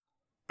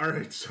All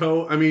right,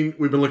 so, I mean,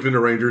 we've been looking into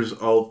Rangers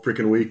all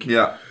freaking week.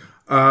 Yeah.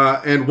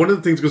 And one of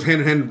the things that goes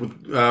hand in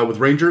hand with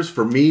Rangers,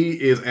 for me,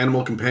 is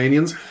Animal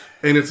Companions.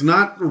 And it's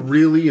not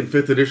really in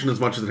 5th edition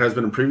as much as it has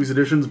been in previous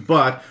editions,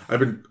 but I've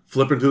been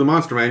flipping through the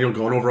Monster Manual,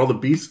 going over all the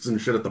beasts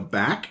and shit at the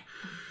back.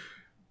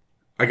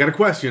 I got a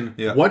question.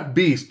 Yeah. What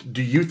beast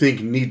do you think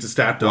needs a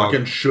stat block Dog.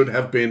 and should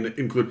have been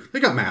included? They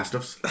got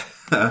Mastiffs.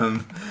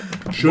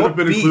 Should have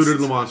been beast? included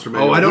in the Monster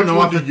Manual. I don't Which know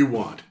one if do you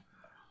want?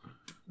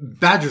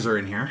 Badgers are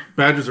in here.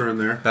 Badgers are in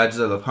there. Badgers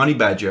I love. Honey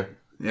Badger.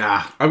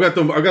 Yeah. I've got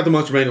the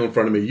Monster Manual in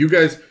front of me. You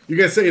guys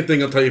say a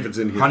thing, I'll tell you if it's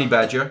in here. Honey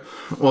Badger.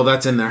 Well,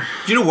 that's in there.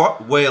 Do you know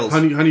what? Whales.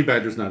 Honey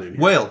Badger's not in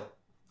here. Whale.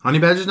 Honey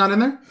Badger's not in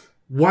there?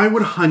 Why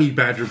would Honey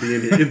Badger be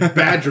in here? If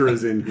Badger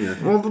is in here.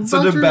 Well,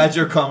 So the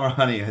Badger, comma,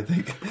 honey, I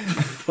think.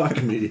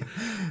 Fuck me.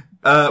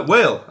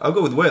 Whale. I'll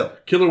go with whale.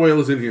 Killer Whale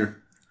is in here.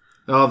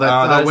 Oh,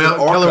 that's whale, an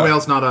orca. killer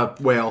whale's not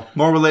a whale.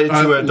 More related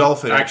to a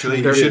dolphin, actually,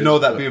 actually. there You should is, know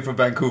that but- being from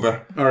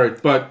Vancouver. All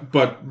right, but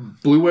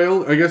Blue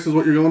Whale, I guess, is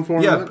what you're going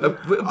for? Yeah. on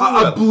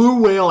that? A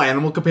blue whale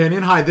animal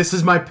companion. Hi, this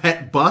is my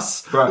pet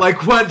bus. Right.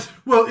 Like what?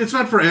 Well, it's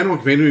not for Animal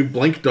Companion. I mean,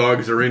 blank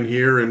dogs are in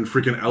here and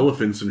freaking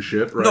elephants and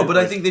shit, right? No, but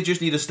I think they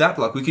just need a stat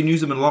block. We can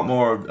use them in a lot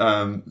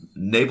more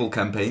naval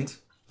campaigns,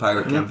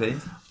 pirate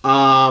campaigns.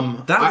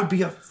 That would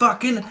be a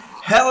fucking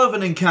hell of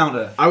an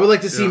encounter. I would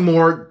like to see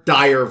more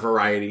dire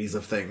varieties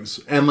of things,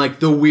 and like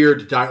the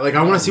weird dire. Like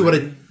I want to see what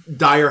a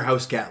dire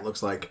house cat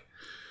looks like.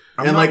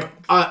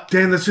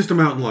 Dan, that's just a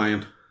mountain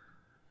lion.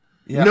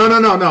 Yeah.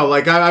 No.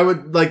 Like I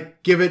would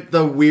like give it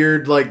the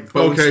weird like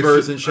bone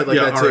spurs and shit like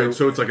that all too. right,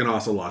 so it's like an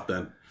ocelot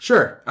then.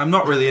 Sure. I'm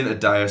not really into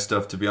dire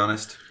stuff, to be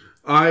honest.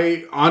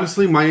 I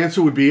honestly, my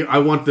answer would be I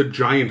want the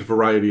giant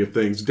variety of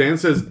things. Dan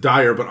says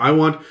dire, but I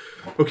want.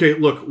 Okay,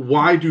 look,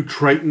 why do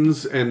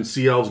Tritons and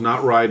Sea Elves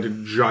not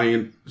ride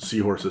giant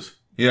seahorses?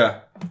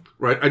 Yeah.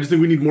 Right? I just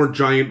think we need more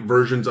giant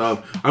versions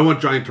of. I want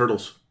giant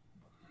turtles.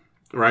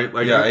 Right?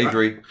 Like, Yeah, I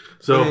agree.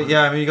 So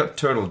Yeah, I mean, you got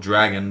turtle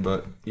dragon,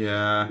 but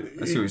yeah,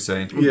 I see what you're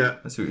saying. yeah,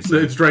 I see what you're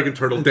saying. it's dragon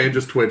turtle. Dan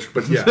just twitched,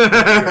 but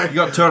yeah, You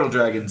got turtle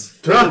dragons.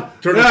 turtle.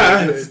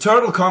 It's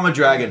turtle, comma,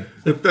 dragon.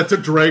 That's a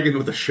dragon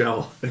with a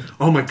shell.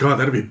 Oh my god,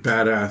 that'd be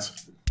badass.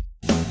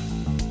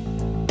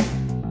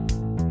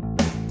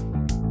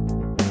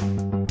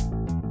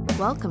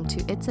 Welcome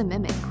to It's a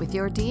Mimic with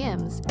your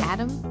DMs,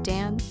 Adam,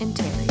 Dan, and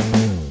Terry.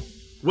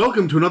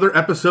 Welcome to another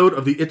episode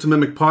of the It's a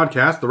Mimic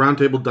podcast, the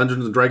Roundtable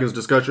Dungeons and Dragons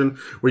discussion,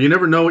 where you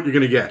never know what you're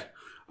going to get.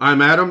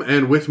 I'm Adam,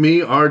 and with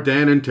me are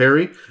Dan and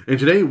Terry, and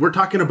today we're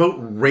talking about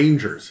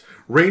Rangers.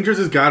 Rangers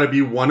has got to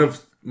be one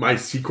of my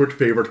secret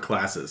favorite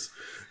classes,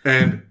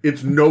 and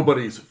it's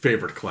nobody's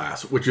favorite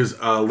class, which is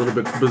a little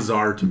bit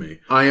bizarre to me.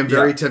 I am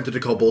very tempted to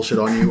call bullshit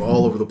on you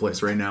all over the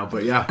place right now,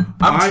 but yeah.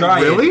 I'm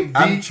trying. really?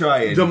 I'm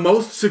trying. The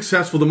most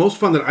successful, the most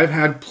fun that I've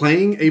had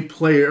playing a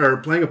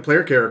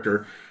player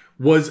character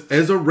was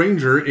as a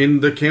ranger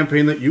in the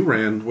campaign that you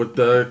ran with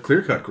the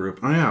Clear Cut group.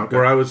 Oh, yeah, okay.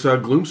 Where I was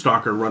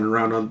Gloomstalker running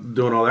around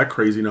doing all that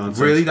crazy nonsense.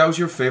 Really? That was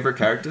your favorite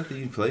character that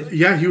you played?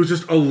 Yeah, he was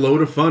just a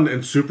load of fun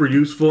and super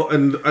useful.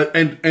 And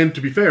to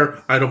be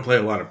fair, I don't play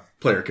a lot of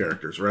player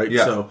characters, right?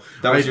 Yeah. So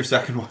that was your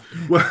second one.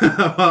 Well,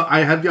 I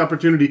had the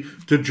opportunity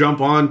to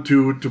jump on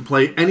to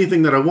play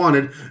anything that I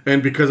wanted,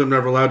 and because I'm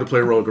never allowed to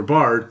play Rogue or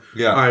Bard,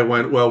 Yeah. I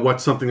went, well,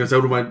 what's something that's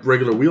out of my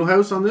regular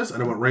wheelhouse on this?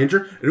 And I went Ranger,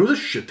 and it was a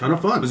shit ton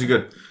of fun. Was it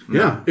good?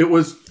 Yeah, it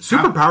was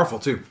Super powerful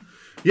too.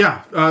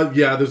 Yeah,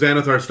 the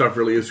Xanathar stuff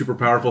really is super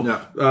powerful.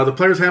 Yeah. The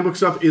Player's Handbook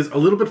stuff is a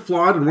little bit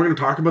flawed, and we're going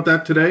to talk about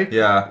that today.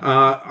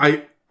 Yeah.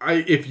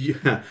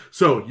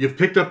 So you've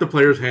picked up the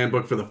Player's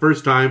Handbook for the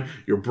first time,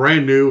 you're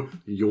brand new,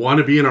 you want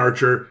to be an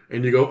archer,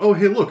 and you go, oh,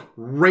 hey, look,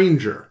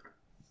 Ranger.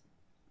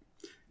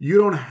 You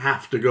don't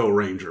have to go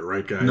Ranger,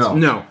 right, guys?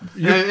 No.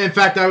 In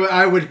fact,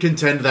 I would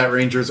contend that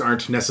Rangers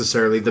aren't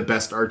necessarily the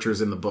best archers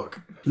in the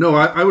book. No,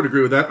 I would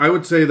agree with that. I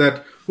would say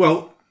that,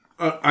 well,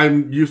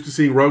 I'm used to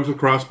seeing rogues with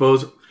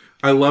crossbows.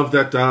 I love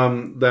that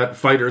that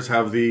fighters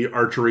have the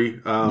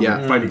archery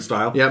fighting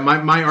style. Yeah,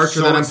 my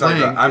archer that I'm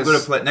playing. I'm going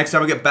to play. Next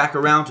time I get back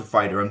around to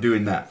fighter, I'm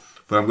doing that.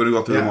 But I'm going to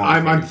go through them all.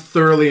 I'm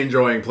thoroughly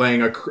enjoying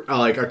playing a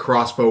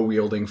crossbow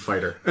wielding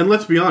fighter. And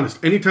let's be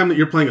honest, anytime that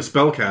you're playing a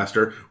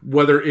spellcaster,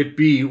 whether it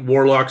be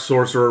warlock,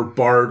 sorcerer,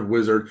 bard,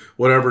 wizard,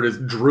 whatever it is,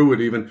 druid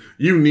even,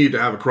 you need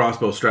to have a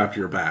crossbow strapped to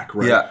your back,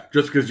 right? Yeah.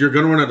 Just because you're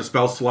going to run out of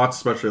spell slots,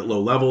 especially at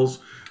low levels.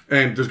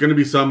 And there's going to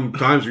be some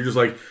times you're just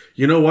like,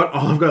 you know what?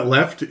 All I've got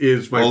left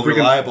is my Old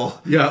reliable.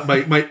 Yeah,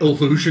 my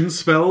illusion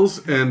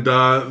spells, and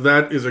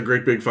that is a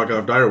great big fuck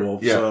off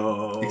direwolf. Yeah,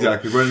 so.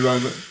 exactly.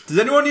 Does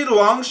anyone need a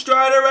long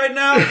strider right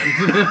now?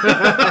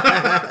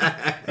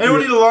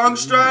 Anyone need a long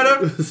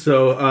strider?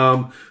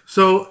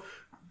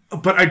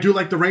 But I do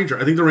like the Ranger.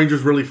 I think the Ranger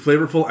is really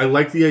flavorful. I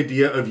like the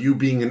idea of you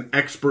being an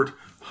expert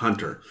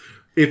hunter.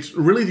 It's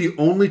really the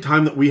only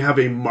time that we have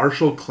a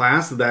martial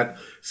class that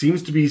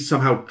seems to be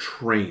somehow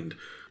trained.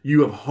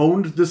 You have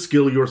honed the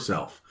skill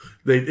yourself.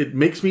 It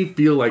makes me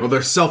feel like... Well,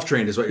 they're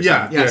self-trained is what you're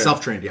saying. Yeah,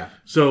 self-trained, yeah.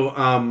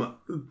 So,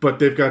 but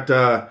they've got...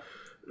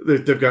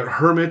 They've got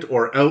Hermit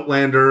or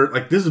Outlander.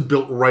 Like, this is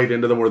built right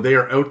into them, where they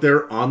are out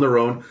there on their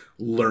own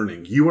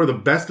learning. You are the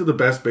best of the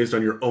best based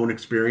on your own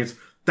experience.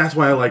 That's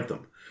why I like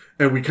them.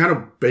 And we kind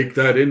of bake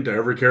that into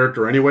every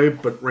character anyway,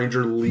 but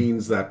Ranger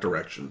leans that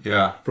direction.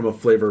 Yeah. From a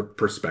flavor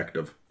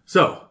perspective.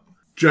 So,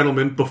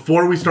 gentlemen,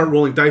 before we start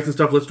rolling dice and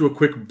stuff, let's do a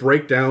quick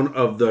breakdown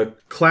of the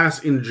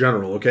class in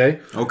general, okay?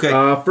 Okay.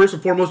 First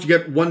and foremost, you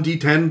get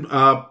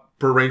 1d10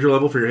 per Ranger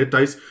level for your hit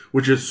dice,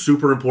 which is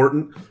super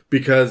important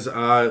because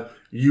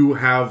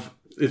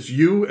it's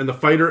you and the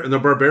fighter and the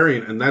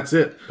barbarian, and that's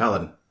it.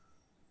 Paladin.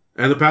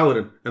 And the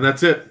paladin, and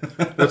that's it.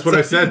 That's what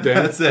I said, Dan.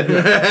 That's it.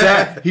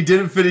 Dan, he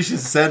didn't finish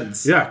his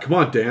sentence. Yeah, come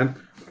on, Dan.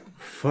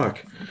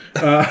 Fuck.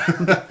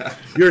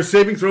 Your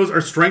saving throws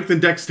are strength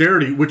and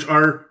dexterity, which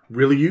are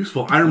really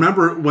useful. I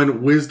remember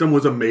when wisdom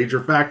was a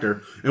major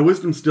factor, and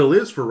wisdom still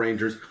is for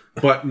Rangers,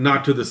 but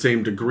not to the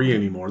same degree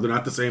anymore. They're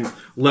not the same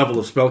level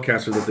of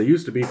spellcaster that they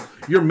used to be.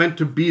 You're meant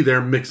to be there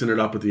mixing it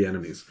up with the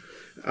enemies.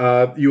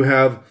 You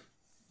have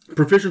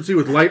proficiency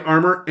with light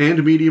armor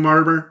and medium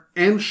armor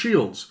and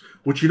shields,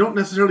 which you don't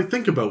necessarily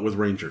think about with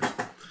Rangers,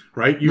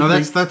 right?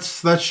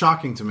 That's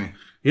shocking to me.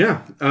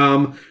 Yeah.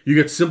 You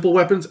get simple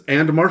weapons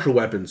and martial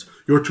weapons.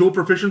 Your tool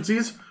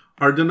proficiencies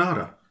are de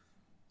nada.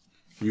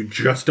 You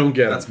just don't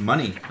get That's it.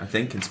 money, I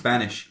think, in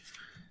Spanish.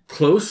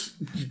 Close.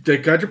 They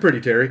got you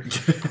pretty, Terry.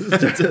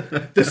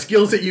 The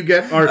skills that you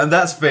get are... And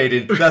that's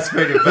fading. That's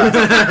fading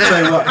fast.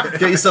 Tell you what,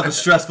 get yourself a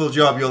stressful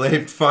job. You'll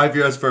have 5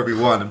 years for every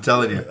one, I'm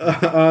telling you.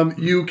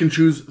 You can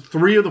choose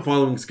 3 of the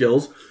following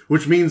skills,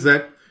 which means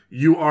that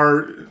you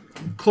are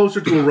closer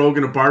to a rogue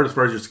and a bard as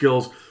far as your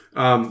skills.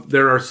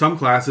 There are some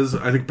classes,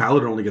 I think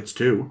Paladin only gets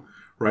 2,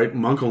 right?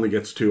 Monk only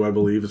gets 2, I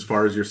believe, as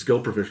far as your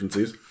skill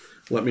proficiencies.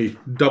 Let me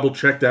double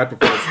check that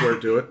before I swear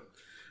to it.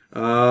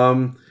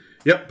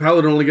 Yep,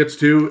 Paladin only gets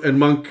 2, and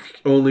Monk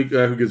only...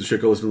 who gives a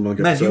shit? Go listen to the Monk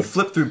Man, episode. you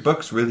flip through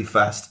books really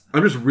fast.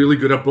 I'm just really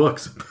good at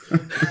books.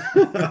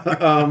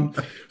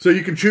 So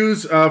you can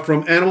choose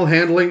from animal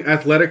handling,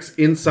 athletics,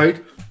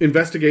 insight,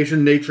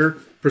 investigation, nature,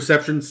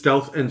 perception,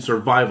 stealth, and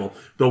survival.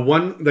 The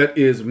one that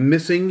is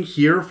missing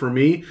here for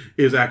me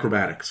is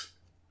acrobatics.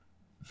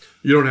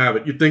 You don't have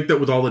it. You'd think that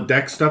with all the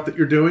dex stuff that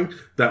you're doing,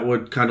 that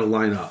would kind of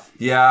line up.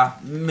 Yeah,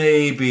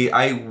 maybe.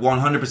 I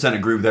 100%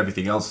 agree with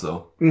everything else,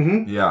 though.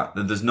 Mm-hmm. Yeah,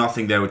 there's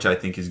nothing there which I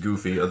think is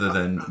goofy, other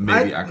than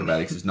maybe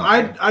acrobatics is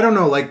not. I don't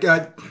know. Like,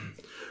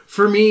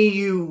 for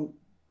me,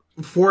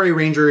 for a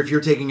ranger, if you're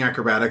taking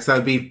acrobatics, that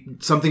would be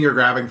something you're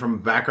grabbing from a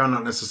background,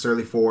 not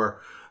necessarily for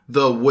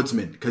the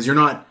woodsman, because you're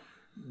not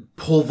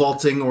pole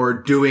vaulting or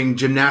doing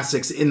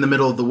gymnastics in the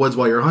middle of the woods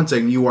while you're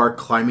hunting. You are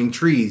climbing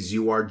trees.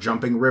 You are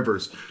jumping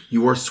rivers.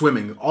 You are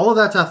swimming. All of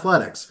that's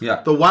athletics.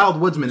 Yeah. The wild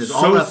woodsman is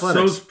all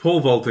athletics. So's pole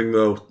vaulting,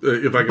 though,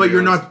 if I can. But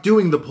you're not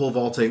doing the pole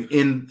vaulting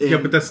in... Yeah,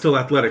 but that's still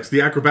athletics.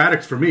 The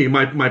acrobatics, for me,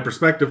 my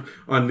perspective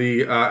on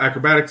the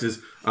acrobatics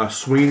is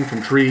swinging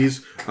from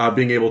trees,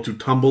 being able to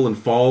tumble and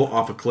fall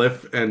off a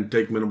cliff and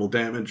take minimal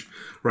damage,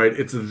 right?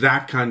 It's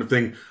that kind of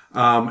thing.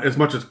 As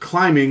much as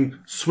climbing,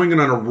 swinging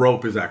on a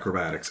rope is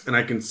acrobatics. And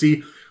I can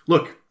see,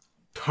 look,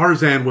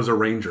 Tarzan was a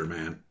ranger,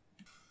 man.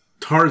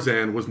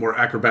 Tarzan was more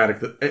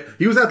acrobatic.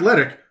 He was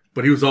athletic,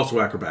 but he was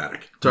also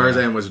acrobatic.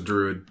 Tarzan was a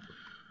druid.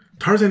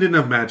 Tarzan didn't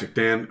have magic,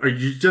 Dan. Are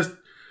you just...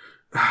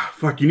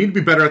 fuck, you need to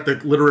be better at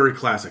the literary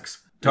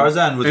classics.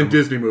 Tarzan was... And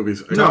Disney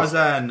movies.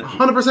 Tarzan...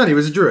 100%, he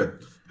was a druid.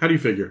 How do you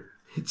figure?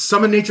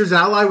 Summon nature's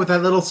ally with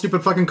that little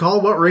stupid fucking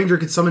call? What ranger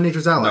could summon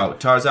nature's ally? No,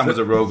 Tarzan was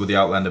a rogue with the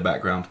Outlander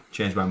background.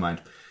 Changed my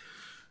mind.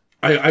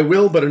 I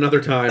will, but another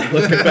time.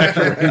 Let's get back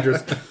to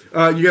Rangers.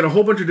 You get a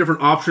whole bunch of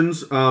different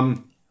options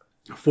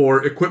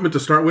for equipment to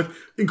start with,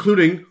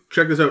 including,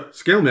 check this out,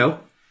 scale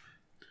mail.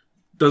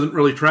 Doesn't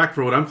really track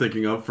for what I'm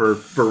thinking of for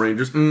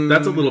Rangers.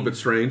 That's a little bit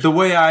strange. The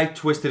way I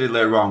twisted it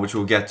later on, which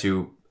we'll get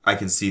to, I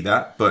can see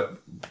that.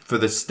 But for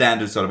the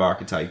standard sort of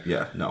archetype,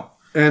 yeah, no.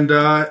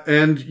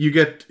 And you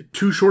get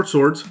 2 short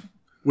swords,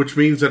 which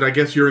means that I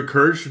guess you're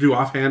encouraged to do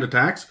offhand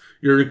attacks.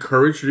 You're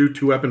encouraged to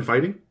do 2-weapon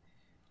fighting.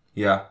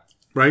 Yeah.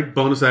 Right?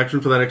 Bonus action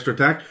for that extra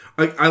attack.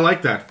 I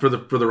like that for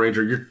the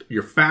ranger.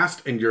 You're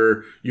fast and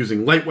you're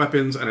using light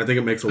weapons, and I think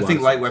it makes a lot of sense. I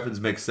think light weapons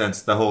make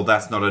sense. The whole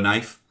 "that's not a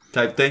knife"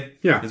 type thing.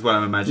 Yeah. Is what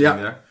I'm imagining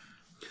there.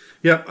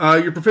 Yeah.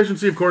 Your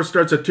proficiency, of course,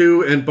 starts at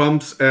 2 and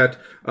bumps at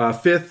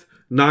 5th,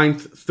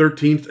 9th,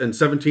 13th, and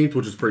 17th,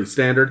 which is pretty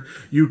standard.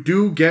 You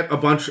do get a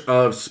bunch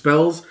of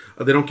spells.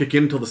 They don't kick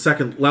in until the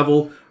 2nd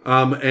level,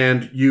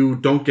 and you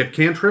don't get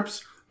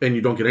cantrips. And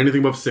you don't get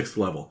anything above 6th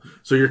level.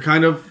 So you're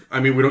kind of,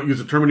 I mean, we don't use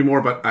the term anymore,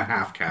 but a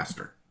half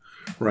caster,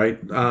 right?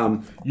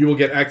 You will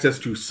get access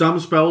to some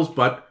spells,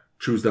 but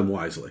choose them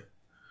wisely.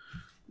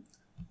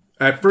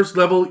 At 1st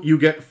level, you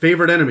get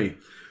Favorite Enemy.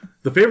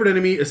 The Favorite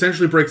Enemy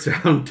essentially breaks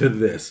down to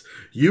this.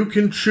 You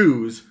can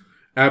choose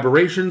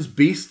aberrations,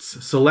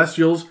 beasts,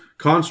 celestials,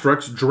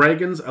 constructs,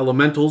 dragons,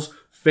 elementals,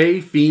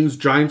 fae, fiends,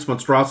 giants,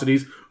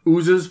 monstrosities,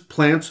 oozes,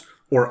 plants,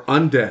 or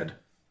undead.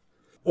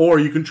 Or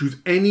you can choose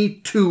any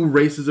 2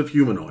 races of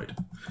humanoid,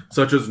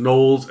 such as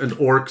gnolls and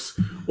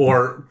orcs,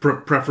 or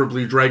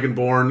preferably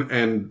dragonborn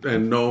and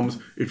gnomes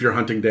if you're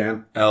hunting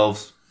Dan.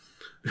 Elves.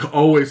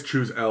 Always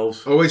choose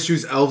elves. Always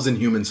choose elves and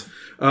humans.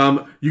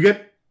 You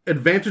get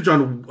advantage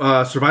on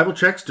survival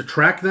checks to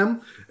track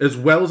them, as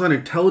well as on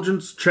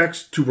intelligence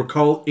checks to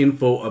recall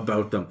info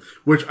about them,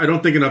 which I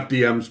don't think enough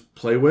DMs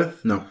play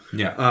with. No.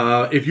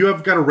 Yeah. If you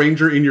have got a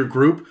ranger in your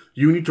group,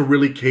 you need to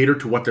really cater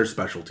to what their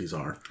specialties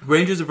are.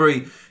 Rangers are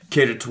very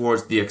catered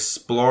towards the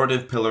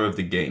explorative pillar of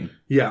the game.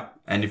 Yeah.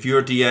 And if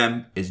your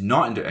DM is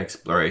not into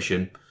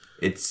exploration,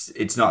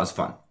 it's not as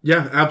fun.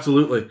 Yeah,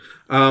 absolutely.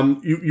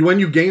 You when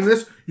you gain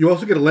this, you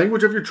also get a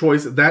language of your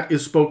choice that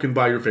is spoken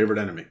by your favorite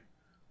enemy.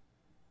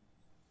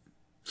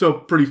 So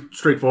pretty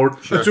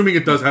straightforward. Sure. Assuming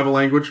it does have a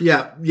language.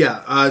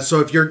 Yeah.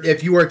 So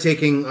if you are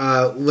taking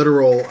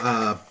literal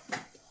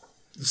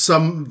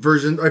some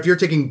version, or if you're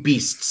taking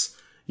beasts,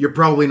 you're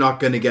probably not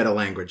going to get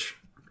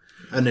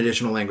an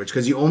additional language,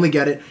 because you only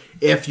get it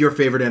if your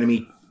favorite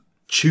enemy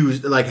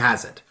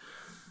has it.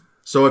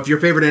 So if your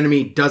favorite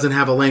enemy doesn't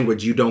have a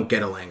language, you don't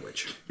get a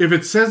language. If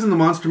it says in the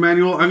monster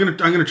manual, I'm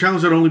gonna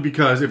challenge that only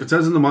because if it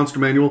says in the monster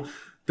manual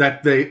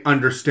that they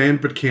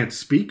understand but can't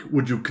speak,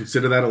 would you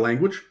consider that a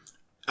language?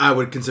 I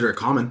would consider it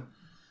common.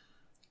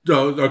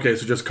 Oh, okay,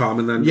 so just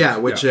common then? Yeah,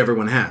 which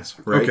everyone has,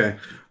 right? Okay.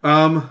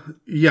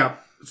 Yeah,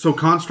 so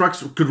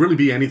constructs could really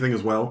be anything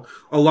as well.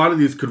 A lot of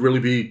these could really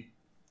be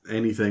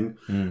anything.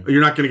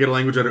 You're not going to get a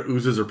language out of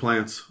oozes or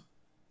plants.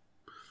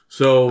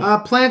 So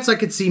plants, I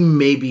could see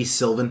maybe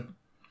Sylvan.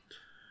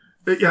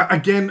 Yeah,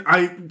 again,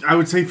 I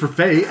would say for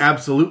Fae,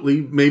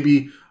 absolutely.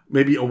 Maybe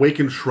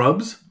awakened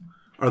shrubs.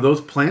 Are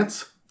those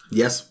plants?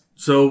 Yes.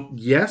 So,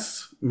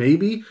 yes,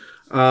 maybe.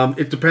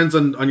 It depends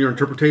on your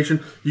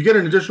interpretation. You get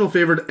an additional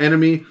favored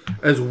enemy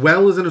as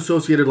well as an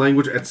associated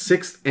language at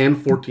 6th and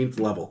 14th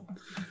level.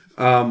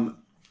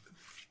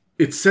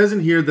 It says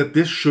in here that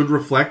this should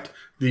reflect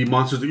the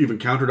monsters that you've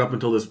encountered up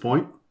until this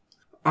point.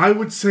 I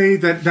would say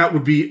that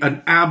would be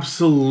an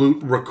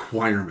absolute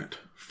requirement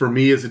for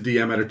me as a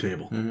DM at a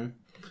table. Mm-hmm.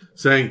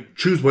 Saying,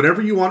 choose whatever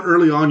you want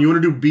early on. You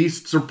want to do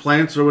beasts or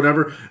plants or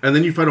whatever, and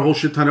then you fight a whole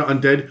shit ton of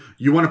undead.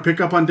 You want to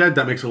pick up undead?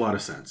 That makes a lot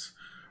of sense.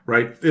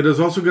 Right? It is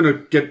also going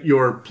to get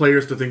your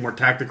players to think more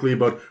tactically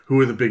about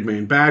who are the big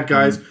main bad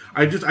guys.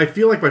 Mm-hmm. I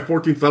feel like by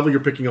 14th level, you're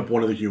picking up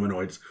one of the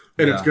humanoids.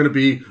 And it's going to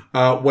be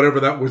whatever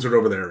that wizard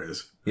over there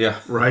is. Yeah.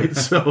 Right?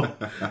 So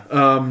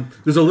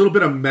there's a little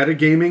bit of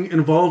metagaming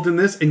involved in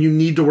this, and you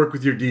need to work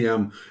with your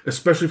DM,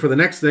 especially for the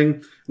next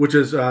thing, which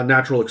is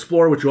Natural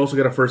Explorer, which you also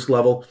get a first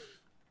level,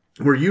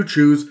 where you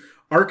choose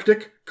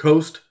Arctic,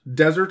 Coast,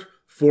 Desert,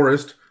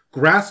 Forest,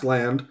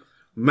 Grassland,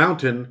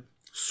 Mountain,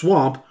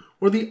 Swamp,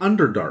 or the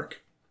Underdark.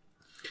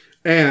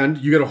 And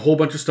you get a whole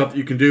bunch of stuff that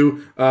you can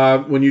do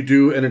when you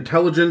do an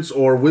intelligence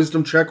or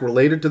wisdom check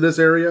related to this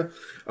area.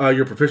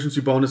 Your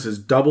proficiency bonus is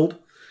doubled.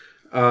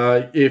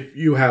 If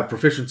you have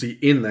proficiency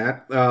in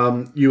that,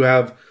 you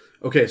have...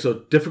 Okay,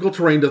 so difficult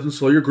terrain doesn't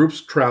slow your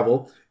group's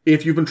travel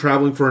if you've been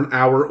traveling for an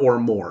hour or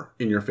more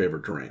in your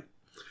favorite terrain.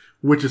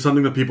 Which is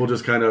something that people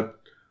just kind of...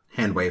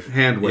 Hand wave.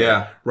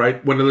 Yeah.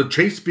 Right? When the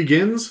chase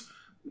begins,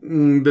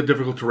 the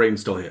difficult terrain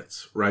still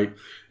hits, right?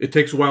 It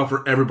takes a while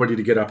for everybody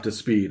to get up to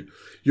speed.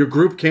 Your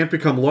group can't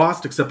become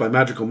lost except by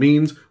magical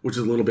means, which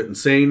is a little bit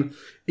insane.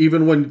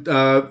 Even when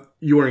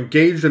you are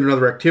engaged in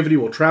another activity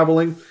while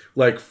traveling,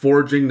 like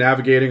foraging,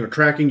 navigating, or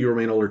tracking, you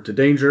remain alert to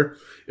danger.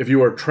 If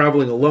you are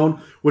traveling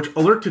alone, which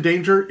alert to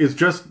danger is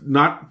just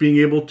not being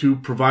able to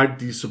provide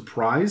the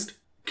surprised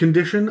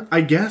condition, I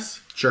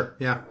guess. Sure,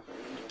 yeah.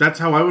 That's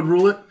how I would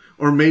rule it.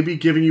 Or maybe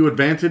giving you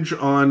advantage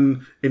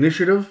on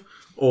initiative,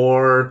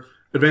 or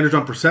advantage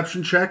on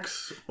perception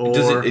checks,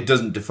 or... It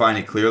doesn't define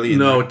it clearly.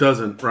 No, it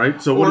doesn't,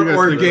 right? So what do you guys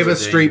or think? Give a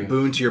straight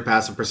boon to your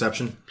passive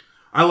perception.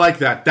 I like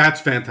that. That's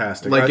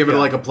fantastic. Like give it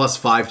like a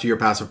 +5 to your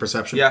passive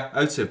perception. Yeah,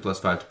 I would say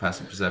 +5 to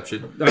passive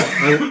perception.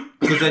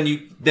 Because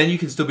then you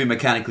can still be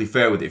mechanically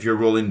fair with it.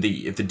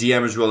 If the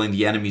DM is rolling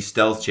the enemy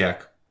stealth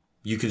check,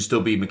 you can still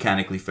be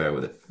mechanically fair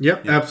with it.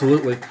 Yep,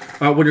 absolutely.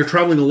 When you're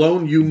traveling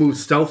alone, you move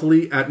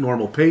stealthily at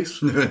normal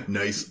pace.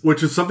 Nice.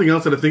 Which is something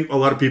else that I think a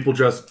lot of people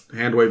just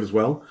hand wave as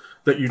well.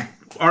 That you,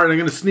 all right, I'm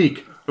going to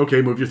sneak.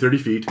 Okay, move your 30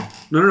 feet.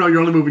 No,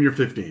 you're only moving your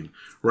 15.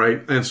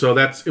 Right? And so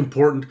that's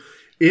important.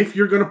 If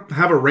you're going to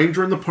have a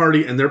ranger in the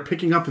party and they're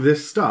picking up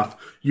this stuff,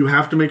 you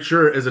have to make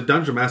sure as a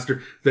dungeon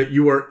master that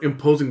you are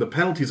imposing the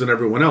penalties on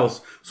everyone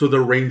else so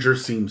the ranger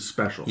seems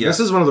special. Yeah. This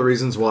is one of the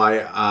reasons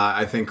why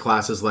I think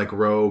classes like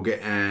Rogue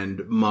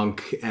and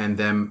Monk and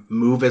them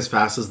move as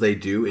fast as they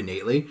do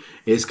innately,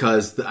 is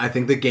because I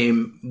think the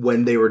game,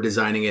 when they were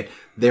designing it,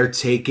 they're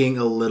taking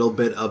a little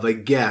bit of a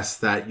guess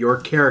that your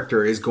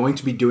character is going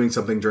to be doing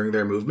something during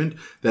their movement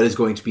that is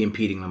going to be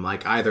impeding them,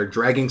 like either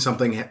dragging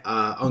something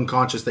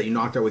unconscious that you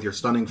knocked out with your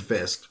stunning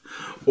fist,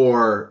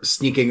 or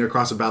sneaking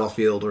across a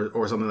battlefield,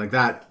 or something like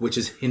that, which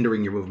is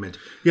hindering your movement.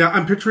 Yeah,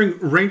 I'm picturing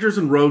rangers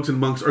and rogues and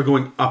monks are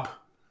going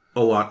up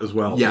a lot as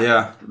well.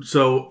 Yeah.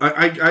 So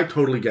I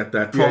totally get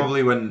that.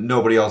 Probably when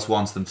nobody else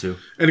wants them to.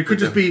 And it could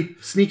just be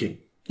sneaking.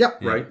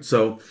 Yep. Right?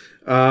 So,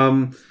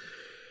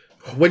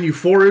 When you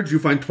forage, you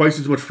find twice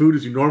as much food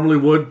as you normally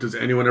would. Does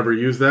anyone ever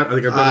use that? I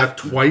think I've done that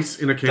twice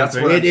in a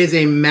campaign. It is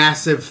a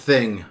massive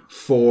thing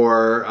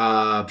for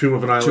Tomb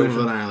of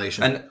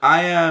Annihilation. And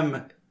I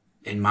am,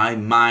 in my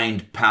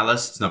mind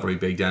palace, it's not very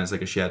big, Dan, it's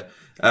like a shed,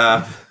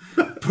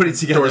 putting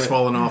together Doors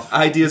falling off.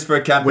 ideas for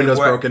a campaign. Windows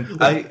where broken.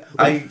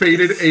 I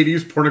Faded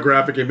 80s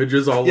pornographic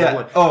images all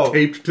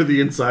taped to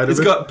the inside of it.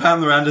 It's got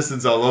Pamela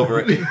Anderson's all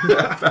over it.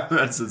 Pamela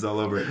Anderson's all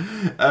over it.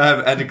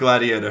 And a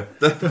gladiator.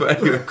 But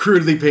anyway,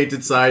 Crudely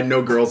painted side,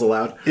 no girls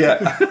allowed.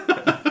 yeah.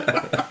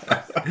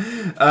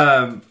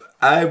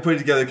 I put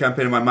together a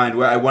campaign in my mind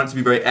where I want it to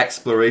be very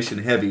exploration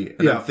heavy,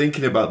 and I'm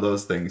thinking about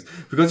those things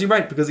because you're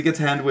right, because it gets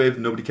hand waved,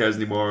 nobody cares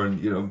anymore,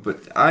 and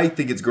but I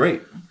think it's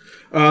great.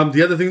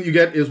 The other thing that you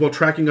get is while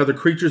tracking other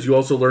creatures, you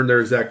also learn their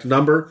exact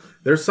number,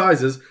 their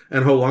sizes,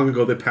 and how long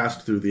ago they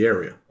passed through the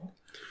area.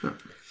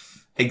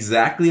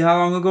 Exactly how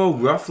long ago?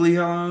 Roughly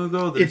how long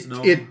ago?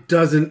 It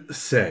doesn't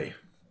say.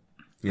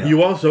 Yeah.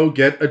 You also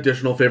get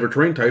additional favorite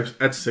terrain types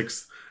at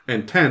 6th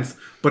and 10th,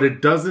 but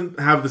it doesn't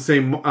have the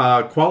same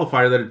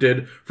qualifier that it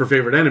did for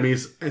favorite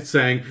enemies. It's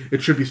saying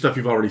it should be stuff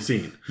you've already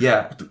seen.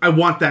 Yeah. I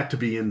want that to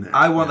be in there.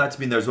 I want that to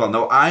be in there as well.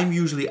 No, I'm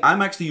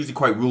actually usually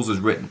quite rules as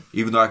written,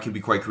 even though I can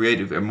be quite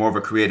creative and more of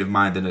a creative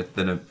mind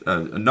than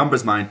a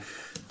numbers mind,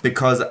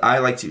 because I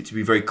like it to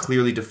be very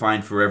clearly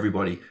defined for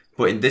everybody.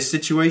 But in this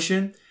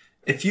situation,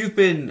 if you've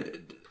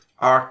been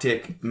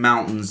Arctic,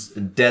 mountains,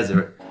 and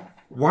desert,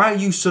 why are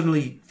you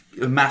suddenly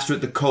a master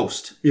at the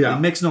coast? Yeah. It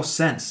makes no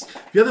sense.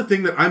 The other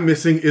thing that I'm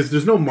missing is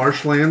there's no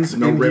marshlands,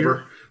 no river.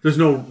 Here. There's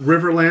no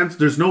riverlands.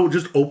 There's no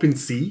just open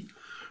sea,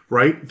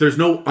 right? There's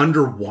no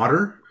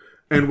underwater.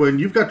 And when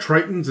you've got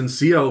Tritons and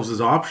Sea Elves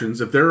as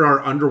options, if there are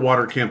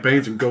underwater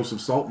campaigns and Ghosts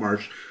of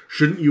Saltmarsh,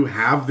 shouldn't you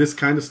have this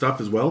kind of stuff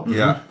as well?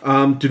 Yeah.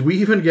 Did we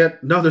even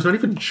get... No, there's not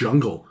even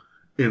jungle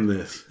in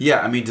this.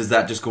 Yeah, I mean, does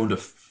that just go into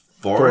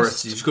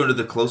forest? You just go to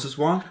the closest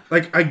one?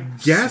 Like, I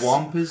guess...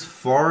 Swamp is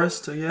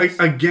forest, I guess?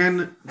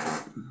 Again,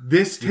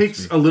 this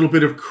takes a little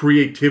bit of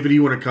creativity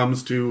when it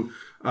comes to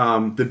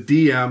the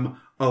DM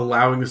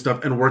allowing the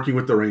stuff and working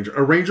with the ranger.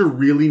 A ranger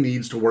really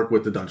needs to work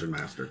with the dungeon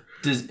master.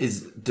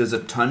 Does a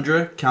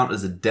tundra count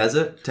as a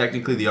desert?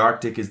 Technically, the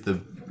Arctic is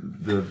the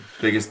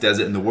biggest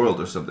desert in the world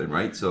or something,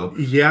 right? So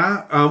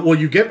yeah, well,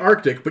 you get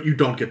Arctic, but you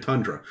don't get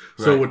tundra.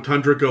 So Right. would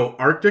tundra go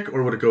Arctic,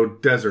 or would it go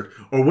desert,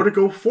 or would it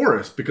go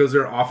forest? Because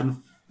there are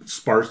often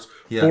sparse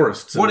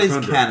forests. What in is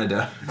tundra.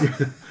 Canada?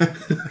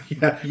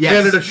 Yeah, Yes.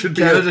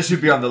 Canada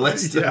should be on the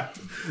list. Yeah.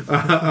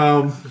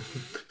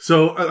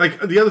 So,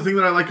 like, the other thing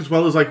that I like as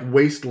well is, like,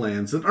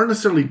 wastelands that aren't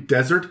necessarily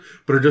desert,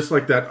 but are just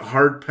like that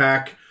hard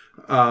pack.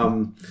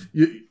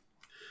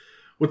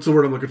 What's the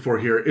word I'm looking for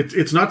here?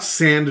 It's not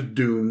sand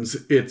dunes.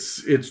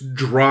 It's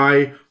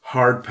dry,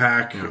 hard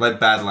pack. Like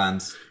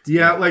Badlands.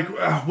 Yeah, like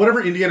whatever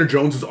Indiana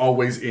Jones is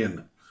always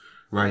in.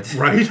 Right.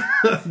 Right?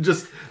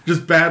 just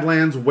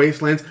Badlands,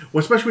 wastelands.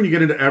 Well, especially when you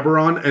get into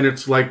Eberron and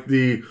it's like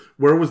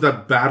where was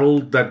that battle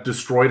that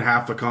destroyed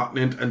half the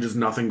continent and just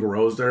nothing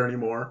grows there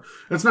anymore?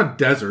 That's not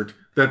desert.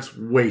 That's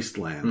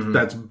wasteland. Mm-hmm.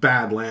 That's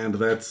Badland.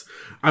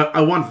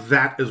 I want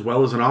that as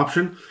well as an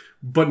option.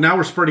 But now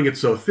we're spreading it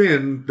so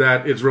thin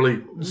that it's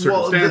really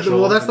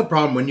circumstantial. Well, that's the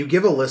problem. When you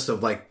give a list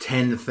of like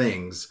 10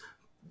 things,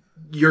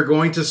 you're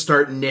going to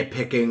start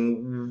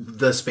nitpicking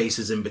the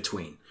spaces in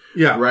between.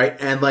 Yeah. Right?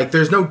 And like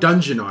there's no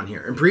dungeon on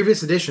here. In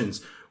previous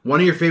editions, one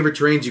of your favorite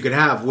terrains you could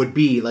have would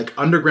be like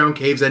underground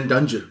caves and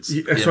dungeons.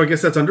 Yeah, so I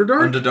guess that's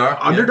Underdark?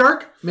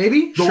 Underdark,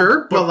 maybe?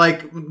 Sure. But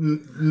like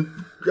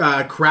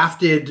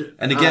crafted...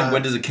 And again,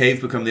 when does a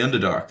cave become the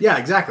Underdark? Yeah,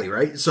 exactly,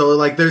 right? So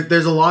like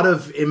there's a lot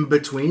of in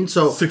between.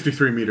 So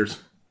 63 meters.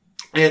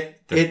 There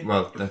you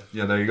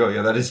go.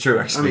 Yeah, that is true,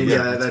 actually.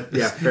 I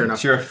mean, fair enough.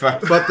 Sure,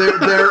 fact. But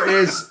there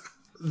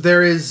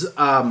is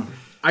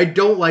I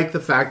don't like the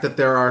fact that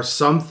there are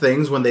some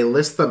things when they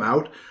list them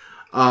out,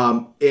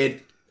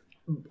 it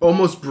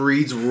almost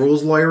breeds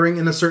rules lawyering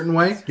in a certain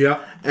way.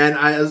 Yeah. And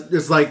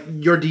it's like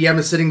your DM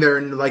is sitting there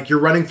and like you're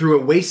running through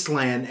a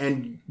wasteland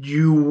and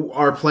you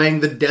are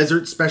playing the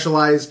desert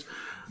specialized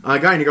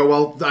guy and you go,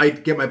 well, I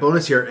get my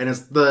bonus here. And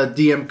the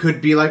DM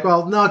could be like,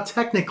 well, no,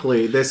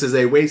 technically this is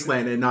a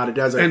wasteland and not a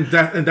desert. And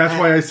that's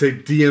why I say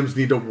DMs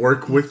need to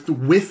work with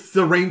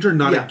the ranger,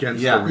 not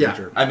against the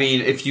ranger. I mean,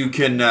 if you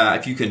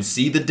can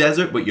see the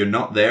desert, but you're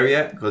not there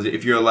yet, because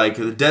if you're like,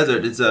 the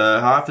desert, it's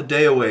a half a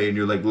day away and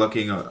you're like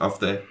looking off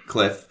the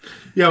cliff.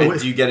 Yeah,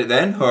 do you get it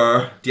then?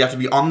 Or do you have to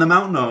be on the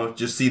mountain or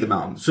just see the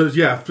mountain? So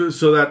that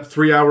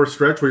 3-hour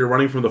stretch where you're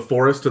running from the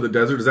forest to the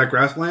desert, is that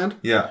grassland?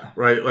 Yeah.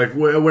 Right, like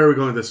where are we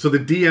going with this? So the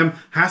DM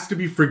has to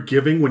be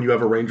forgiving when you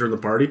have a ranger in the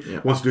party,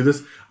 wants to do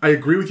this. I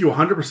agree with you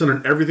 100%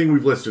 on everything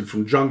we've listed,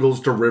 from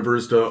jungles to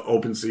rivers to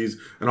open seas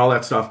and all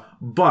that stuff.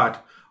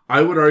 But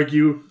I would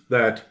argue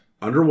that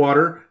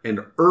underwater and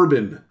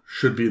urban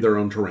should be their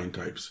own terrain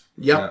types.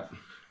 Yep. Yeah.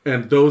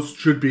 And those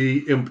should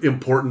be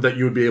important that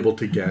you would be able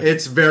to get.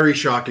 It's very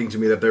shocking to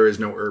me that there is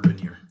no urban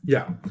here.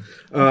 Yeah.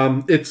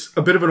 It's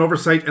a bit of an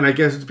oversight, and I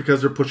guess it's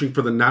because they're pushing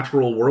for the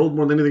natural world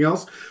more than anything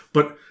else.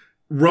 But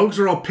rogues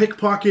are all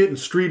pickpocket and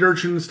street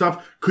urchin and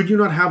stuff. Could you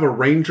not have a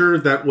ranger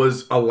that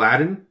was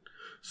Aladdin?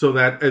 So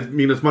that,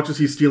 as much as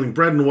he's stealing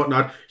bread and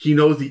whatnot, he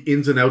knows the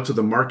ins and outs of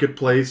the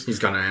marketplace. He's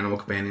got an animal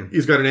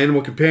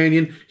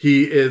companion.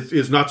 He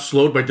is not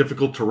slowed by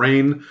difficult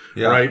terrain,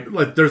 right?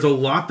 Like, there's a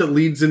lot that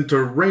leads into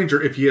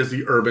ranger if he has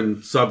the urban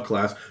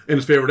subclass. And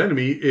his favorite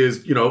enemy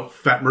is,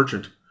 fat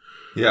merchant.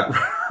 Yeah.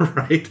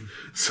 Right?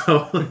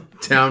 So...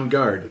 Town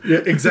guard. Yeah,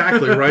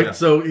 exactly, right?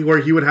 So where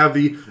he would have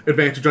the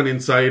advantage on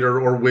insight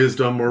or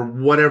wisdom or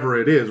whatever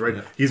it is, right?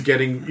 Yeah. He's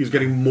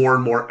getting more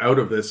and more out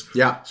of this.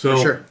 Yeah, so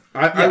for sure.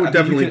 I would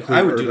definitely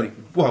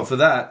for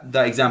that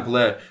example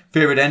there,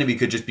 favorite enemy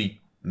could just be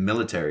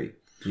military,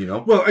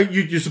 Well,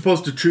 you're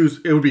supposed to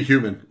choose, it would be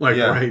human,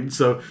 right?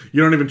 So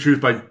you don't even choose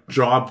by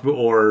job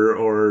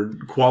or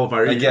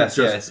qualifier. I guess,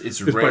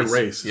 it's race. By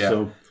race. Yeah.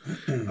 So,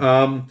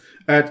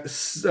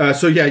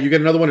 you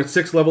get another one at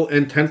 6th level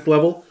and 10th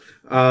level.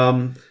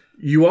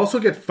 You also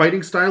get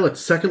fighting style at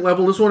 2nd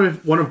level. This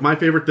is one of my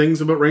favorite things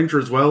about Ranger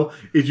as well,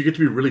 is you get to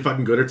be really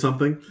fucking good at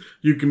something.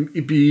 You can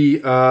be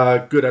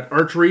good at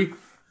archery,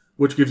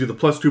 which gives you the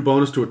 +2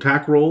 bonus to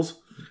attack rolls.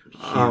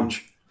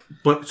 Huge.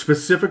 But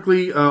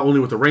specifically only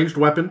with a ranged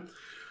weapon,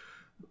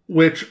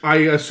 which I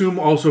assume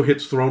also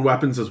hits thrown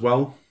weapons as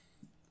well.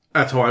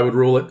 That's how I would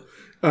rule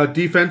it.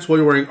 Defense, while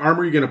you're wearing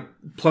armor, you get a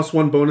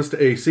 +1 bonus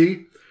to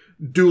AC.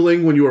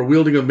 Dueling, when you are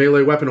wielding a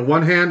melee weapon in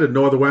one hand and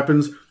no other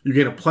weapons, you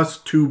gain a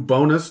 +2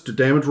 bonus to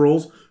damage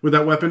rolls with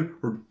that weapon.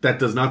 That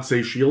does not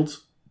say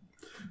shields.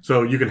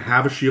 So you can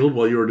have a shield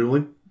while you are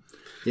dueling.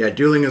 Yeah,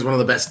 dueling is one of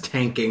the best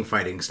tanking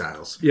fighting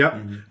styles. Yep.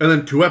 Mm-hmm. And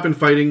then 2-weapon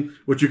fighting,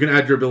 which you can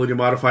add your ability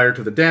modifier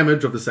to the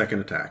damage of the second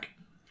attack.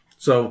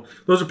 So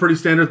those are pretty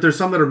standard. There's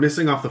some that are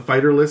missing off the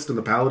fighter list and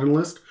the paladin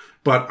list,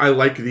 but I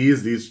like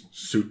these. These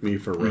suit me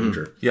for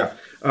ranger. Mm-hmm.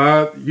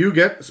 Yeah. You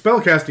get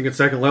spellcasting at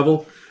 2nd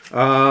level.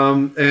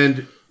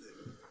 And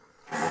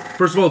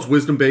first of all, it's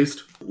wisdom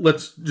based.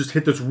 Let's just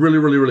hit this really,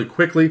 really, really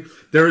quickly.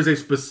 There is a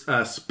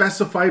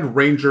specified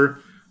ranger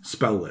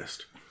spell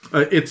list.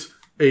 It's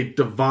a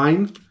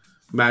divine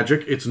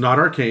magic. It's not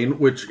arcane,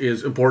 which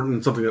is important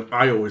and something that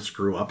I always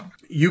screw up.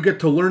 You get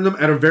to learn them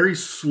at a very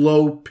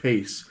slow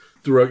pace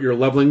throughout your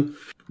leveling.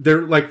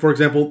 They're like, for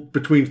example,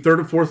 between 3rd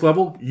and 4th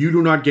level, you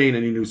do not gain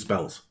any new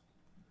spells.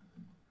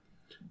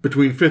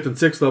 Between 5th and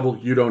 6th level,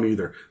 you don't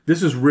either.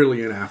 This is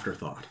really an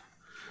afterthought.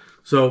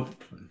 So,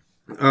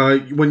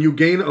 when you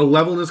gain a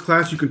level in this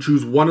class, you can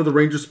choose one of the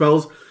ranger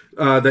spells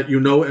that you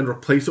know and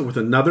replace it with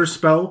another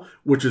spell,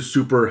 which is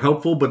super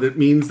helpful, but it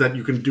means that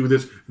you can do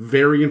this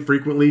very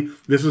infrequently.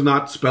 This is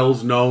not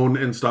spells known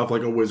and stuff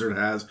like a wizard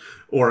has,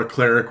 or a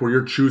cleric, where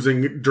you're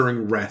choosing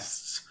during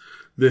rests.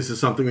 This is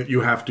something that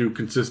you have to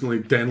consistently...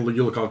 Dan,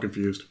 you look all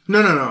confused. No,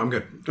 I'm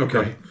good.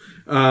 Okay.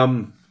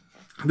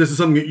 This is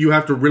something that you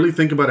have to really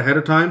think about ahead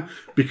of time,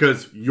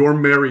 because you're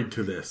married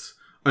to this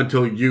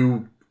until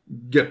you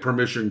get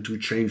permission to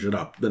change it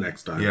up the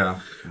next time. Yeah.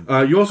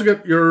 You also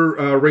get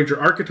your ranger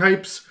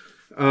archetypes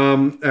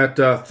at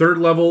 3rd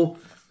level,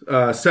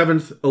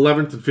 7th,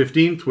 11th, and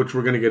 15th, which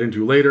we're going to get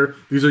into later.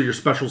 These are your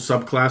special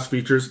subclass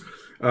features.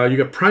 You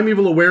get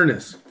primeval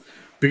awareness.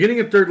 Beginning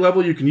at 3rd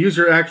level, you can use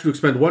your action to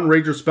expend 1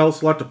 ranger spell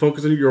slot to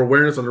focus on your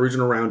awareness on the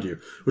region around you,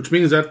 which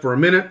means that for a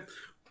minute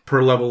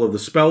per level of the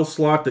spell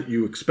slot that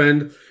you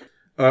expend,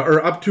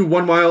 or up to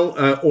 1 mile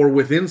or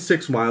within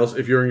 6 miles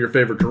if you're in your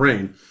favorite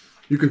terrain,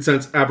 you can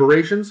sense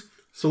aberrations,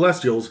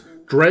 celestials,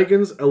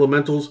 dragons,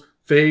 elementals,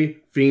 fae,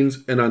 fiends,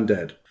 and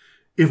undead.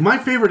 If my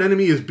favorite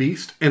enemy is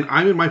beast, and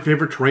I'm in my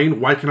favorite terrain,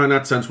 why can I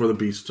not sense where the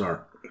beasts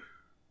are?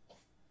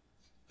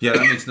 Yeah,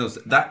 that makes no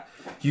sense.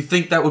 You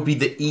think that would be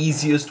the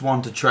easiest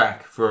one to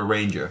track for a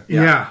ranger?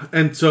 Yeah,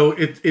 and so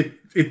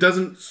it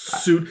doesn't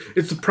suit.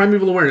 It's the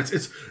primeval awareness.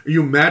 It's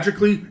you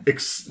magically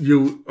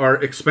you are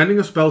expending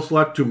a spell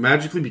slot to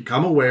magically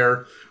become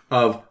aware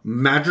of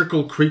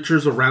magical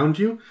creatures around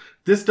you.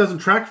 This doesn't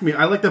track for me.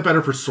 I like that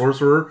better for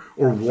sorcerer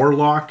or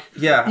warlock.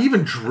 Yeah.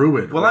 Even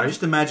druid. Well, right? I'm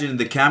just imagining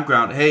the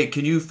campground. Hey,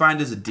 can you find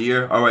us a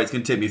deer? All right, it's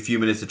going to take me a few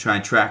minutes to try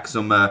and track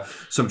some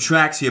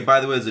tracks here.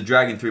 By the way, there's a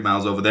dragon 3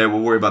 miles over there. We'll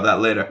worry about that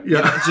later.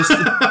 Yeah. Just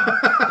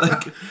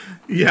like.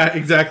 Yeah,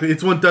 exactly. It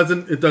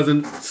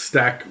doesn't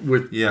stack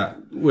with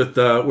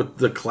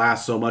the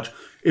class so much.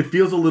 It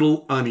feels a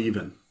little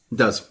uneven. It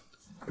does.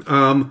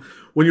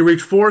 When you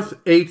reach 4th,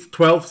 8th,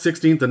 12th,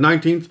 16th, and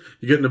 19th,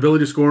 you get an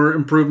ability score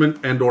improvement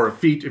and or a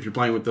feat if you're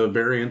playing with the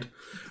variant.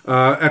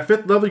 At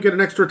 5th level, you get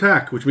an extra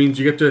attack, which means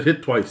you get to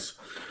hit twice.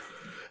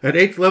 At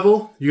 8th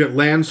level, you get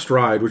land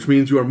stride, which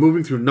means you are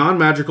moving through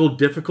non-magical,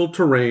 difficult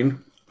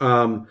terrain,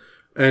 and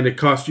it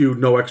costs you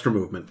no extra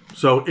movement.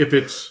 So if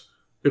it's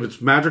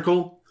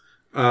magical,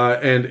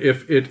 and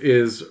if it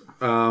is...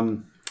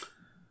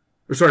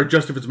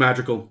 just if it's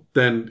magical,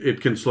 then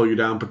it can slow you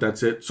down, but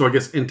that's it. So I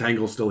guess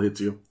Entangle still hits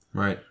you.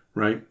 Right.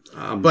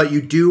 But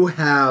you do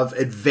have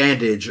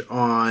advantage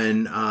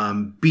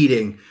on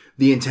beating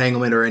the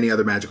entanglement or any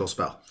other magical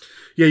spell.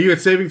 Yeah, you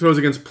get saving throws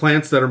against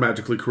plants that are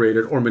magically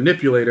created or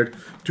manipulated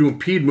to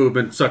impede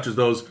movement, such as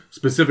those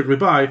specifically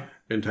by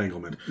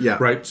entanglement. Yeah.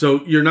 Right?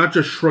 So you're not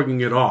just shrugging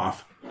it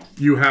off.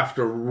 you have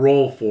to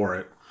roll for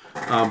it,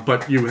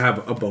 but you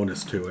have a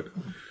bonus to it.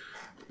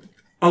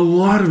 A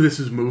lot of this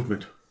is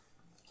movement,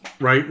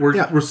 right?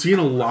 We're seeing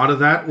a lot of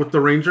that with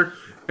the Ranger,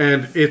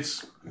 and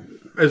it's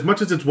as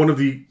much as it's one of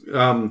the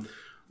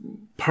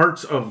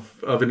parts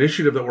of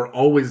initiative that we're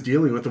always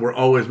dealing with, that we're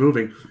always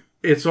moving.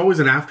 It's always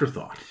an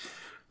afterthought,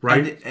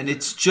 right? And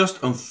it's just,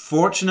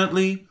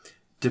 unfortunately,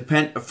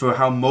 for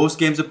how most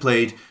games are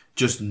played,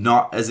 just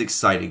not as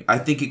exciting. I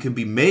think it can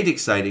be made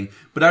exciting,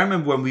 but I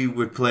remember when we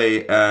would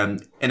play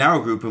in our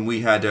group, and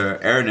we had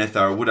Erinith,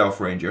 our Wood Elf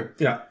Ranger.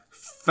 Yeah.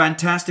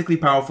 Fantastically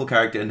powerful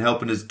character in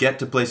helping us get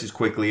to places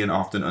quickly and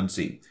often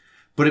unseen.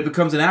 But it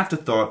becomes an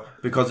afterthought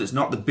because it's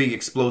not the big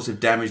explosive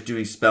damage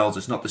doing spells.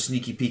 It's not the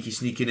sneaky peeky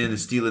sneaking in and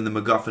stealing the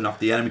MacGuffin off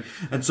the enemy.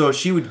 And so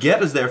she would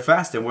get us there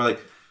fast, and we're like,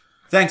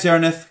 thanks,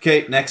 Erinith.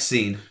 Okay, next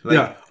scene. Like,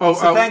 yeah.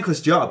 It's a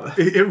thankless job.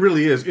 It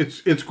really is.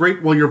 It's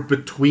great while you're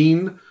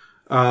between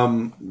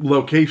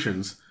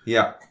locations.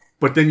 Yeah.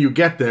 But then you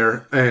get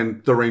there,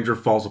 and the Ranger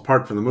falls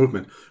apart from the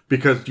movement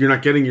because you're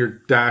not getting your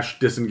dash,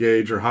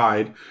 disengage, or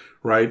hide,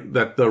 right?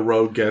 That the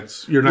rogue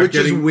gets. You're not Which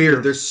getting. Which is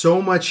weird. There's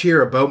so much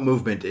here about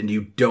movement, and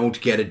you don't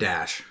get a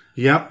dash.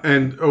 Yep,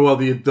 and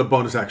the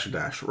bonus action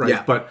dash, right?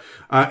 Yeah. But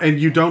and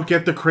you don't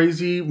get the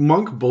crazy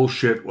monk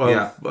bullshit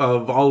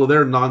of all of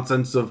their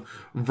nonsense of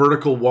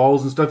vertical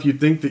walls and stuff.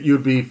 You'd think that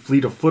you'd be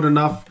fleet of foot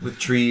enough with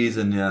trees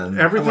and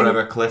everything,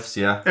 whatever cliffs.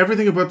 Yeah,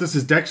 everything about this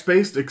is dex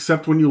based,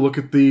 except when you look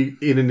at the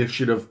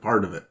initiative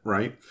part of it,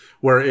 right,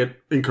 where it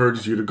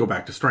encourages you to go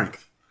back to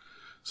strength.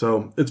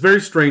 So it's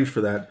very strange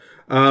for that.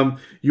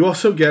 You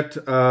also get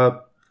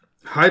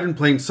hide in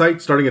plain sight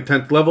starting at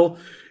 10th level.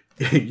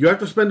 You have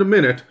to spend a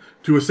minute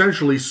to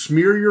essentially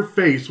smear your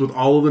face with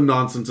all of the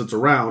nonsense that's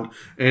around,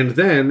 and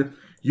then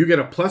you get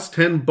a plus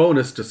 10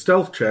 bonus to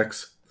stealth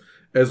checks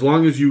as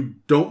long as you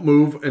don't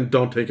move and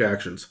don't take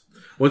actions.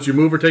 Once you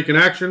move or take an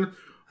action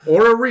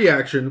or a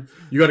reaction,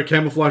 you got to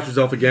camouflage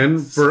yourself again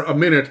for a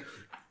minute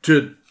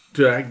to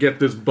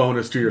get this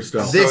bonus to your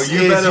stealth. This so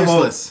you is better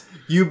useless.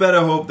 You better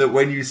hope that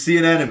when you see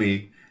an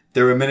enemy,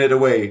 they're a minute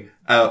away.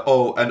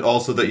 And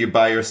also that you're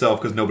by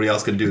yourself because nobody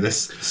else can do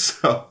this.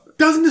 So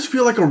doesn't this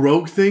feel like a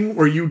rogue thing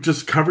where you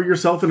just cover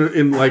yourself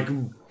in like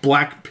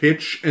black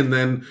pitch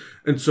and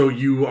so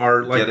you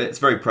are like... Get it? It's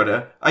very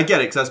Predator. I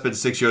get it because I spent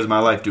 6 years of my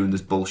life doing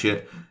this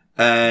bullshit.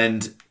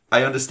 And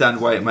I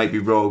understand why it might be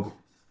rogue.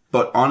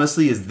 But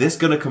honestly, is this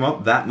going to come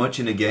up that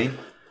much in a game?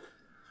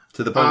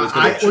 To the point where it's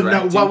going to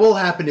attract you? What will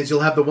happen is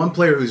you'll have the one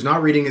player who's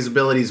not reading his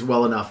abilities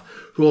well enough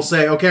who will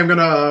say, okay,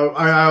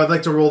 I would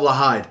like to roll the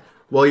hide.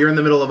 Well, you're in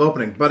the middle of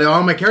opening. But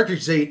on my character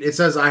sheet, it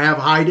says I have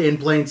hide in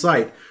plain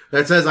sight.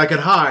 That says I could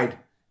hide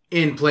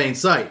in plain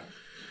sight.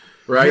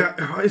 Right?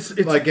 Yeah, it's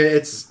like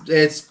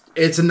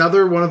it's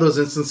another one of those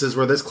instances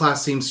where this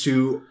class seems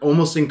to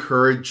almost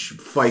encourage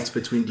fights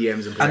between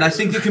DMs and players. And I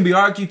think it can be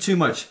argued too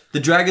much. The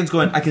dragon's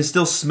going, I can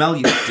still smell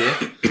you,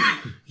 dick.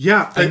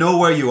 Yeah. I know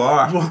where you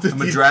are. Well,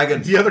 I'm a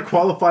dragon. The other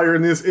qualifier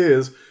in this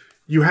is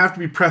you have to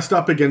be pressed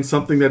up against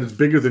something that is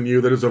bigger than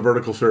you that is a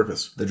vertical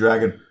surface. The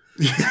dragon.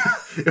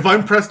 If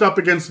I'm pressed up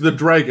against the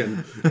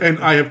dragon and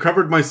I have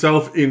covered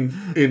myself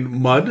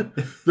in mud,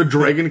 the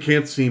dragon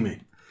can't see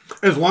me.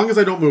 As long as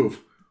I don't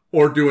move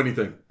or do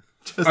anything.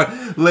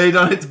 Just laid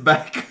on its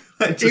back.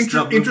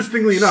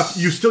 Interestingly enough,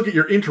 you still get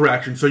your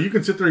interaction, so you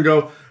can sit there and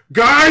go,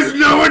 guys,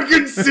 no one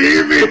can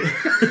see me!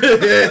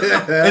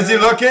 Is he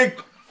looking?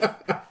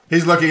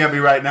 He's looking at me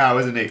right now,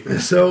 isn't he?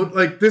 So,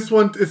 like, this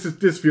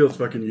feels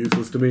fucking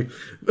useless to me.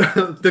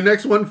 The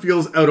next one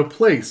feels out of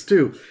place,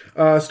 too.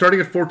 Starting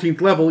at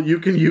 14th level, you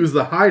can use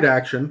the hide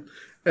action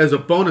as a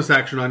bonus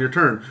action on your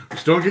turn. You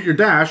still don't get your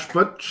dash,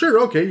 but sure,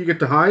 okay, you get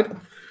to hide.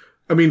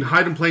 I mean,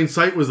 hide in plain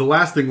sight was the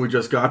last thing we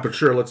just got, but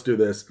sure, let's do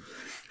this.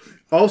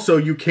 Also,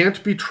 you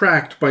can't be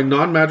tracked by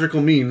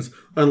non-magical means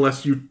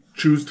unless you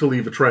choose to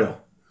leave a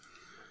trail.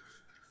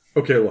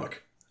 Okay,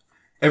 look.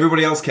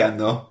 Everybody else can,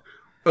 though.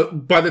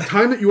 By the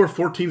time that you are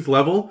 14th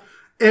level,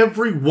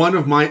 every one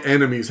of my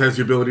enemies has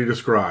the ability to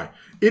scry.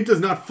 It does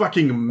not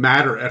fucking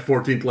matter at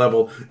 14th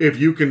level if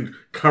you can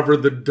cover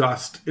the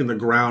dust in the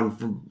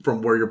ground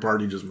from where your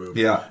party just moved.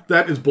 Yeah.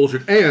 That is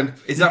bullshit. And...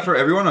 Is that for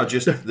everyone or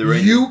just the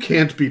ranger? You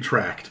can't be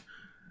tracked.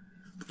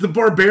 The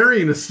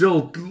barbarian is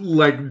still,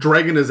 like,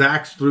 dragging his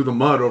axe through the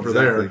mud over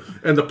there.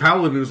 And the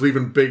paladin is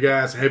leaving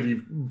big-ass, heavy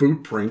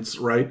boot prints,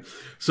 right?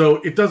 So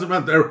it doesn't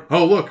matter.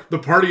 Oh, look, the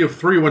party of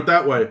 3 went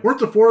that way. Weren't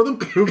there 4 of them?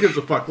 Who gives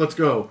a fuck? Let's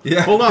go.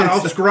 Yeah. Hold on, I'll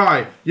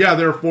scry. Yeah,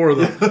 there are 4 of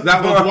them.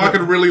 That one's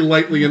walking really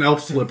lightly in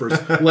elf slippers.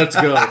 Let's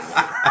go.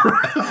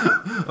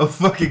 A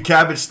fucking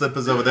cabbage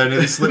slippers over there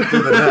nearly slipped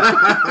through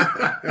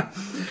the net.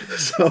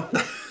 So...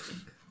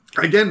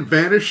 Again,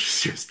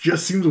 Vanish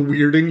just seems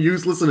weird and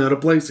useless and out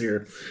of place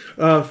here.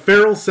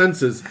 Feral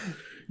Senses.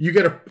 You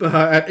get at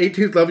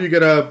 18th level, you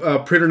get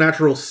a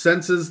preternatural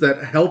senses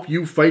that help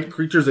you fight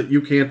creatures that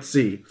you can't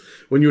see.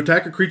 When you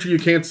attack a creature you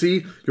can't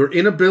see, your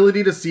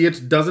inability to see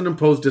it doesn't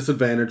impose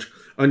disadvantage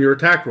on your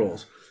attack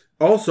rolls.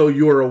 Also,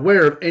 you are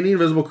aware of any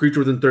invisible creature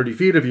within 30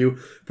 feet of you,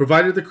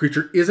 provided the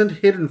creature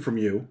isn't hidden from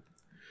you,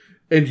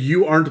 and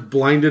you aren't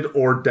blinded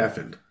or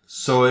deafened.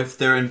 So if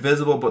they're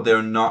invisible, but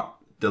they're not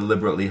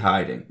deliberately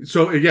hiding.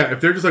 So yeah, if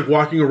they're just like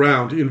walking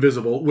around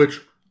invisible, which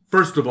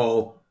first of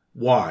all,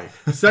 why?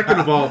 Second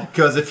of all,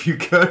 Because if you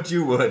could,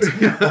 you would.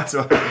 That's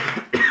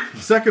why.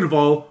 second of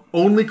all,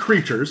 only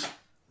creatures,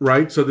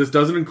 right? So this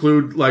doesn't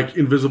include like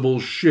invisible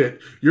shit.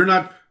 You're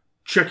not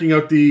checking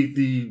out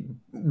the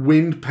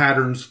wind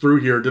patterns through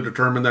here to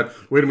determine that,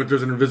 wait a minute,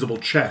 there's an invisible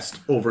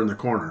chest over in the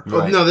corner.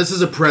 Oh, no, this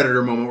is a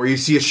Predator moment where you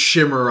see a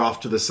shimmer off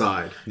to the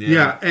side.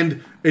 Yeah,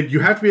 and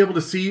you have to be able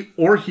to see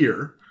or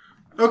hear.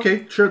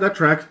 Okay, sure, that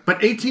tracks. But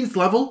 18th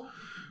level,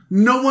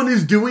 no one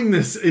is doing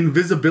this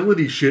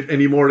invisibility shit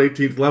anymore at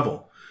 18th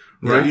level.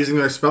 They're using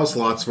their spell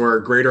slots for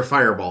a greater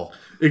fireball.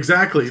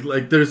 Exactly.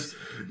 Like, there's...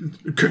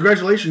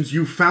 Congratulations,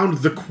 you found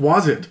the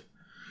Quasit.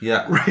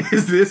 Yeah. Right?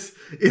 Is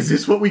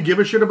this what we give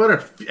a shit about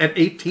at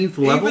 18th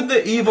level? Even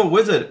the evil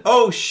wizard.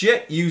 Oh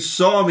shit! You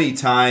saw me.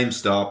 Time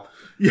stop.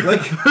 Yeah.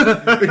 Like,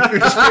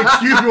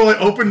 excuse me while I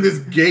open this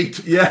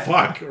gate. Yeah.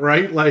 Fuck,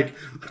 right? Like,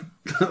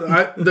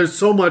 there's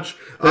so much.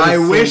 I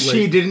wish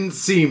he didn't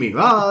see me.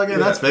 Oh, okay,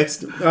 that's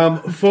fixed.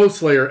 Foe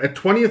Slayer. At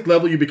 20th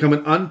level, you become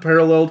an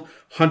unparalleled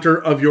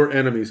hunter of your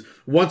enemies.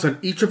 Once on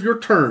each of your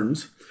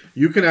turns,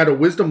 you can add a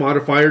wisdom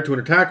modifier to an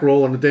attack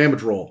roll and a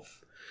damage roll.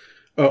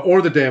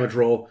 Or the damage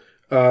roll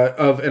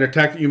of an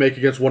attack that you make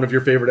against one of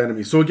your favorite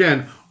enemies. So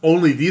again,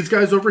 only these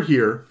guys over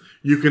here,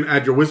 you can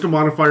add your wisdom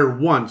modifier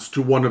once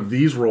to one of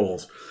these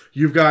rolls.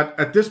 You've got,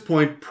 at this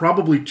point,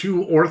 probably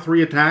 2 or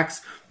 3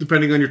 attacks,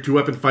 depending on your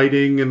 2-weapon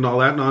fighting and all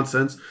that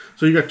nonsense.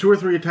 So you got 2 or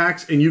 3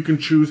 attacks, and you can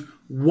choose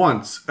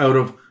once out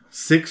of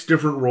 6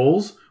 different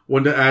rolls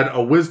when to add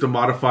a wisdom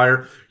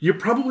modifier. You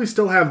probably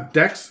still have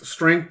dex,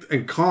 strength,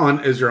 and con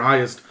as your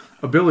highest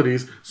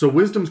abilities. So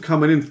wisdom's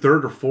coming in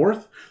 3rd or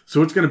 4th.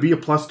 So it's going to be a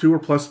 +2 or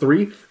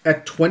 +3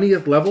 at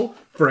 20th level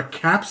for a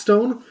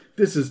capstone.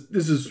 This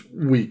is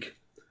weak.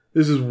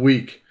 This is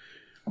weak.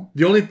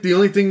 The only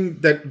thing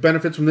that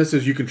benefits from this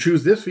is you can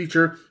choose this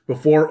feature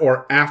before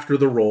or after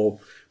the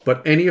roll,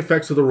 but any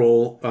effects of the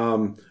roll,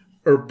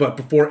 but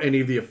before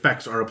any of the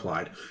effects are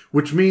applied,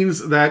 which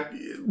means that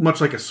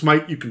much like a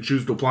smite, you can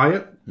choose to apply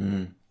it.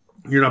 Mm.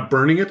 You're not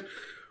burning it,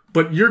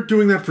 but you're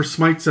doing that for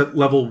smites at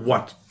level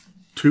what?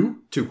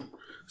 2? 2.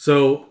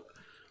 So,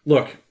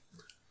 look.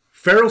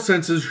 Feral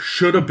Senses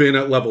should have been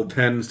at level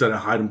 10 instead of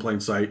Hide in Plain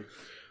Sight.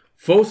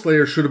 Foe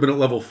Slayer should have been at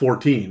level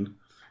 14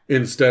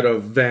 instead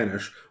of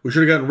Vanish. We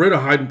should have gotten rid of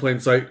Hide in Plain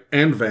Sight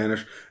and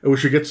Vanish, and we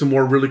should get some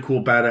more really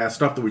cool badass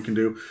stuff that we can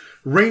do.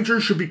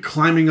 Rangers should be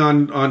climbing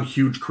on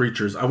huge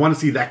creatures. I want to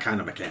see that kind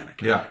of mechanic.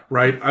 Yeah.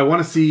 Right? I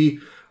want to see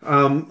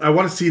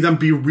them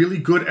be really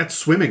good at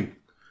swimming.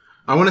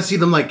 I want to see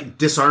them like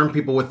disarm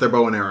people with their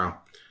bow and arrow.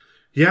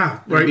 Yeah,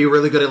 right. Be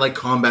really good at like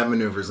combat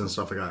maneuvers and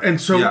stuff like that. And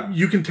so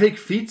you can take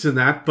feats in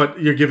that, but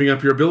you're giving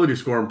up your ability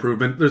score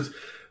improvement.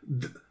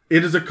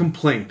 It is a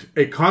complaint,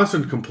 a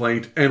constant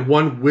complaint, and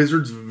one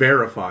Wizards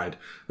verified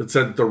that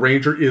said that the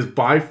Ranger is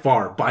by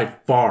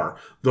far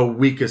the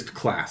weakest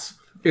class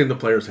in the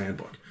player's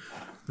handbook.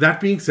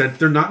 That being said,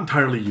 they're not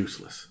entirely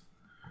useless,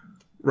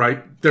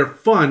 right? They're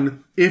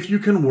fun if you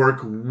can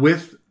work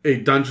with a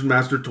dungeon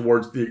master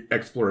towards the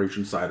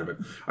exploration side of it.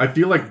 I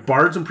feel like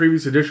Bards in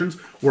previous editions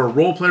were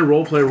role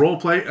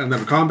play, and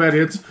then combat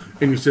hits,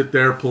 and you sit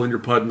there pulling your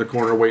pud in the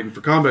corner waiting for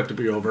combat to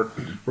be over,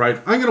 right?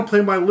 I'm going to play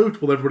my loot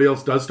while everybody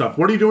else does stuff.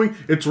 What are you doing?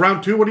 It's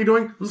round 2. What are you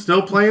doing?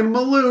 Still playing my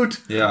loot.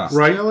 Yeah.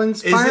 Right? Still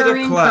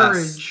inspiring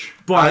courage.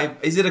 But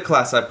is it a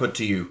class, I put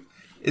to you?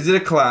 Is it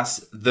a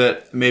class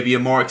that maybe a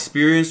more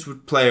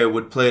experienced player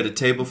would play at a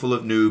table full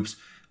of noobs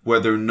where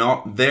they're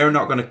not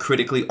going to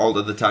critically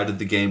alter the tide of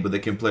the game, but they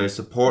can play a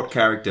support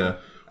character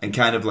and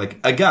kind of like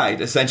a guide,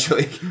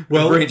 essentially?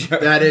 Well,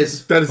 that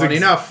is funny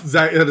enough.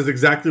 That is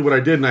exactly what I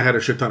did, and I had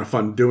a shit ton of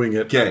fun doing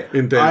it. Okay.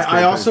 In Dan's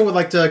I also would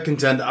like to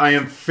contend, I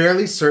am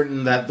fairly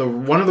certain that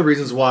one of the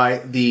reasons why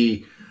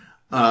the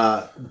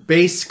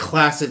base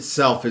class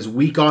itself is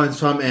weak on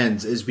some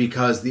ends is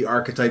because the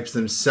archetypes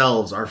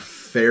themselves are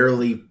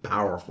fairly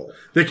powerful.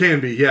 They can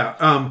be,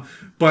 yeah.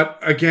 But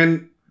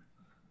again,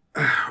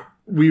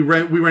 we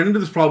ran into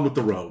this problem with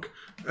the rogue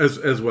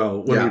as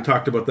well when we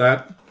talked about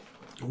that,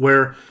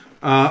 where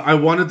I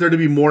wanted there to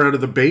be more out of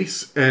the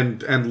base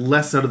and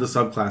less out of the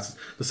subclasses.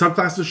 The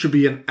subclasses should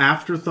be an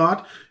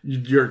afterthought.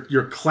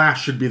 Your class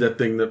should be that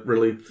thing that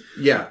really...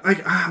 Yeah.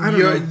 Like, I don't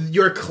know.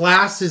 Your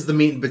class is the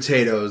meat and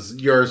potatoes.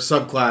 Your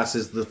subclass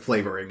is the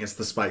flavoring. It's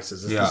the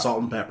spices. It's the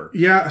salt and pepper.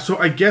 Yeah, so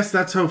I guess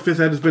that's how 5th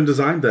Ed has been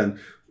designed then.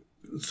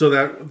 So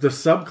that the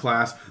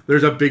subclass,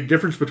 there's a big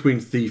difference between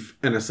thief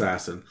and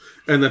assassin.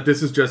 And that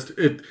this is just...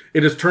 It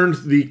has turned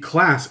the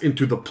class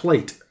into the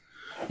plate.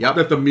 Yep.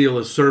 That the meal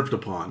is served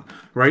upon,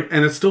 right?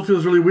 And it still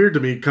feels really weird to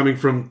me coming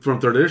from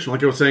 3rd edition.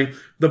 Like I was saying,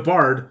 the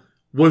Bard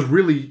was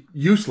really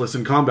useless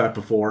in combat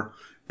before,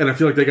 and I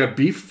feel like they got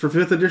beefed for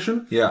 5th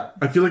edition. Yeah.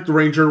 I feel like the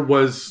Ranger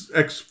was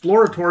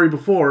exploratory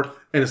before,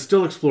 and is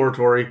still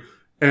exploratory,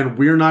 and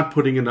we're not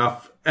putting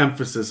enough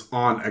emphasis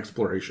on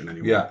exploration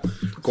anymore. Yeah.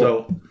 Cool.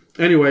 So,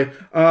 anyway,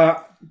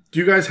 do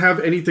you guys have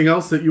anything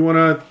else that you want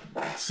to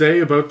say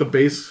about the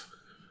base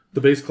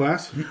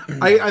class?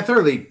 I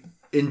thoroughly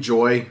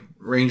enjoy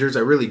Rangers. I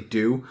really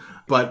do.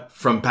 But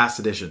from past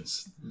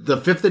editions. The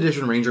 5th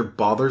edition Ranger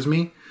bothers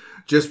me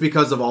just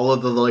because of all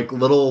of the like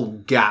little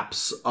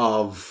gaps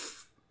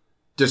of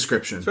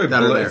description that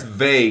are there. It's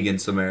vague in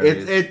some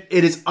areas. It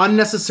is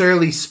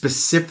unnecessarily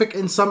specific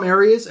in some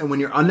areas, and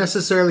when you're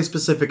unnecessarily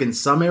specific in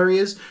some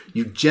areas,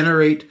 you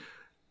generate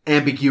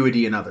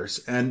ambiguity in others,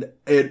 and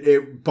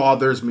it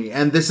bothers me.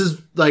 And this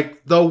is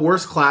like the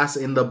worst class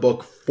in the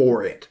book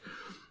for it,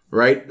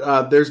 right?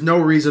 There's no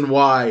reason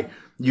why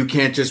you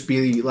can't just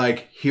be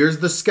like, here's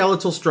the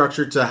skeletal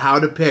structure to how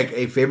to pick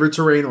a favorite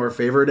terrain or a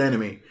favorite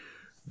enemy.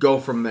 Go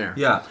from there.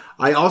 Yeah.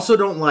 I also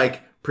don't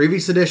like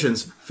previous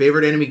editions.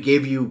 Favorite enemy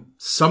gave you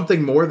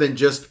something more than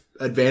just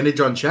advantage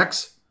on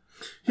checks.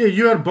 Yeah,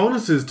 you had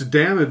bonuses to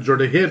damage or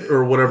to hit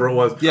or whatever it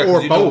was. Yeah,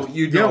 or both.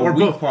 Or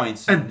weak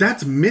points. And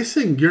that's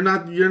missing. You're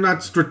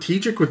not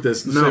strategic with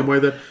this the same way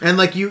that and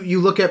like you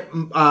look at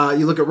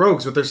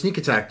rogues with their sneak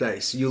attack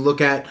dice. You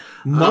look at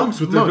monks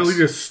with the ability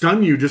to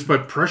stun you just by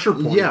pressure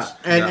points. Yeah,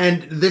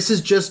 and this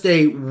is just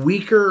a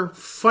weaker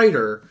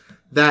fighter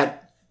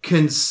that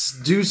can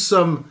do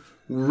some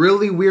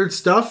really weird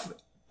stuff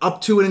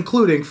up to and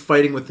including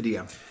fighting with the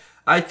DM.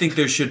 I think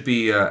there should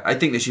be. I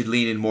think they should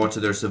lean in more to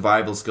their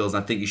survival skills.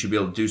 I think you should be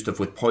able to do stuff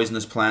with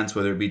poisonous plants,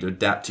 whether it be to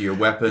adapt to your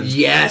weapons.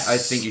 Yes. I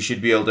think you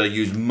should be able to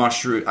use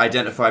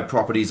identify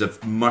properties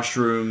of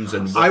mushrooms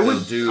and what they'll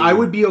do. I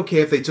would be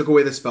okay if they took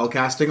away the spell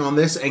casting on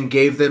this and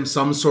gave them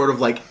some sort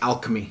of like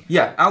alchemy.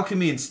 Yeah,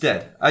 alchemy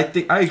instead. I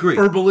agree.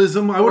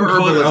 Herbalism. I wouldn't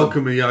call it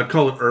alchemy. I'd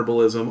call it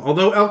herbalism.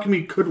 Although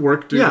alchemy could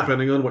work too,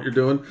 depending on what you're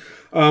doing.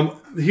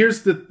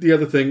 Here's the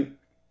other thing.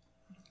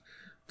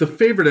 The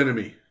favorite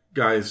enemy,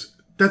 guys.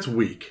 That's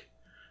weak,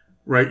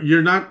 right?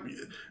 You're not,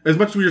 as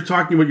much as we were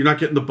talking about, you're not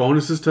getting the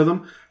bonuses to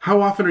them. How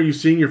often are you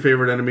seeing your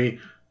favorite enemy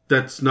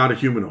that's not a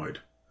humanoid,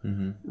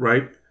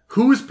 right?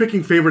 Who is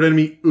picking favorite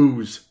enemy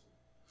ooze?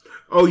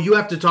 Oh, you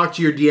have to talk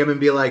to your DM and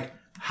be like,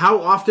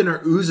 how often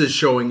are oozes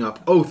showing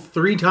up? Oh,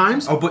 3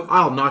 times? Oh, but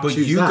I'll not choose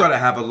that. But you've got to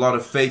have a lot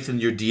of faith in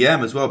your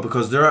DM as well,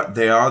 because there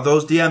are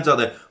those DMs out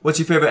there. What's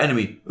your favorite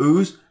enemy?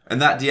 Ooze?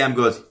 And that DM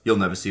goes, you'll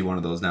never see one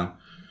of those now.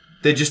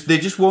 They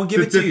just won't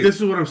give it to you.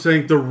 This is what I'm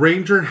saying. The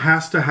Ranger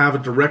has to have a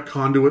direct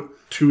conduit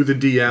to the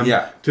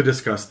DM to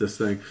discuss this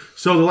thing.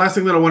 So the last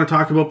thing that I want to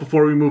talk about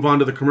before we move on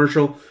to the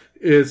commercial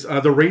is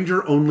the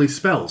Ranger only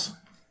spells.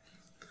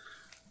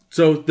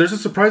 So there's a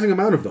surprising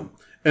amount of them.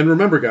 And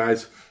remember,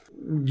 guys,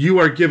 you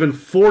are given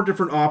 4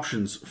 different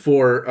options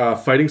for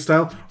fighting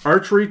style: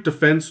 archery,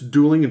 defense,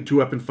 dueling, and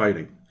 2-weapon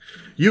fighting.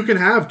 You can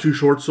have 2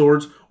 short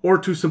swords or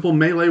 2 simple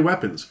melee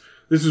weapons.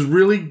 This is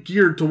really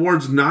geared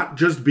towards not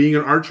just being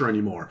an archer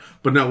anymore.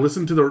 But now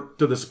listen to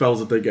the spells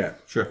that they get.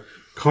 Sure.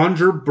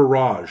 Conjure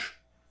Barrage,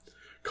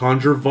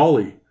 Conjure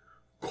Volley,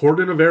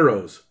 Cordon of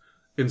Arrows,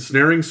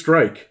 Ensnaring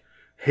Strike,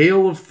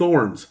 Hail of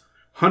Thorns,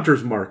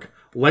 Hunter's Mark,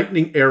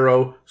 Lightning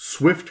Arrow,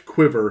 Swift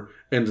Quiver,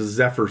 and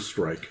Zephyr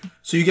Strike.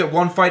 So you get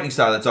one fighting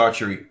style that's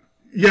archery.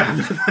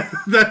 Yeah,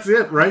 that's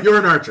it, right? You're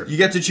an archer. You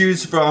get to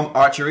choose from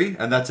archery,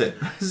 and that's it.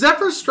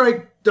 Zephyr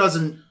Strike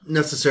doesn't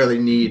necessarily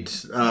need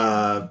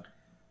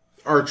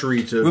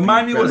archery to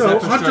remind me what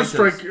Hunter's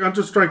Strike.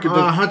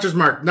 Hunter's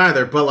Mark,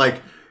 neither. But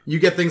like, you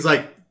get things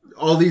like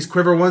all these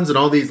quiver ones and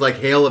all these like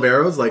hail of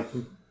arrows. Like,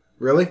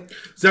 really?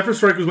 Zephyr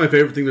Strike was my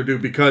favorite thing to do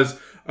because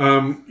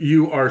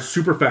you are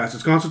super fast.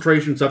 It's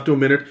concentration. It's up to a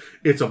minute.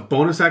 It's a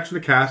bonus action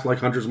to cast, like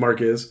Hunter's Mark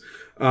is.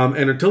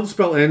 And until the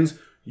spell ends,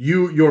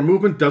 your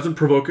movement doesn't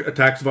provoke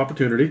attacks of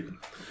opportunity.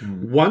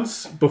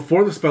 Once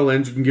before the spell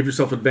ends, you can give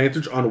yourself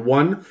advantage on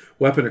 1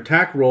 weapon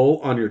attack roll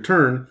on your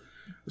turn.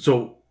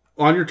 So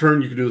on your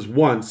turn, you can do this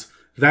once.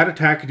 That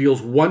attack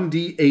deals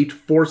 1d8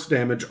 force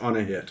damage on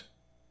a hit.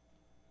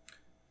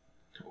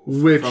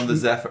 Which from the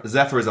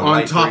Zephyr is a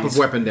on top of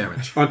weapon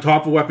damage. On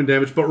top of weapon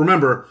damage, but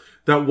remember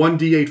that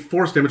 1d8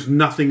 force damage,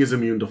 nothing is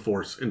immune to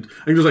force. And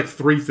I think there's like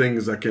 3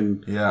 things that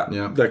can. Yeah.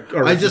 That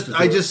are I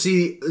just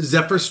see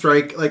Zephyr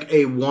Strike, like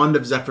a wand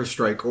of Zephyr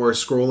Strike or a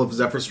scroll of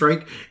Zephyr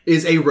Strike,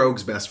 is a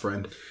rogue's best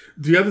friend.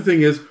 The other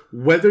thing is,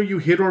 whether you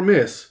hit or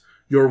miss,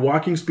 your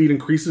walking speed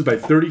increases by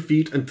 30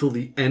 feet until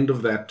the end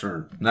of that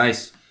turn.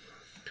 Nice.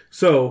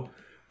 So,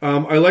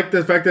 I like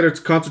the fact that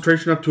it's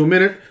concentration up to a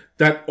minute.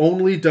 That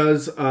only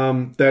does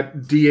that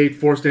D8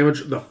 force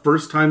damage the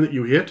first time that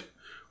you hit.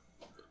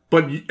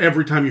 But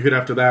every time you hit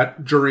after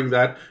that, during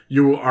that,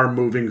 you are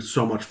moving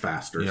so much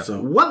faster. Yep.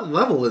 So, what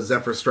level is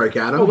Zephyr Strike,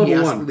 Adam? Oh,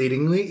 level 1.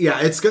 Leadingly. Yeah,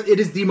 it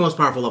is the most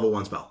powerful level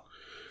 1 spell.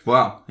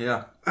 Wow,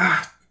 yeah.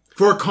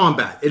 For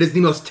combat, it is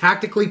the most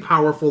tactically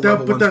powerful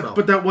level 1 spell.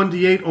 But that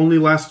 1d8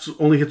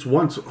 only hits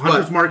once.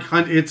 Hunter's Mark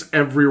hits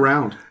every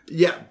round.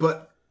 Yeah,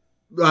 but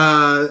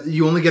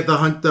you only get the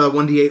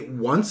 1d8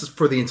 once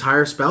for the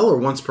entire spell, or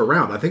once per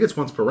round? I think it's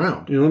once per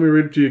round. Let me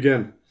read it to you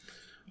again.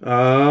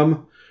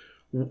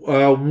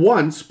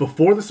 Once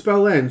before the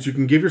spell ends, you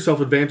can give yourself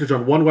advantage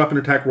on 1 weapon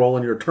attack roll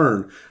on your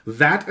turn.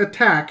 That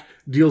attack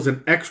deals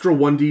an extra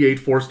 1d8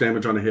 force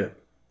damage on a hit.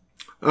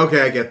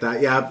 Okay, I get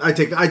that. Yeah, I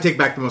take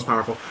back the most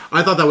powerful.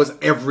 I thought that was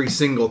every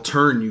single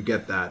turn you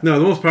get that. No,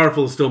 the most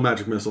powerful is still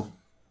Magic Missile.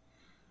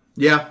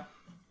 Yeah,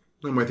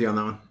 I'm with you on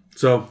that one.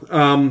 So,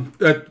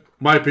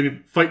 my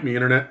opinion, fight me,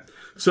 internet.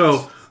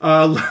 So,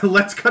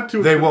 let's cut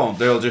to... They won't.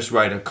 They'll just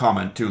write a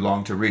comment too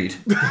long to read.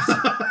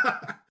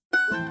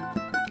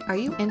 Are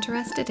you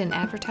interested in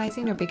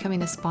advertising or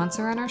becoming a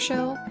sponsor on our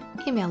show?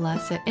 Email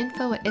us at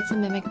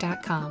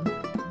info@itsamimic.com.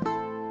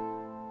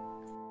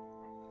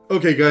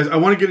 Okay, guys, I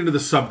want to get into the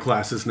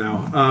subclasses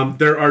now.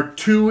 There are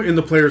 2 in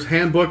the player's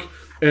handbook,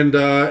 and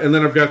then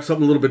I've got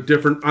something a little bit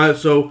different.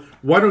 So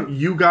why don't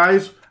you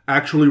guys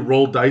actually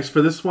roll dice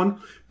for this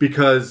one?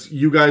 Because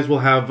you guys will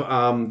have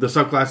the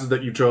subclasses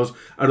that you chose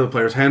out of the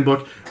player's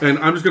handbook, and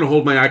I'm just going to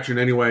hold my action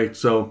anyway,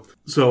 so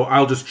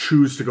I'll just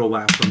choose to go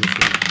last on this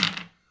one.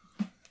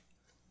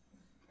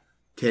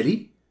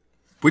 Teddy?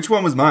 Which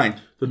one was mine?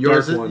 The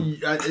Yours dark one.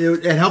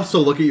 it helps to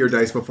look at your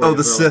dice before Oh, you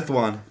the throw Sith it.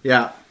 one.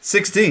 Yeah.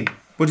 16.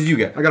 What did you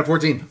get? I got a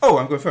 14. Oh,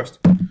 I'm going first.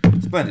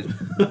 Splendid.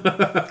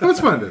 That's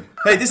splendid.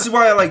 Hey, this is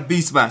why I like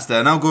Beastmaster,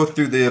 and I'll go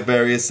through the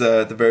various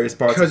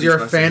parts. Because you're a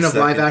Beastmaster fan in a of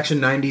second. live-action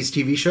 90s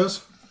TV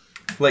shows?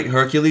 Like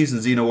Hercules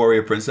and Xena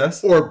Warrior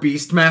Princess. Or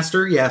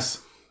Beastmaster, yes.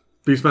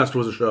 Beastmaster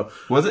was a show.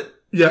 Was it?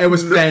 Yeah, It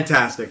was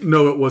fantastic.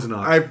 No, it was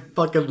not. I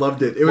fucking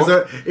loved it. It was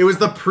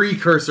the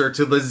precursor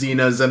to the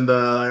Xenas and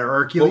the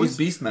Hercules. What was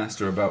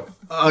Beastmaster about?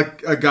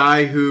 A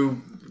guy who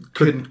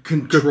could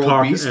control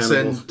talk to beasts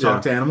animals, and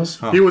talk yeah. to animals.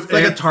 He was It's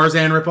like a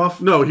Tarzan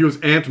ripoff. No, he was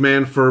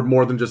Ant-Man for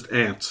more than just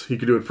ants. He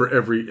could do it for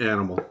every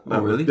animal.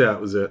 Really? Yeah,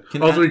 that was it.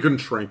 Can Also, he couldn't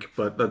shrink,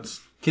 but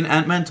that's... Can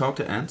Ant-Man talk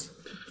to ants?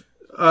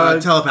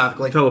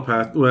 Telepathically.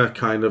 Telepath, well,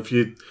 kind of.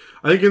 I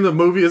think in the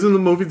movie, isn't the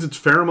movies it's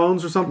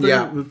pheromones or something?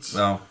 Yeah. It's,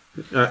 No.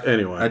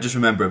 anyway. I just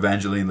remember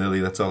Evangeline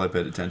Lilly. That's all I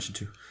paid attention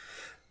to.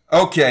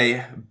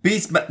 Okay.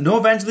 No,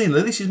 Evangeline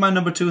Lilly. She's my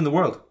number 2 in the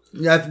world.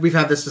 Yeah, we've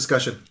had this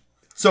discussion.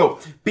 So,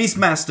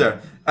 Beastmaster.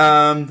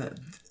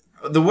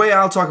 The way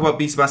I'll talk about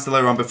Beastmaster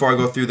later on before I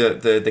go through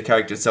the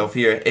character itself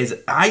here is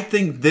I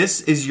think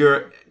this is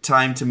your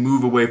time to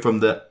move away from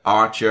the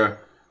archer,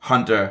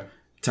 hunter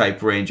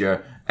type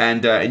ranger.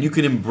 And you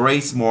can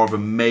embrace more of a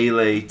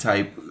melee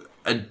type,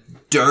 a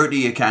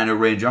dirtier kind of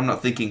ranger. I'm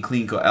not thinking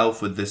clean cut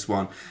elf with this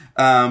one.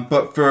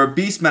 But for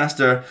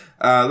Beastmaster,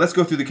 let's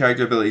go through the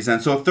character abilities.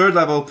 And so 3rd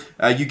level,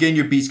 you gain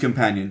your beast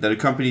companion that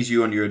accompanies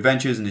you on your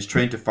adventures and is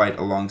trained to fight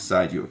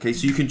alongside you. Okay,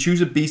 so you can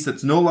choose a beast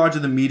that's no larger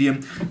than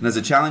medium and has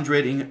a challenge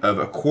rating of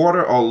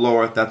 1/4 or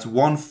lower. That's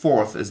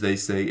 1/4, as they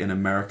say in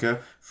America,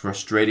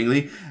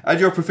 frustratingly. Add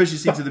your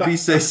proficiency to the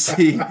beast's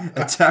AC,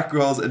 attack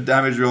rolls, and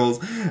damage rolls,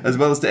 as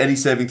well as to any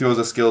saving throws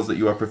or skills that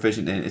you are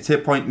proficient in. Its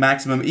hit point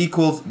maximum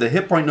equals the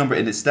hit point number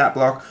in its stat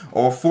block,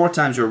 or 4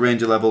 times your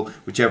ranger level,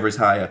 whichever is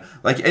higher.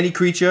 Like any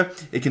creature,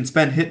 it can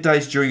spend hit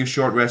dice during a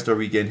short rest or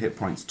regain hit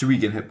points.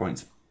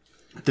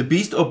 The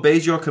beast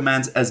obeys your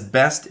commands as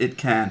best it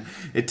can.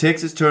 It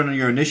takes its turn on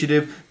your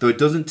initiative, though it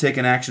doesn't take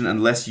an action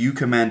unless you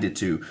command it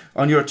to.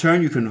 On your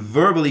turn, you can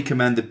verbally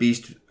command the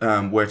beast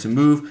where to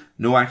move.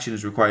 No action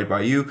is required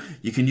by you.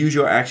 You can use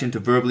your action to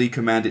verbally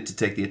command it to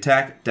take the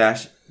attack,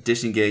 dash,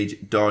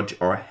 disengage, dodge,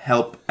 or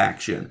help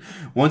action.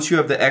 Once you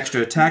have the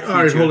extra attack feature...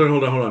 All right,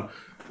 hold on.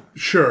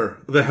 Sure,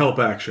 the help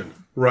action.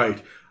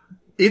 Right.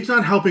 It's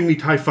not helping me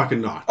tie fucking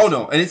knots. Oh,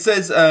 no. And it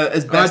says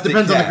as best It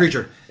depends on the can.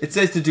 creature. It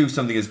says to do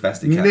something as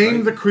best it can. Name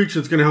right? the creature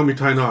that's going to help me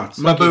tie knots.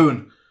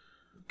 Baboon.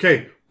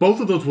 Okay, both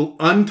of those will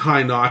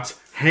untie knots,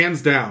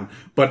 hands down.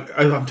 But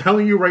I'm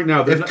telling you right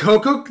now... If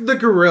Coco the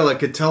gorilla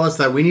could tell us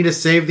that we need to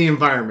save the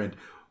environment,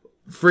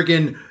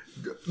 freaking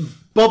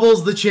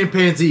Bubbles the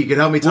chimpanzee could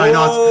help me tie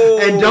knots.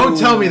 And don't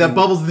tell me that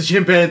Bubbles the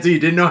chimpanzee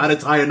didn't know how to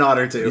tie a knot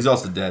or two. He's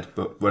also dead,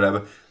 but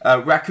whatever.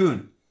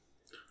 Raccoon.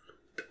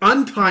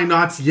 Untie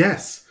knots,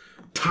 yes.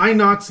 Tie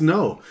knots,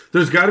 no.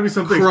 There's got to be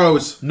something...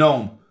 Crows.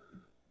 Gnome.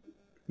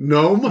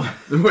 Gnome?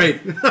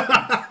 Wait.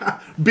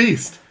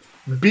 Beast.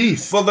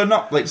 Well, they're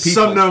not like people.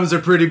 Some gnomes are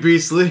pretty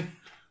beastly.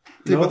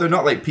 Yeah, but they're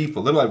not like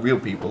people. They're like real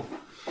people.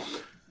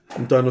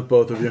 I'm done with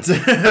both of you.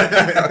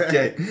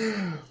 Okay.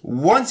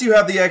 Once you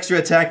have the extra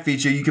attack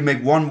feature, you can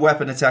make one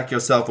weapon attack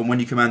yourself, and when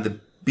you command the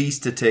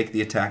beast to take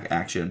the attack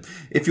action.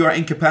 If you are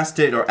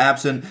incapacitated or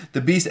absent,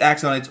 the beast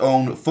acts on its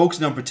own,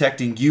 focusing on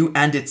protecting you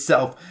and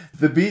itself.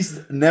 The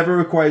beast never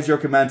requires your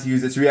command to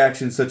use its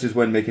reactions, such as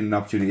when making an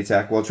opportunity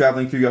attack. While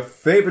traveling through your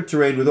favorite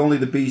terrain with only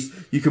the beast,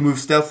 you can move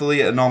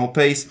stealthily at a normal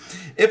pace.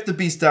 If the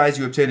beast dies,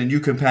 you obtain a new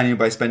companion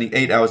by spending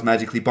 8 hours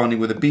magically bonding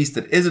with a beast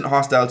that isn't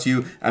hostile to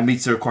you and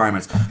meets the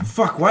requirements.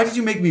 Fuck, why did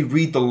you make me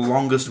read the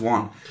longest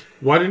one?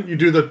 Why didn't you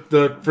do the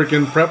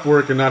freaking prep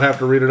work and not have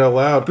to read it out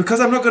loud?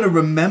 Because I'm not going to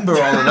remember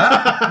all of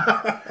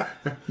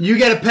that. You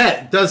get a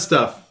pet, it does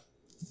stuff.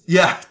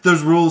 Yeah,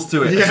 there's rules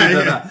to it.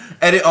 Yeah.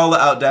 Edit all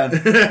that out, Dan. You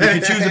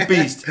can choose a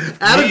beast.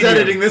 Adam's Medium.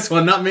 editing this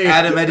one, not me.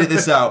 Adam, edit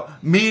this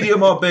out.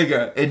 Medium or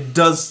bigger. It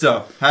does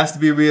stuff. Has to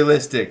be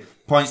realistic.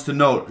 Points to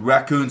note.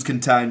 Raccoons can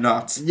tie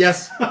knots.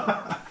 Yes.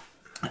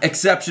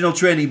 Exceptional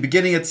training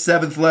beginning at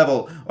 7th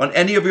level. On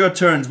any of your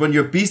turns, when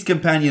your beast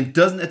companion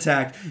doesn't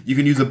attack, you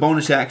can use a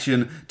bonus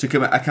action to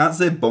command. I can't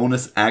say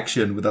bonus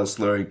action without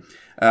slurring.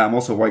 I'm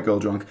also white girl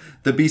drunk.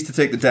 The beast to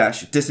take the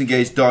dash,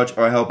 disengage, dodge,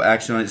 or help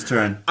action on its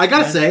turn. I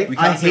gotta say, We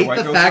I can't say hate white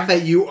the girl fact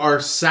drunk? that you are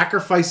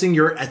sacrificing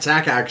your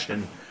attack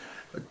action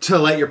to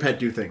let your pet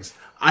do things.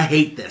 I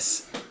hate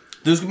this.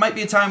 There might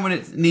be a time when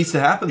it needs to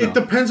happen, though. It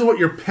depends on what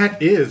your pet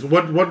is.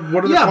 What are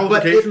the Yeah, but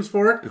qualifications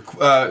for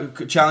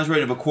it? Challenge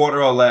rating of a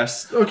quarter or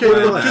less. Okay, And,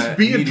 then just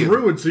be a medium.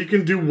 druid so you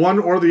can do one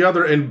or the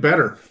other and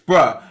better.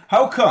 Bruh,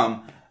 how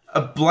come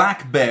a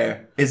black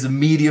bear is a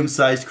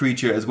medium-sized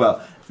creature as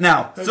well?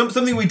 Now,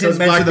 something we didn't Those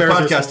black mention in the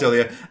bears are podcast small.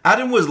 earlier.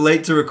 Adam was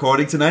late to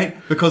recording tonight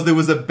because there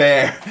was a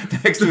bear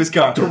next to his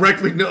car.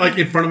 Directly, like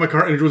in front of my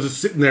car, and it was just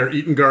sitting there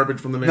eating garbage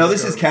from the main. Now,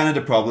 this is Canada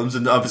problems,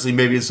 and obviously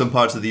maybe in some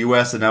parts of the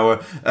US and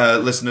our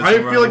listeners I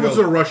from around feel like the this is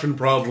a world. Russian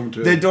problem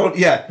too. They don't,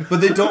 but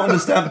they don't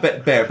understand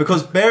bear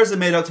because bears are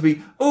made out to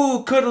be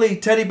cuddly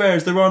teddy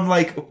bears. They're on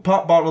like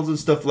pop bottles and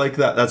stuff like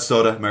that. That's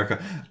soda,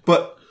 America,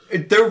 but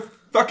they're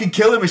fucking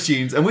killer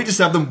machines, and we just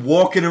have them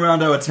walking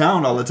around our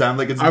town all the time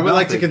like it's. I would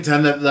like to nothing.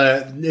 contend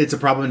that it's a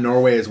problem in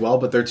Norway as well,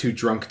 but they're too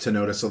drunk to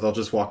notice, so they'll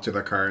just walk to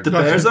their car. And The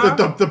bears are?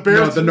 the bears.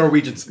 No, the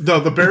Norwegians. The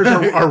bears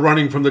are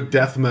running from the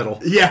death metal.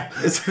 Yeah.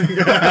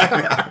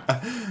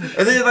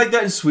 Are they like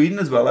that in Sweden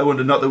as well? I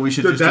wonder. Not that we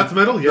should The just death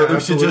metal? Yeah, Not that we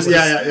should just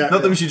absolutely. Yeah.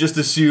 Not that we should just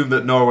assume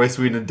that Norway,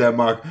 Sweden, and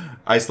Denmark,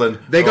 Iceland.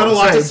 They are got all a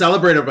lot the to same.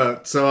 celebrate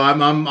about, so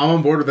I'm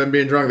on board with them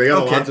being drunk. They got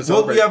a lot to Okay. Well,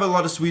 celebrate. we have a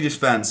lot of Swedish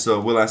fans, so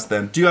we'll ask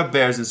them. Do you have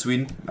bears in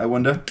Sweden? I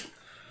wonder.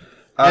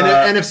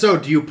 and if so,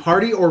 do you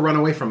party or run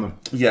away from them?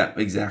 Yeah,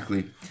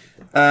 exactly.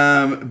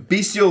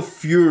 Bestial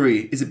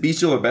Fury. Is it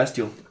bestial or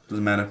bestial?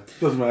 Doesn't matter.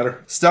 Doesn't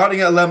matter.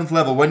 Starting at 11th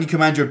level, when you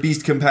command your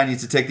beast companion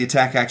to take the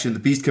attack action, the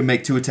beast can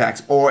make 2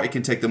 attacks, or it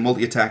can take the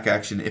multi-attack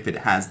action if it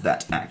has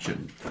that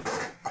action.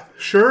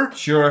 Sure.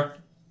 Sure.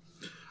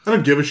 I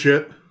don't give a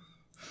shit.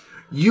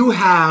 You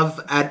have,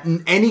 at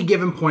any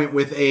given point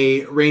with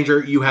a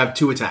ranger, you have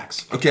 2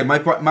 attacks. Okay,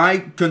 my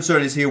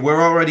concern is here,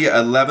 we're already at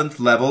 11th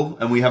level,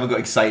 and we haven't got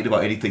excited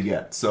about anything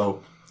yet,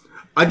 so...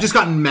 I've just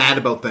gotten mad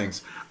about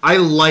things. I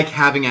like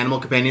having animal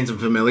companions and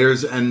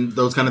familiars and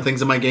those kind of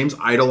things in my games.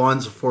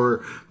 Eidolons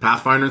for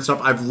Pathfinder and stuff.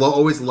 I've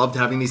always loved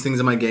having these things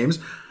in my games.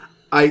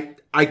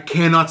 I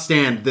cannot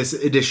stand this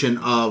edition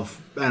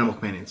of animal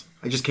companions.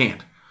 I just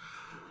can't.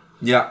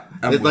 Yeah.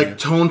 I'm It's with like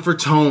tone for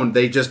tone.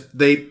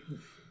 They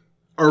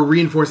are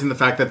reinforcing the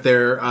fact that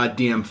they're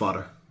DM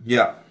fodder. you.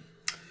 Yeah.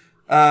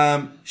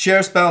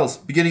 Share spells.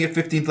 Beginning at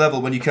 15th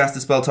level, when you cast a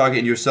spell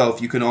targeting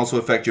yourself, you can also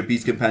affect your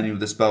beast companion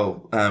with the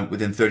spell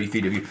within 30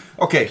 feet of you.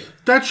 Okay.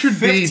 That should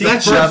be 15th the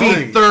That should first be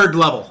thing. 3rd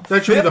level.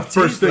 That should be the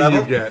first 15th thing level?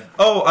 you get.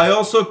 Oh, I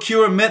also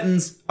cure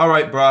Mittens.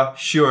 Alright, brah,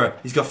 sure.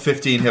 He's got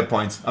 15 hit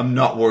points. I'm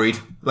not worried.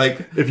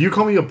 Like, If you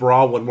call me a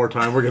bra one more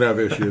time, we're gonna have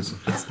issues.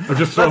 I'm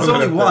just throwing that's that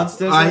only out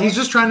there. once. He's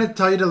just trying to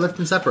tell you to lift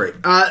and separate.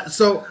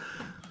 So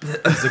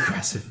That's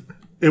aggressive.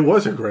 It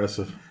was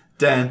aggressive.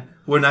 Dan,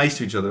 we're nice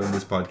to each other on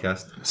this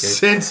podcast. Okay?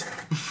 since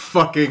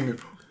fucking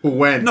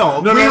when? No,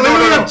 we no,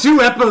 literally no. have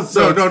 2 episodes.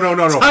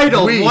 No.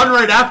 Titled We- one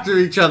right after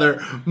each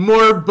other.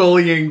 More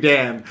bullying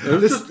Dan. It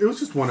was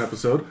just one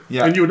episode.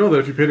 Yeah. And you would know that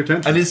if you paid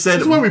attention. And it said,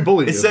 this is why we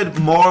bully you. It said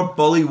more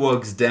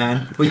bullywugs,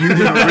 Dan, but you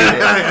didn't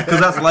read it because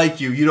that's like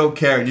you. You don't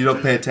care and you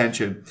don't pay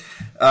attention.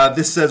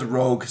 This says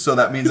rogue, so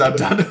that means I'm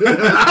done.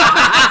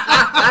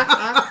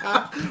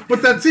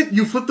 But that's it.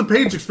 You flip the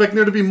page expecting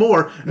there to be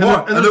more. And, More,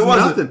 and and there's there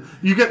wasn't. nothing.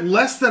 You get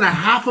less than a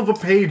half of a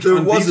page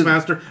on wasn't.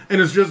 Beastmaster, and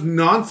it's just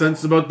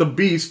nonsense about the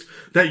beast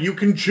that you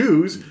can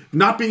choose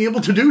not being able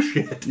to do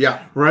shit.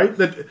 Yeah. Right?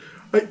 That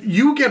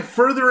you get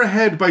further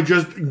ahead by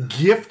just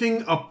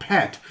gifting a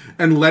pet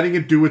and letting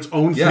it do its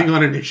own thing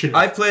on initiative.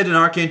 I played an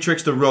Arcane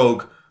Trickster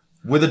rogue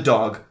with a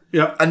dog.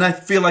 Yeah. And I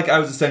feel like I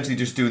was essentially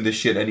just doing this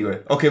shit anyway.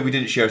 Okay, we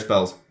didn't share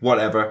spells.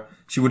 Whatever.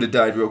 She would have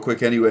died real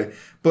quick anyway.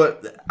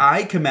 But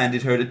I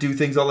commanded her to do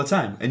things all the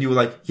time. And you were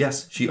like,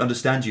 yes, she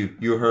understands you.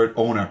 You're her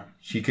owner.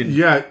 She can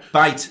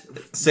bite,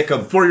 sick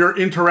 'em. For your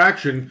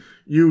interaction,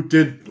 you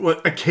did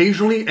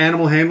occasionally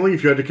animal handling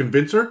if you had to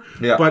convince her.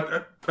 Yeah.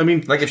 But I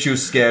mean, Like if she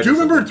was scared. do you or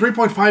remember something. in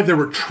 3.5 there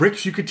were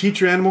tricks you could teach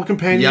your animal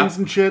companions Yeah.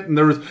 and shit? And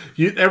there was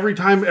every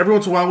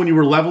once in a while when you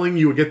were leveling,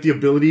 you would get the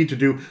ability to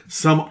do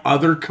some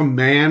other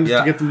command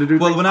to get them to do.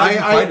 Well, things. when I was a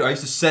fighter, I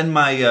used to send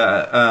my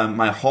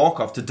my hawk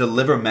off to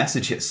deliver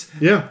messages.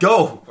 Yeah.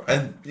 Go,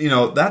 and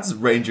that's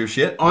ranger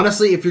shit.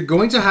 Honestly, if you're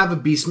going to have a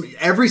beast,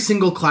 every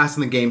single class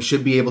in the game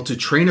should be able to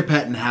train a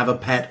pet and have a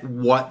pet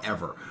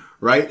whatever.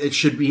 Right?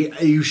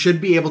 You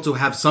should be able to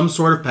have some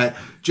sort of pet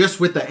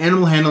just with the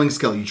animal handling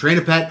skill. You train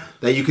a pet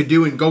that you could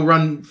do and go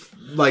run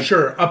like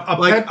Sure,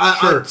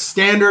 a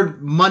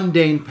standard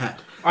mundane pet.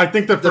 I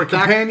think that for a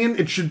fact- companion,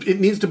 it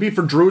needs to be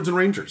for druids and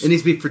rangers. It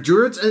needs to be for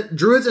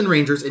druids and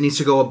rangers. It needs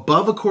to go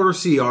above a quarter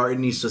CR. It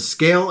needs to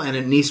scale, and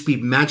it needs to be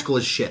magical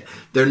as shit.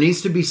 There needs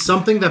to be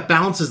something that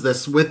balances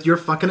this with your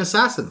fucking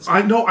assassins.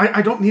 I know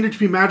I don't need it to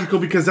be magical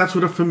because that's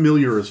what a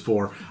familiar is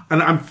for,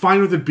 and I'm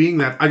fine with it being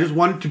that. I just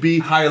want it to be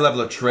Higher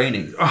level of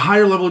training. a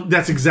higher level.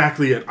 That's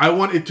exactly it. I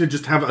want it to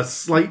just have a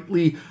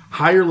slightly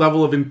higher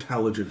level of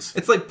intelligence.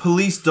 It's like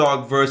police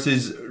dog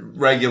versus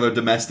regular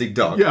domestic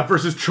dog. Yeah,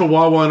 versus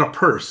Chihuahua and a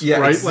purse, Yeah,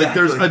 right? Like,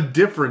 there's exactly. a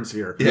difference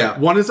here. Yeah.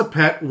 One is a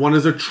pet, one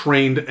is a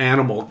trained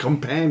animal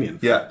companion.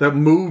 Yeah. That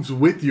moves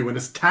with you and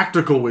is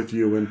tactical with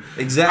you. And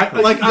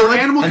Exactly. Your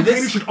animal and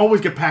companion this- should always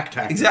get pack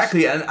tactics.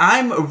 Exactly, and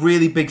I'm a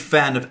really big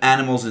fan of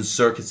animals in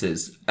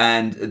circuses.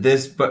 And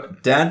this,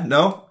 but Dan,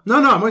 no? No,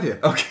 I'm with you.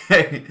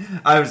 Okay.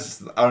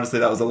 Honestly,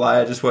 that was a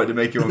lie. I just wanted to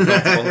make you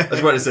uncomfortable. I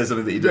just wanted to say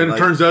something that you didn't And it like.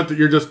 turns out that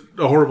you're just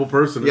a horrible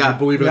person and Yeah, you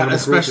believe in animal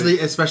cruelty.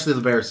 especially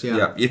the bears. Yeah.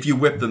 Yeah, if you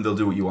whip them, they'll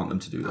do what you want them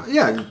to do, though.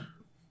 Yeah.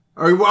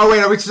 Are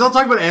we still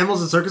talking about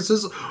animals and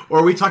circuses, or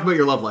are we talking about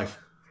your love life?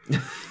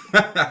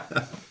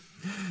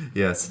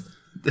 Yes.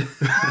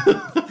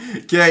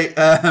 Okay,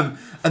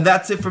 and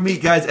that's it for me,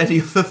 guys. Any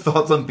other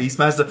thoughts on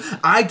Beastmaster?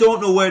 I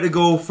don't know where to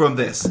go from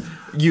this.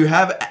 You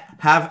have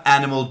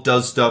animal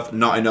does stuff,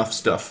 not enough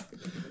stuff.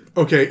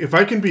 Okay, if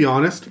I can be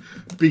honest,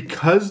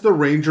 because the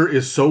Ranger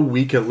is so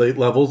weak at late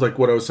levels, like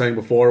what I was saying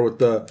before with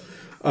the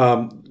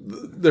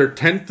their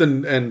 10th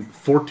and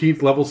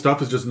 14th level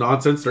stuff is just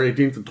nonsense. Their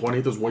 18th and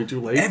 20th is way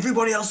too late.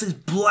 Everybody else is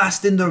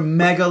blasting their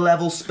mega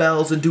level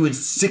spells and doing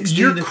 16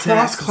 You're attacks.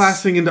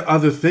 cross-classing into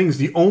other things.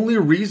 The only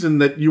reason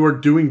that you are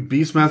doing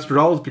Beastmaster at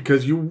all is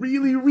because you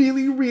really,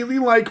 really, really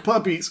like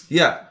puppies.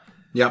 Yeah.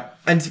 Yep.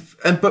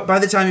 But by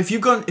the time if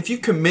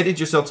you've committed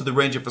yourself to the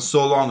Ranger for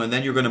so long and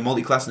then you're going to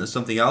multi-class into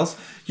something else,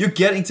 you're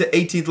getting to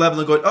 18th level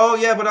and going, oh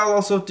yeah, but I'll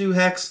also do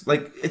Hex.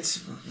 Like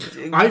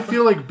I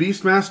feel like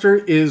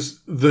Beastmaster is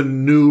the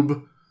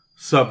noob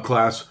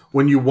subclass.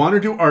 When you want to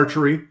do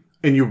archery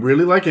and you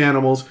really like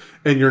animals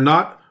and you're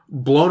not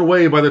blown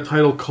away by the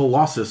title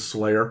Colossus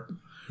Slayer,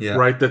 Yeah.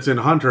 right? That's in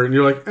Hunter, and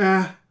you're like,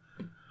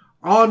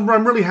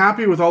 I'm really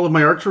happy with all of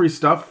my archery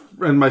stuff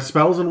and my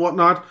spells and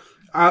whatnot.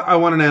 I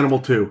want an animal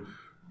too.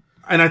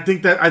 And I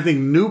think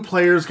new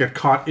players get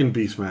caught in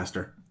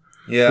Beastmaster.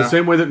 Yeah. The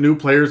same way that new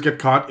players get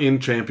caught in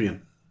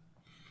Champion.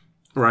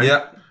 Right?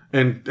 Yeah.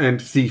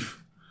 And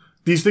Thief.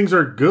 These things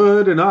are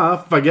good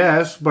enough, I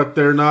guess, but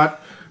they're not...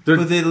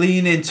 But they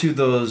lean into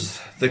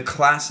the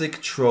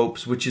classic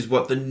tropes, which is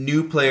what the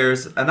new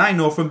players, and I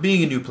know from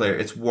being a new player,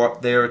 it's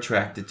what they're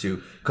attracted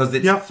to. Because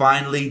it's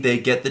finally they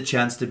get the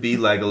chance to be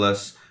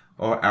Legolas,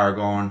 or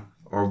Aragorn,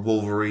 or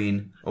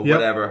Wolverine, or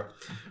whatever.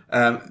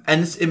 And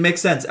it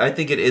makes sense. I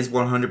think it is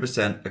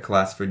 100% a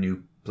class for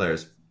new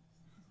players.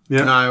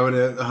 Yeah. No, I would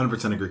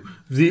 100% agree.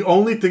 The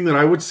only thing that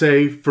I would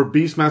say for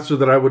Beastmaster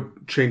that I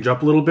would change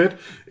up a little bit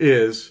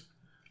is...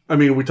 I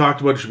mean, we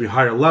talked about it should be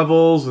higher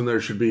levels and there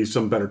should be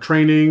some better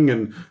training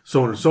and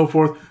so on and so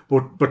forth.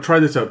 But try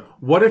this out.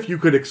 What if you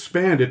could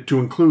expand it to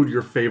include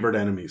your favorite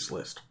enemies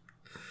list?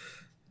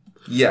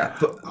 Yeah.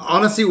 But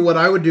Honestly, what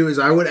I would do is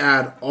I would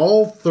add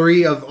all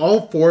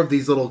four of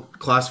these little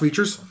class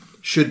features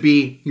should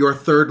be your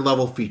third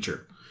level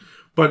feature.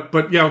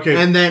 But yeah,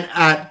 okay. And then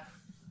at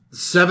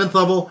 7th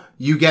level,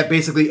 you get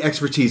basically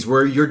expertise,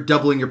 where you're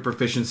doubling your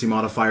proficiency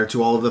modifier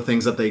to all of the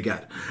things that they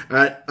get.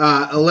 At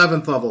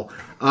 11th level,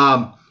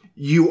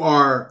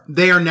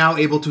 they are now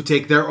able to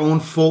take their own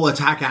full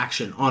attack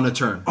action on a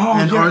turn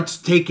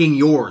aren't taking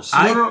yours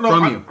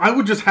from you. I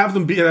would just have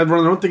them run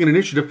their own thing in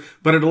initiative,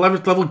 but at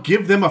 11th level,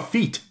 give them a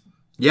feat.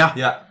 Yeah.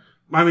 yeah.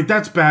 I mean,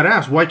 that's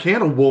badass. Why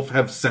can't a wolf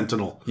have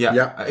Sentinel? Yeah,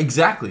 Yeah.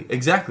 exactly.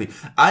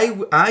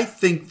 I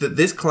think that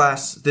this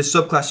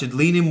subclass should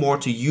lean in more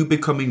to you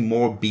becoming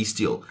more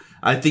bestial.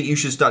 I think you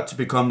should start to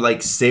become like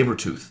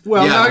Sabretooth.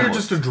 Well, Yeah, now you're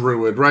almost. just a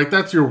druid, right?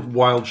 That's your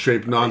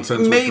wild-shaped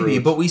nonsense. with Maybe,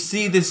 druids. but we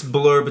see this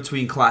blur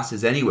between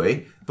classes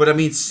anyway. But I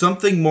mean,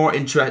 something more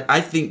interesting. I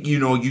think,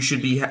 you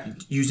should be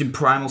using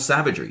primal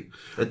savagery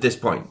at this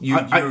point.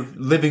 You're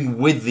living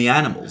with the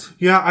animals.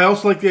 Yeah, I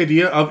also like the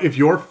idea of if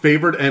your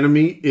favorite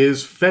enemy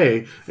is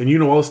Fae, and you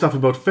know all the stuff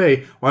about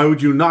Fae, why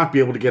would you not be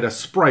able to get a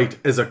sprite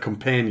as a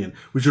companion?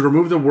 We should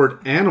remove the word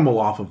animal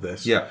off of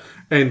this. Yeah.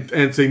 And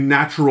say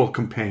natural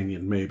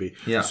companion, maybe.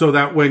 Yeah. So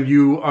that when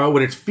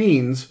when it's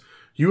fiends,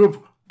 you have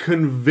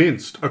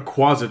convinced a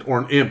Quasit or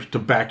an imp to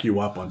back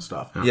you up on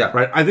stuff. Yeah.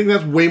 Right? I think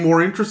that's way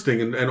more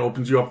interesting and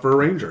opens you up for a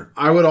ranger.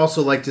 I would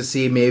also like to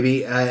see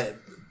maybe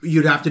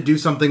you'd have to do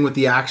something with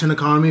the action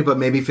economy, but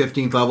maybe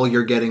 15th level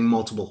you're getting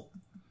multiple.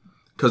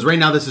 Because right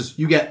now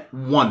you get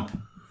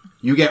one.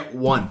 You get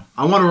one.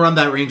 I want to run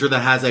that ranger that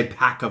has a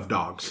pack of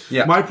dogs.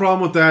 Yeah. My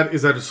problem with that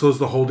is that it slows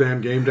the whole damn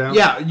game down.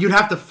 Yeah, you'd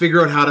have to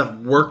figure out how to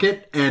work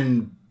it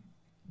and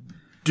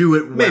do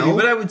it well. Maybe,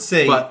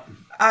 but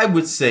I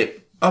would say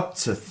up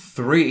to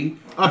 3.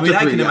 I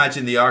can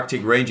imagine the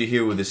Arctic Ranger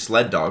here with his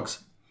sled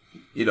dogs.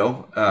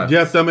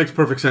 Yes, that makes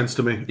perfect sense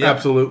to me. Yeah.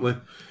 Absolutely.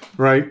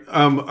 Right.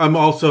 I'm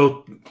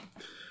also...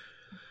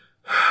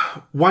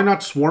 Why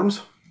not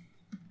swarms?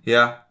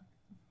 Yeah.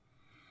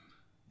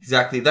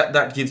 Exactly. That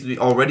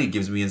already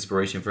gives me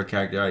inspiration for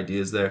character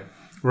ideas there.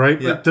 Right?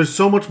 Yeah. There's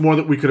so much more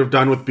that we could have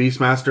done with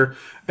Beastmaster.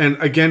 And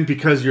again,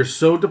 because you're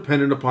so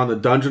dependent upon the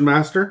Dungeon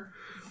Master,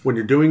 when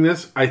you're doing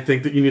this, I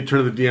think that you need to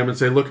turn to the DM and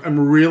say, look, I'm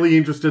really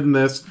interested in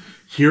this.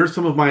 Here are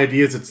some of my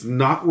ideas. It's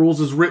not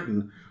rules as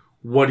written.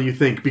 What do you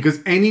think? Because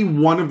any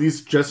one of these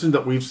suggestions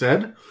that we've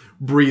said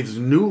breathes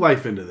new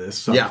life into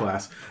this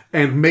subclass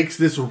and makes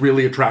this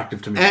really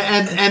attractive to me.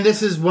 And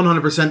this is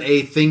 100%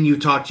 a thing you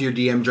talk to your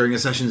DM during a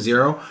session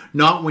 0,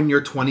 not when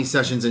you're 20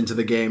 sessions into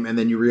the game and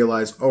then you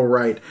realize, oh,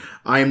 right,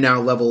 I am now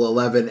level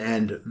 11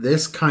 and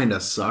this kind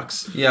of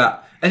sucks. Yeah.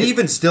 And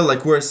even still,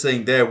 like we're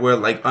saying there, we're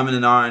like, I'm in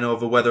an iron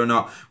over whether or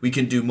not we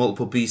can do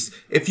multiple beasts.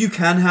 If you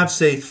can have,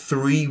 say,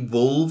 3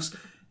 wolves,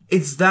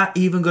 is that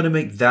even going to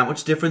make that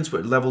much difference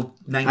with level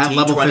 19, At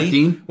level 20?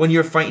 15? When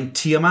you're fighting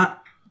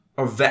Tiamat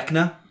or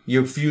Vecna,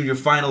 your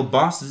final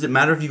boss, does it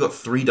matter if you got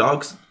 3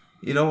 dogs?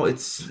 You know, it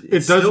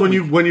does still,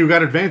 when you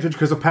got advantage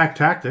because of pack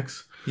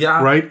tactics.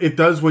 Yeah. Right? It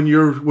does when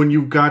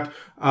you've got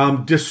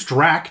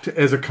distract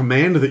as a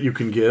command that you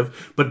can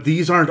give, but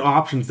these aren't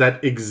options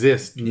that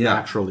exist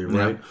naturally,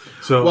 right? Yeah.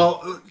 So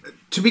Well,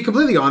 to be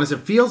completely honest, it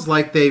feels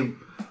like they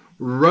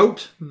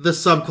wrote the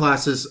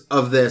subclasses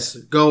of this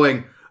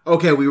going,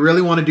 okay, we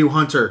really want to do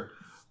Hunter,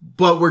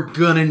 but we're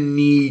gonna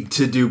need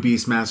to do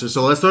Beastmaster.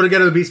 So let's throw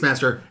together the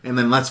Beastmaster, and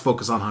then let's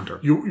focus on Hunter.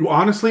 you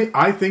honestly,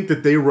 I think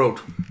that they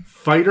wrote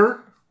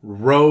Fighter,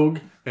 Rogue,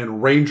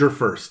 and Ranger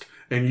first,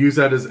 and use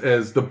that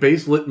as the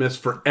base litmus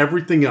for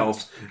everything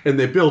else, and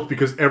they built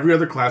because every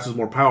other class is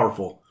more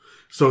powerful.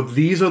 So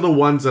these are the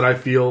ones that I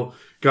feel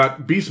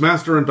got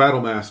Beastmaster and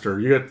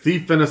Battlemaster. You got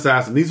Thief and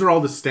Assassin. These are all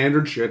the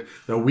standard shit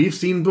that we've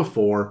seen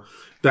before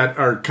that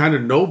are kind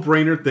of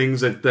no-brainer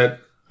things that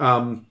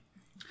are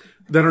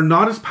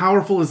not as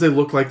powerful as they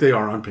look like they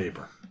are on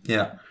paper.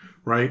 Yeah.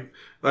 Right?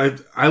 I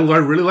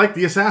really like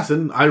the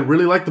Assassin. I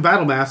really like the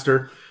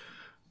Battlemaster.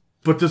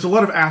 But there's a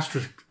lot of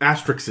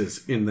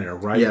asterisks in there,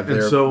 right? Yeah,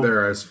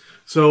 there is.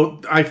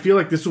 So I feel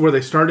like this is where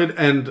they started,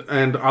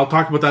 and I'll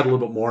talk about that a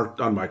little bit more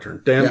on my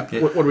turn. Dan,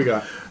 what do we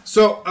got?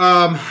 So,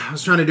 I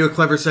was trying to do a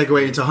clever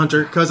segue into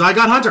Hunter, because I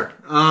got Hunter,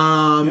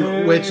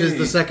 which is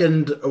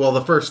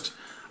the first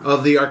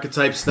of the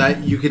archetypes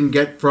that you can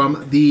get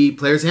from the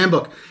Player's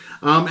Handbook.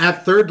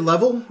 At 3rd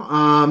level,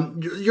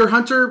 your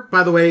Hunter,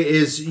 by the way,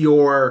 is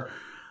your...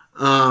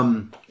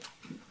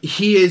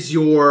 he is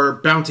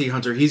your bounty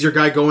hunter. He's your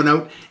guy going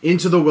out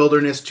into the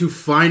wilderness to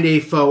find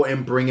a foe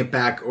and bring it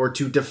back, or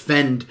to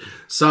defend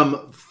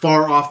some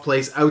far off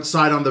place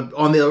outside on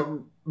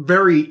the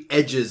very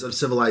edges of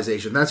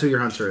civilization. That's who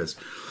your hunter is.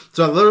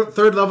 So at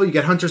 3rd level, you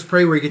get Hunter's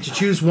Prey, where you get to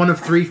choose one of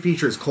 3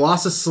 features: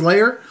 Colossus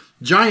Slayer,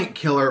 Giant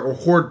Killer, or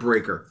Horde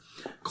Breaker.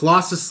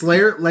 Colossus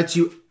Slayer lets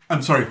you...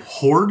 I'm sorry,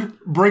 Horde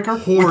Breaker?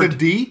 With a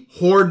D?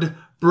 Horde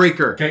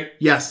Breaker. Okay.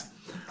 Yes.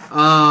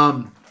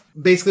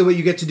 Basically, what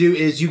you get to do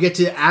is you get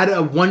to add a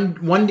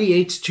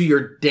 1d8 to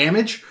your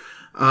damage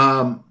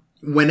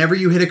whenever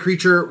you hit a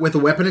creature with a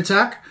weapon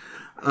attack,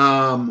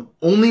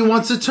 only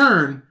once a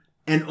turn,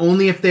 and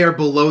only if they are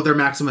below their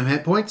maximum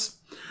hit points.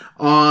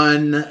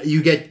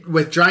 You get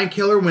with Giant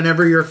Killer,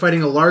 whenever you're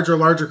fighting a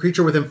larger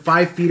creature within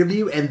 5 feet of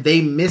you and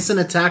they miss an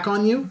attack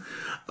on you,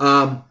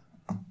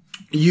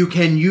 you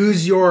can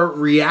use your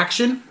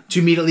reaction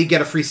to immediately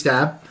get a free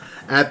stab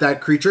at that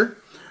creature,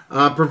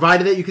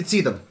 provided that you can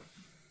see them.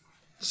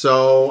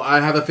 So I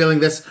have a feeling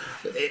this,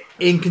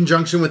 in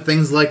conjunction with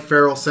things like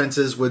Feral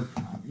Senses, would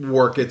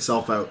work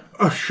itself out.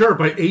 Oh, sure,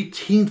 by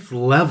 18th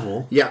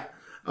level. Yeah.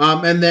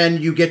 And then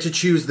you get to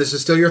choose, this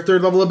is still your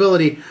 3rd level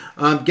ability,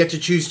 get to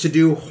choose to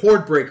do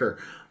Horde Breaker,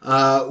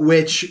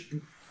 which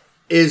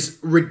is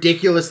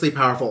ridiculously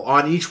powerful.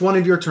 On each one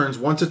of your turns,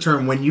 once a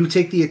turn, when you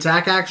take the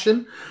attack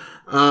action,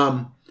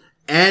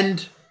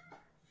 and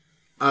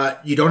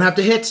you don't have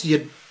to hit,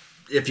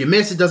 if you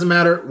miss, it doesn't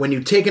matter. When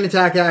you take an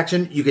attack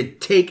action, you could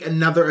take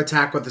another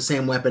attack with the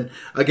same weapon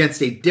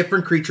against a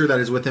different creature that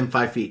is within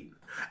 5 feet.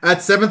 At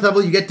 7th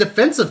level, you get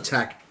defensive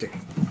tactics.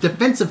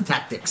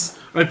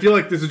 I feel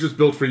like this is just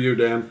built for you,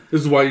 Dan.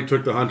 This is why you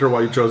took the Hunter,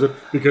 why you chose it,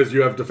 because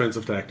you have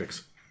defensive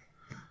tactics.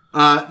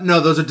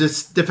 No, those are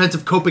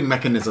defensive coping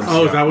mechanisms.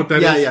 Oh, is that what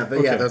that is?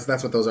 Yeah,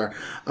 that's what those are.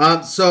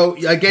 So,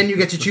 again, you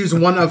get to choose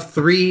one of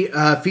 3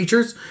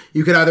 features.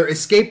 You could either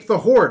escape the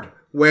Horde,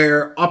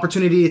 where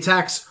opportunity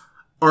attacks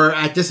are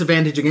at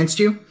disadvantage against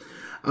you.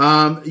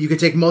 You could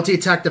take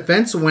multi-attack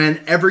defense.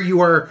 Whenever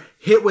you are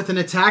hit with an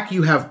attack,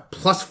 you have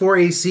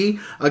 +4 AC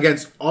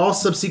against all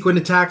subsequent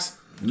attacks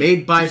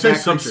made by that creature.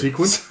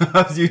 Subsequent?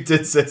 You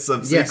did say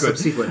subsequent. Yes,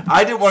 subsequent.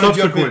 I didn't want to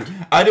jump in.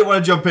 I didn't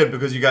want to jump in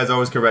because you guys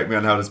always correct me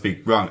on how to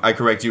speak. Wrong. I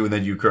correct you and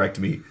then you correct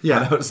me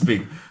on how to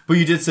speak. But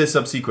you did say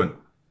subsequent.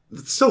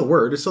 It's still a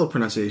word. It's still a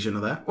pronunciation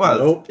of that.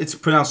 Well, it's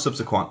pronounced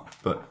subsequent,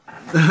 but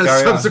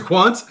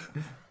Subsequent?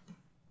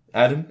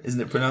 Adam, isn't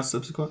it pronounced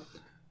subsequent?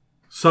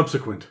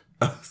 Subsequent.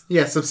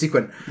 Yeah,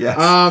 subsequent. Yes.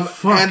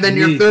 And then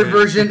your 3rd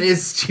version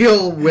is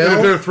Steel Will.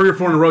 If there are 3 or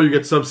 4 in a row, you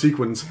get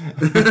subsequents.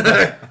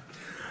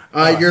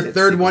 Your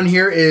 3rd one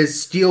here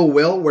is Steel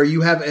Will, where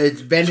you have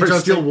advantage on...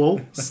 Steel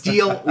Wool?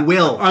 Steel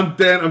Will. I'm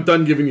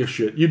done giving you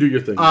shit. You do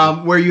your thing.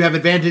 Where you have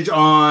advantage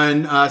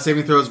on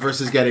saving throws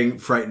versus getting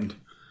frightened.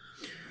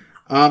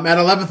 At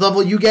 11th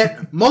level, you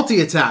get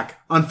multi-attack.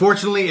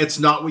 Unfortunately, it's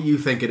not what you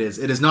think it is.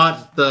 It is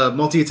not the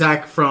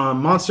multi-attack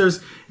from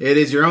monsters. It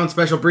is your own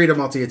special breed of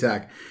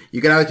multi-attack.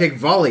 You can either take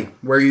Volley,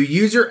 where you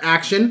use your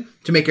action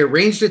to make a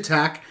ranged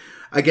attack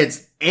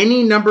against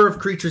any number of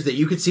creatures that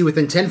you could see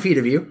within 10 feet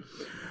of you.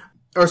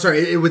 Or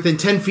sorry, within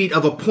 10 feet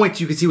of a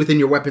point you can see within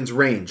your weapon's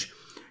range.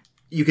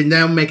 You can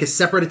now make a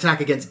separate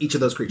attack against each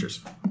of those creatures.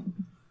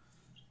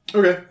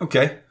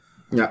 Okay.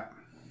 Yeah.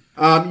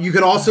 You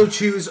can also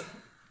choose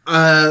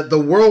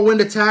the whirlwind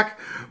attack,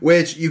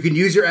 which you can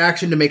use your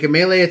action to make a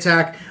melee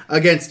attack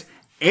against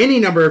any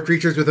number of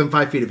creatures within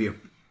 5 feet of you.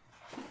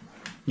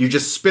 You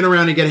just spin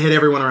around and get to hit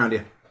everyone around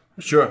you.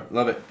 Sure,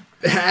 love it.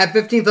 At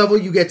 15th level,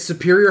 you get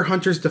Superior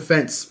Hunter's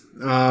Defense,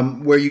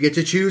 where you get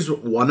to choose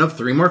one of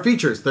 3 more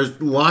features.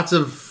 There's lots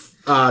of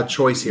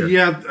choice here.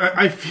 Yeah,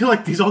 I feel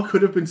like these all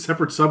could have been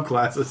separate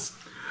subclasses.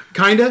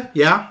 Kinda,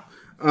 yeah.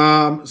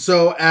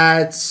 So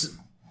at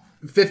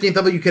 15th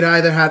level, you could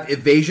either have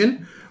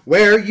Evasion,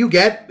 where you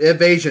get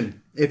Evasion.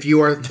 If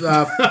you are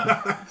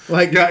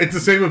Yeah, it's the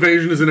same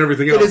evasion as in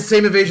everything else. It is the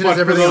same evasion as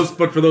everything else.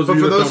 But for those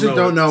who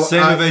don't know,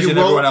 Same evasion,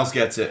 everyone else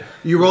gets it.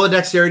 You roll a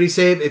dexterity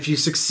save. If you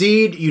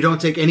succeed, you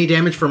don't take any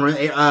damage from an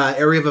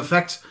area of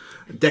effect.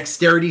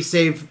 Dexterity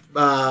save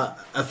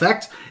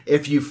effect.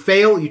 If you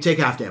fail, you take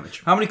half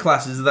damage. How many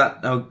classes is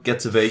that now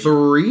gets evasion?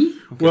 3?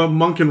 Well,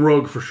 Monk and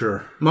Rogue for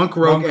sure. Monk,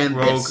 Rogue, and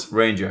Rogue, this.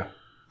 Ranger.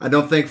 I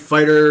don't think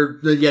Fighter...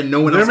 Yeah, no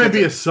one There else may gets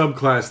be it. a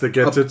subclass that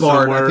gets it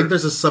Bard. somewhere. I think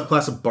there's a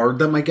subclass of Bard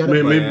that might get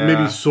it.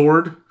 Maybe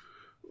Sword.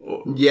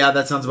 Yeah,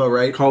 that sounds about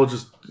right. College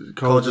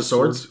of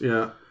Swords?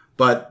 Yeah.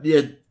 But,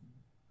 yeah,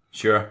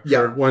 Sure.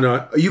 Why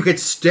not? you could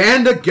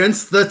stand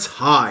against the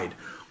tide.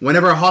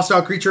 Whenever a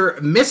hostile creature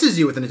misses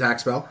you with an attack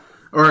spell,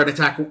 or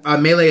a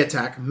melee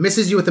attack,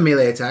 misses you with a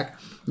melee attack,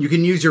 you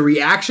can use your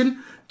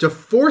reaction to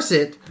force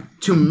it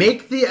to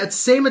make the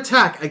same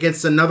attack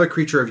against another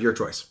creature of your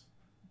choice.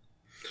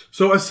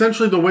 So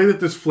essentially, the way that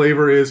this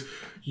flavor is,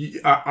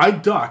 I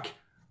duck.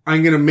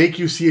 I'm going to make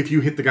you see if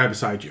you hit the guy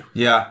beside you.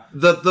 Yeah.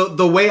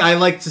 The way I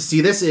like to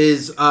see this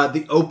is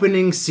the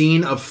opening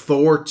scene of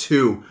Thor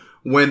 2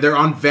 when they're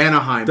on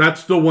Vanaheim.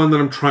 That's the one that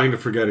I'm trying to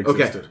forget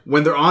existed. Okay,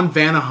 when they're on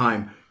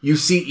Vanaheim, you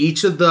see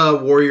each of the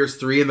Warriors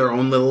 3 in their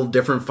own little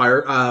different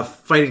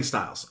fighting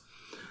styles.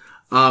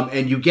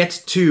 And you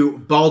get to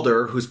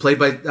Baldur, who's played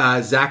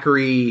by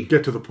Zachary...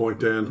 Get to the point,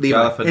 Dan.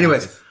 Levi.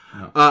 Anyways,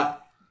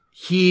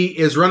 he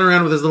is running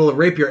around with his little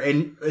rapier,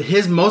 and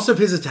most of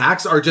his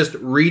attacks are just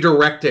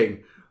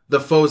redirecting the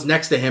foes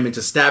next to him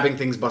into stabbing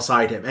things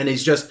beside him. And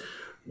he's just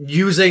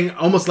using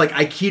almost like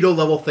Aikido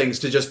level things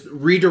to just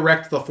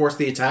redirect the force of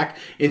the attack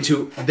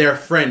into their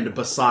friend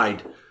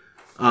beside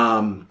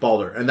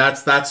Baldur. And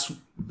that's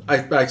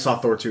I saw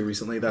Thor 2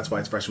 recently. That's why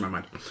it's fresh in my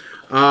mind.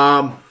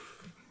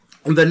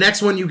 The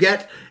next one you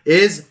get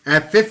is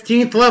at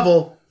 15th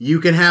level, you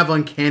can have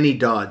Uncanny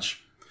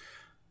Dodge.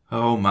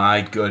 Oh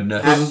my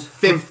goodness. At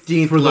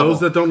 15th For level.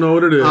 those that don't know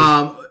what it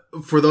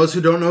is. For those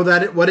who don't know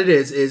what it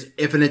is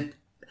if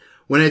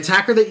when an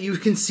attacker that you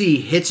can see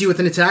hits you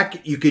with an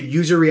attack, you could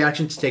use your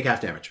reaction to take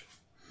half damage.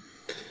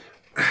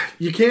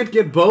 You can't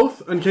get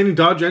both Uncanny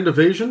Dodge and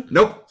Evasion?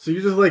 Nope. So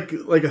you're just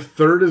like a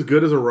third as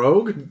good as a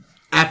rogue?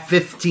 At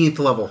 15th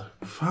level.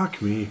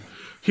 Fuck me.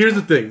 Here's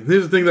the thing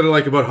that I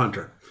like about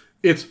Hunter.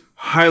 It's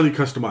highly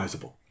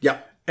customizable.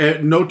 Yep.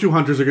 And no two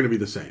Hunters are going to be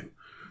the same.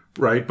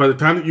 Right? By the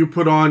time that you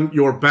put on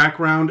your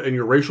background and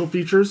your racial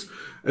features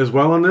as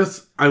well on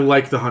this, I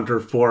like the Hunter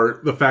for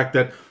the fact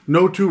that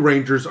no two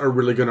Rangers are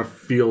really going to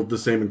feel the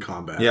same in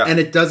combat. Yeah. And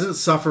it doesn't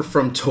suffer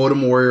from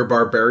totem warrior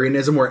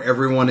barbarianism where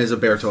everyone is a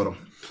bear totem.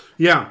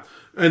 Yeah.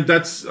 And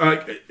that's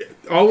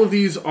all of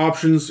these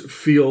options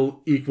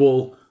feel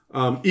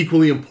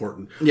equally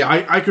important. Yeah.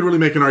 I could really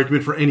make an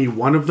argument for any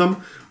one of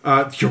them.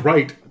 You're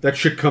right. That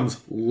shit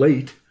comes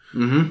late.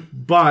 Mm-hmm.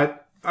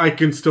 But I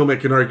can still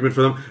make an argument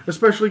for them,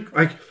 especially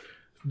like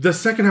the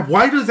second half.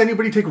 Why does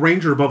anybody take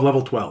Ranger above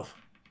level 12?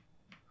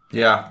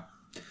 Yeah.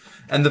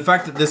 And the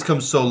fact that this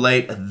comes so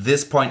late, at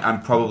this point,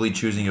 I'm probably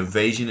choosing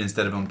Evasion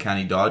instead of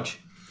Uncanny Dodge.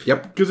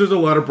 Yep. Because there's a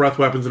lot of breath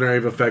weapons and area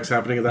of effects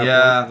happening at that point.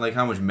 Yeah, like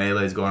how much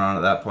melee is going on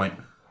at that point.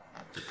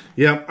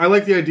 Yeah, I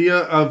like the idea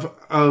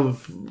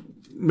of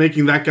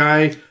making that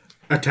guy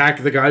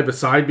attack the guy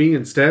beside me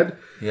instead.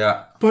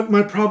 Yeah. But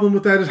my problem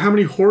with that is how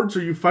many hordes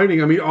are you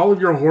fighting? I mean, all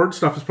of your horde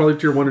stuff is probably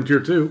tier 1 and tier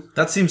 2.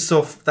 That seems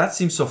so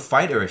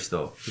fighterish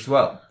though, as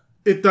well.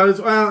 It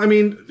does. Well, I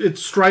mean,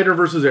 it's Strider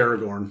versus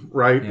Aragorn,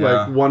 right?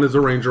 Yeah. Like, one is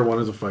a ranger, one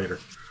is a fighter.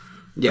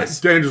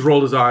 Yes. Dan just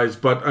rolled his eyes,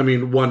 but, I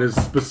mean, one is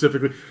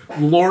specifically...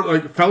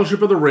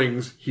 Fellowship of the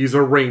Rings, he's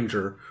a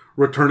ranger.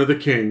 Return of the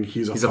King,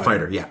 he's a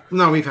fighter. Yeah.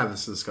 No, we've had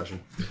this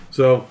discussion.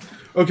 So,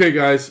 okay,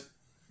 guys.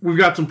 We've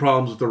got some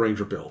problems with the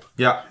ranger build.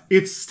 Yeah.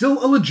 It's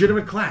still a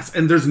legitimate class,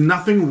 and there's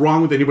nothing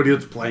wrong with anybody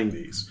that's playing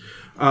these.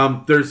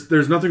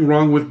 There's nothing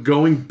wrong with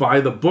going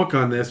by the book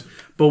on this,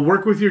 but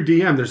work with your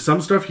DM. There's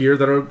some stuff here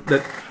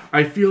that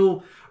I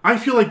feel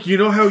like, you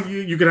know how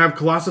you could have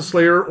Colossus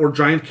Slayer or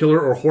Giant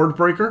Killer or Horde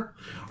Breaker?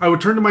 I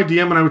would turn to my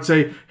DM and I would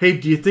say, hey,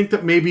 do you think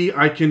that maybe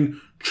I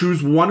can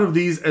choose one of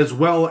these as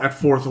well at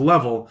 4th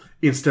level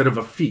instead of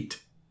a feat?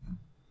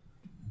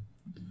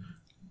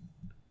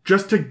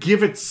 Just to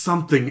give it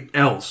something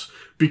else,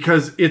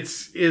 because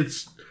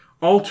it's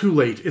all too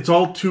late. It's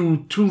all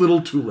too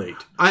little too late.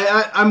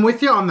 I'm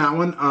with you on that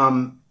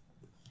one.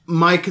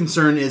 my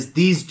concern is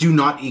these do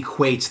not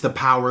equate the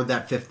power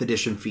that 5th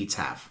edition feats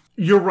have.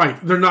 You're right.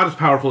 They're not as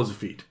powerful as a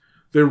feat.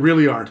 They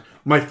really aren't.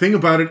 My thing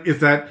about it is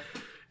that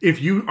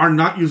if you are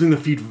not using the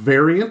feat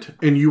variant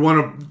and you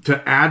want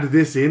to add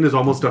this in as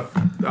almost a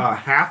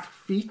half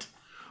feat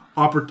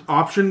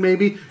option,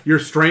 maybe your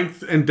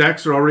strength and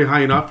dex are already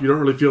high enough. You don't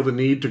really feel the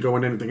need to go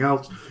in anything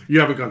else. You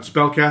haven't gone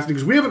spellcasting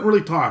because we haven't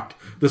really talked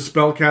the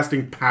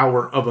spellcasting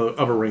power of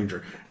a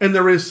ranger, and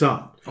there is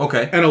some.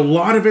 Okay. And a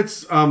lot of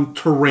it's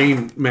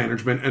terrain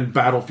management and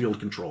battlefield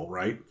control,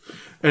 right?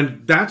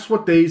 And that's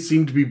what they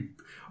seem to be.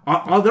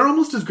 They're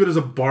almost as good as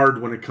a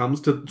bard when it comes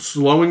to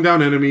slowing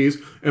down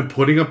enemies and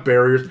putting up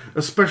barriers,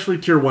 especially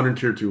tier 1 and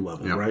tier 2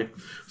 level, right?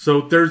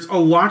 So there's a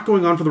lot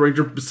going on for the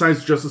ranger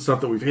besides just the stuff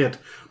that we've hit,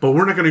 but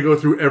we're not going to go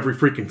through every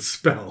freaking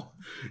spell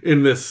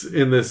in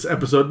this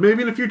episode.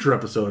 Maybe in a future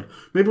episode.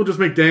 Maybe we'll just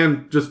make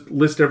Dan just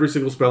list every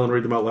single spell and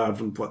read them out loud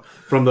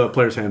from the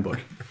player's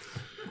handbook.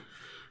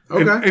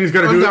 Okay. And he's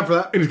got to do it. For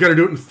that. And he's got to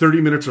do it in 30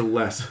 minutes or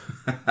less.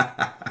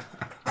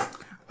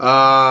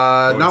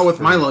 Not with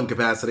my lung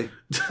capacity.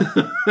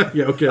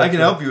 Yeah, okay. I can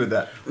help you with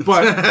that.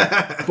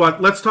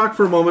 But let's talk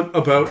for a moment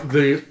about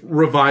the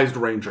revised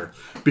Ranger,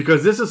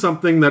 because this is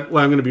something that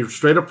I'm going to be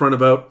straight up front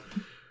about.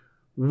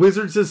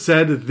 Wizards has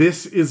said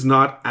this is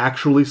not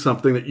actually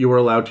something that you are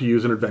allowed to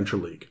use in Adventure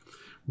League.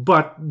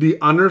 But the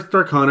Unearthed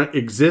Arcana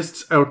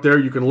exists out there.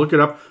 You can look it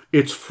up.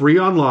 It's free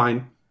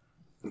online.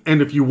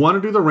 And if you want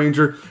to do the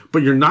Ranger,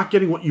 but you're not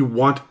getting what you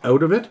want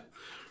out of it,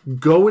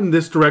 go in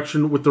this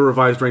direction with the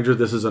revised Ranger.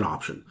 This is an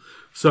option.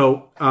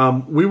 So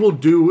we will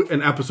do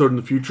an episode in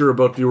the future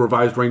about the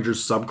revised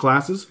Ranger's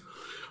subclasses,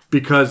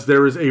 because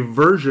there is a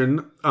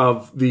version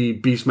of the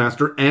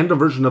Beastmaster and a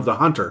version of the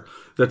Hunter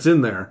that's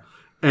in there.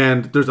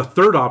 And there's a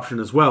third option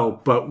as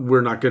well, but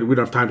we don't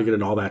have time to get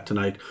into all that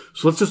tonight.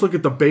 So let's just look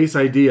at the base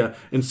idea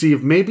and see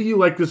if maybe you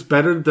like this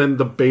better than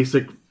the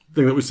basic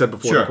thing that we said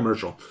before in the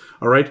commercial.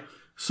 All right?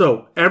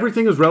 So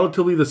everything is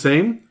relatively the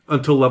same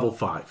until level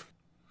 5.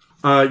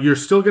 You're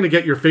still going to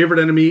get your favorite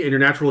enemy and your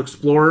natural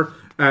explorer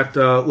at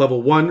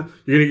level 1. You're going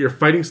to get your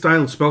fighting style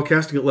and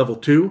spellcasting at level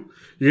 2.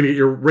 You're going to get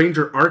your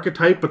ranger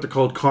archetype, but they're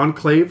called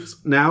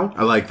conclaves now.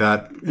 I like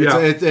that.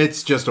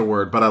 It's just a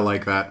word, but I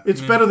like that.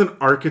 It's better than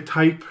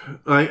archetype.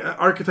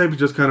 Archetype is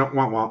just kind of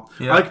womp.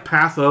 Yeah. I like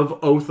path of,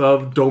 oath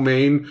of,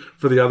 domain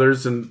for the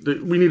others, and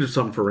we needed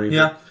something for ranger.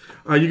 Yeah.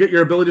 You get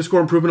your ability score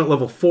improvement at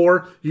level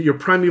 4. You get your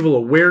primeval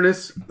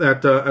awareness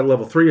at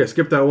level 3. I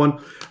skipped that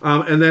one.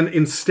 And then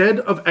instead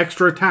of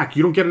extra attack,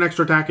 you don't get an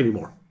extra attack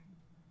anymore.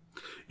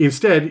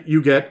 Instead,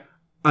 you get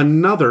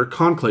another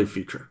conclave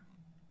feature.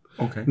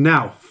 Okay.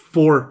 Now,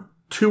 for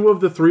 2 of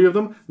the 3 of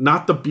them,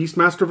 not the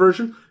Beastmaster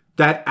version,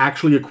 that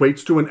actually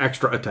equates to an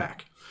extra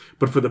attack.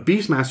 But for the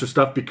Beastmaster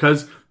stuff,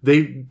 because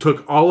they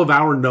took all of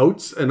our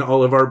notes and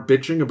all of our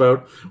bitching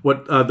about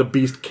what the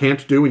Beast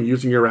can't do and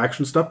using your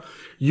action stuff,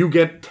 you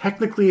get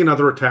technically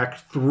another attack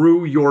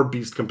through your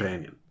Beast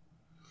Companion.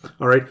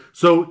 All right?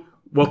 So,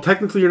 while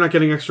technically you're not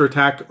getting extra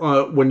attack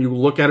when you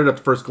look at it at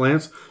first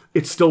glance,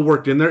 it's still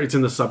worked in there. It's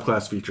in the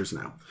subclass features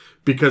now.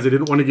 Because they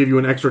didn't want to give you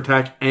an extra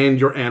attack and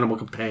your animal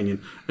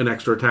companion an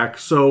extra attack,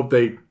 so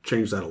they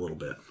changed that a little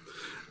bit.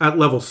 At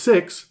level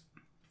 6...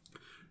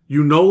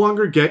 you no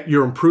longer get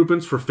your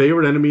improvements for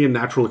favorite enemy and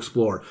natural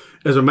explorer.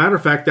 As a matter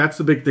of fact, that's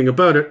the big thing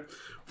about it.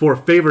 For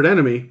favorite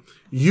enemy,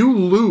 you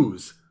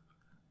lose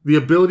the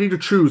ability to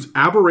choose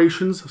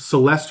aberrations,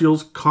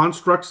 celestials,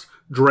 constructs,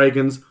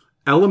 dragons,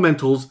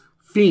 elementals,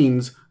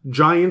 fiends,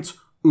 giants,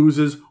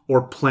 oozes,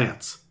 or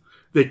plants.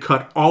 They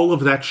cut all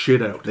of that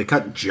shit out. They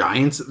cut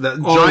giants?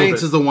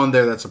 Giants is the one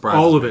there that surprises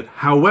me. All of it.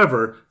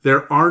 However,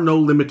 there are no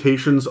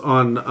limitations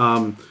on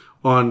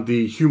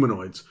the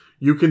humanoids.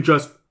 You can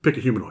just pick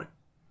a humanoid.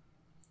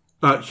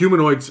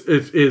 Humanoids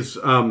is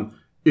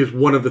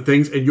one of the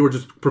things, and you're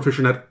just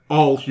proficient at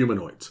all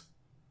humanoids.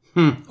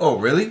 Oh,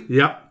 really?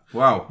 Yep.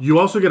 Wow. You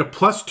also get a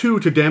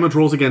 +2 to damage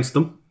rolls against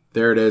them.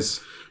 There it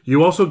is.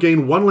 You also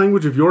gain 1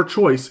 language of your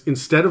choice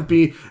instead of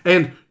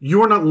and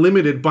you are not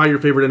limited by your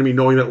favorite enemy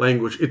knowing that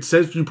language. It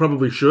says you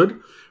probably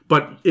should,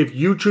 but if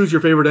you choose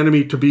your favorite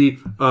enemy to be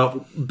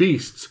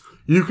beasts,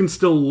 you can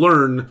still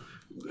learn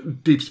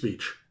deep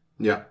speech.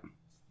 Yeah.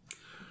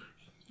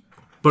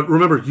 But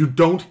remember, you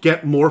don't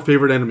get more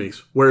favorite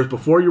enemies. Whereas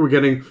before you were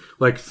getting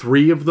like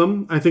 3 of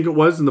them, I think it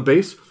was, in the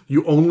base.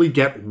 You only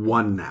get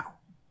 1 now.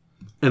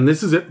 And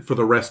this is it for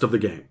the rest of the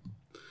game.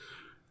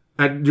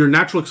 At your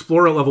Natural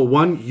Explorer at level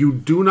 1, you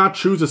do not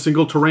choose a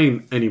single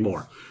terrain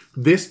anymore.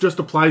 This just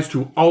applies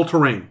to all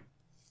terrain.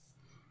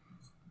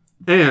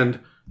 And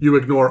you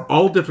ignore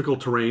all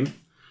difficult terrain.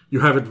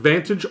 You have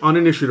advantage on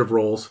initiative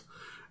rolls.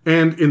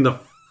 And in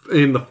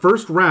the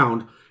first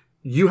round,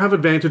 you have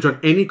advantage on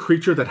any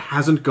creature that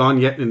hasn't gone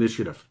yet in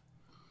initiative.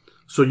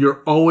 So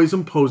you're always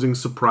imposing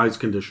surprise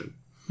condition.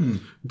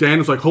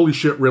 Dan is like, holy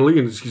shit, really?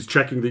 And he's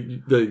checking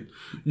the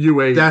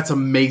UA. That's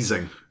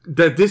amazing.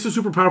 That this is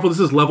super powerful. This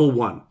is level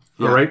 1.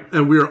 Yeah. All right?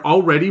 And we are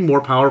already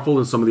more powerful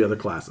than some of the other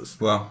classes.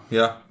 Well,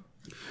 yeah.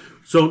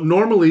 So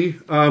normally,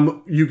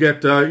 you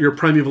get your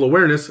primeval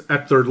awareness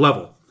at 3rd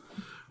level.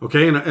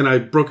 Okay, and I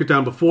broke it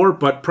down before,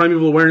 but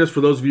Primeval Awareness,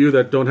 for those of you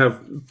that don't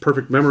have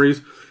perfect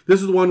memories,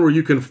 this is the one where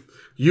you can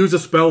use a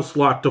spell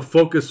slot to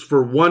focus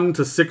for 1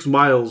 to 6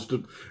 miles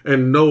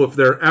and know if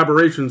they're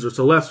aberrations or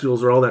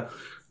celestials or all that.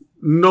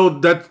 No,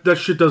 that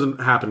shit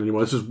doesn't happen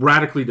anymore. This is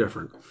radically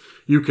different.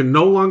 You can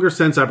no longer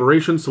sense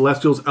aberrations,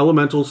 celestials,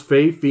 elementals,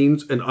 fae,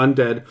 fiends, and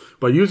undead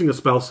by using a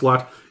spell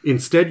slot.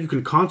 Instead, you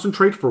can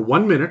concentrate for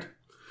 1 minute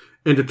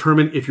and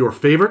determine if your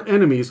favorite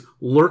enemies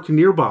lurk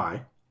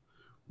nearby,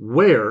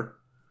 where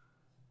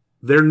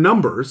their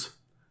numbers,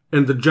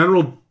 and the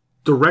general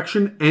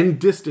direction and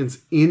distance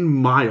in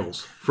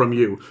miles from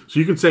you. So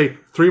you can say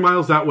 3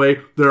 miles that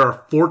way, there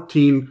are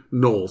 14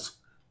 gnolls.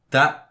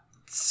 That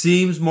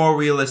seems more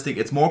realistic.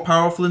 It's more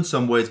powerful in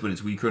some ways, but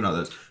it's weaker in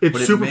others.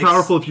 It's super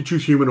powerful if you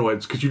choose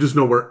humanoids, because you just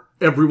know where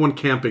everyone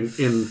camping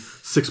in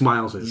 6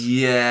 miles is.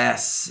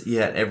 Yes.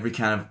 Yeah, every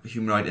kind of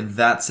humanoid. In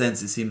that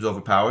sense, it seems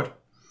overpowered.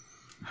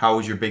 How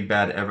is your big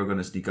bad ever going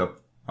to sneak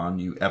up on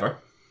you, ever?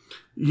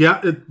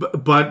 Yeah,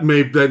 but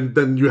maybe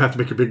then you have to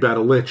make your big bad a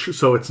lich,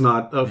 so it's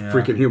not a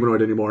freaking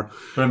humanoid anymore.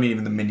 But I mean,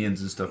 even the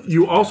minions and stuff.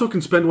 You also can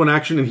spend 1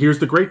 action, and here's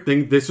the great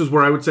thing. This is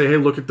where I would say, hey,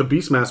 look at the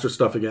Beastmaster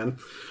stuff again.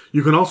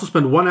 You can also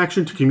spend 1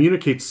 action to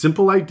communicate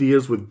simple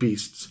ideas with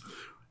beasts.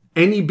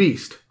 Any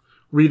beast,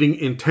 reading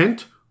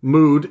intent,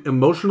 mood,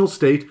 emotional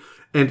state,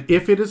 and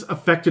if it is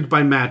affected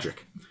by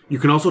magic. You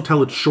can also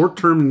tell its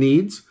short-term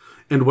needs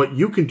and what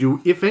you can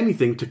do, if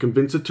anything, to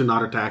convince it to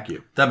not attack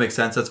you. That makes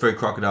sense. That's very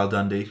Crocodile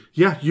Dundee.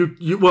 Yeah, you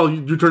turn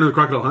into the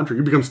Crocodile Hunter.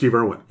 You become Steve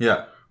Irwin.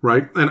 Yeah.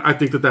 Right? And I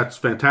think that's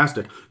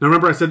fantastic. Now,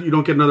 remember I said you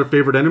don't get another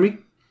favorite enemy?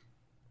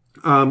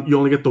 You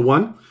only get the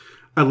 1.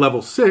 At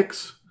level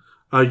 6,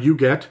 you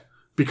get,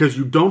 because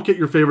you don't get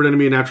your favorite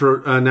enemy in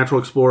Natural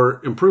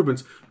Explorer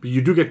improvements, but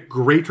you do get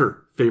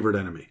greater favorite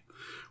enemy.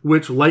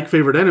 Which, like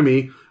favorite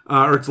enemy,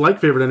 it's like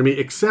favorite enemy,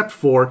 except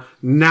for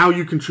now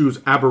you can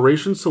choose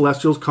aberrations,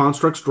 celestials,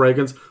 constructs,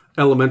 dragons,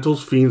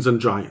 elementals, fiends, and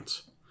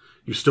giants.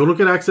 You still don't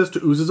get access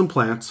to oozes and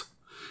plants,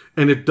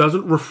 and it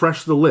doesn't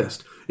refresh the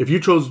list. If you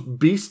chose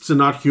beasts and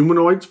not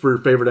humanoids for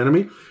your favorite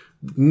enemy,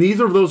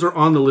 neither of those are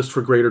on the list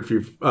for greater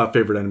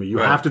favorite enemy. You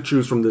have to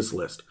choose from this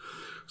list.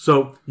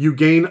 So you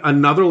gain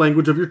another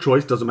language of your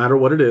choice, doesn't matter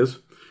what it is,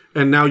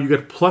 and now you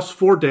get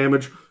 +4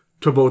 damage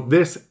to both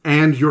this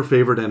and your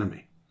favorite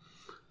enemy.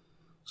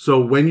 So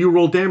when you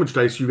roll damage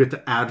dice, you get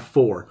to add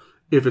 4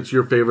 if it's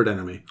your favorite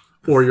enemy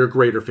or your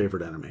greater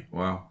favorite enemy.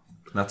 Wow.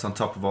 That's on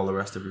top of all the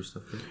rest of your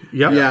stuff.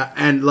 Yep. Yeah,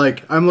 and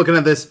like I'm looking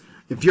at this.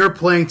 If you're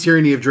playing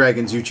Tyranny of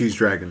Dragons, you choose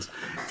dragons.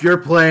 If you're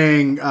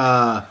playing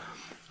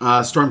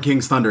Storm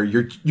King's Thunder,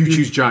 you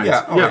choose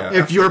giants. Yeah,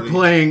 if you're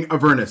playing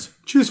Avernus,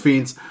 choose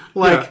fiends.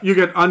 Like you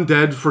get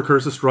undead for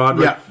Curse of Strahd.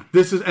 Right? Yeah.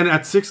 This is, and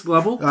at 6th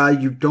level,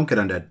 you don't get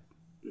undead.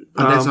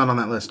 Undead's not on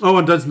that list. Oh,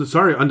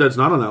 Undead's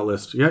not on that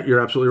list. Yeah,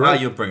 you're absolutely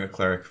right. You'll bring a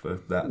cleric for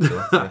that.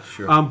 So, yeah,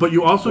 sure. But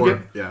you also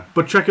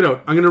But check it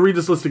out. I'm going to read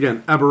this list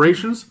again.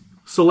 Aberrations,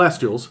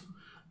 celestials,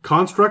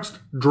 constructs,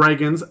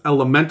 dragons,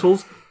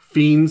 elementals,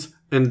 fiends,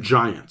 and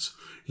giants.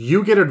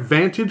 You get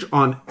advantage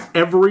on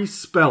every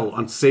spell,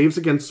 on saves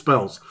against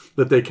spells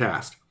that they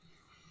cast.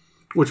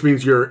 Which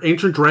means your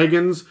ancient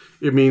dragons,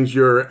 it means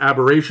your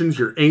aberrations,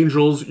 your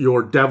angels,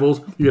 your devils.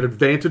 You get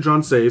advantage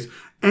on saves,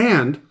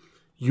 and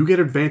you get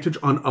advantage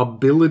on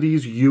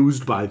abilities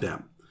used by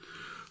them.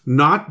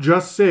 Not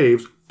just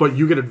saves, but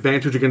you get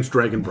advantage against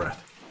Dragon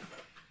Breath.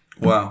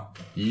 Wow.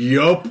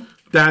 Yup.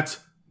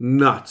 That's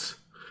nuts.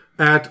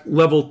 At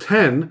level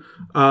 10,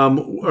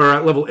 or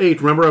at level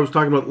 8, remember I was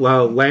talking about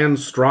Land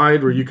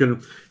Stride, where you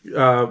can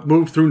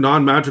move through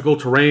non-magical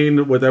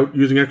terrain without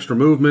using extra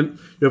movement.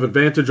 You have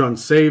advantage on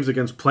saves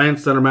against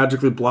plants that are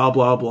magically blah,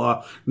 blah,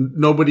 blah.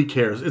 Nobody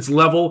cares. It's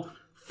level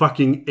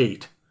fucking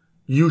 8.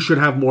 You should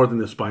have more than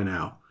this by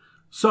now.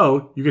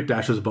 So, you get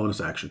dash as a bonus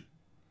action.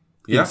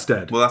 Yeah.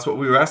 Instead. Well, that's what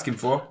we were asking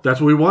for.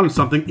 That's what we wanted,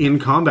 something in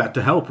combat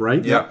to help,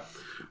 right? Yeah.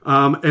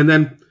 And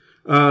then,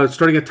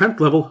 starting at 10th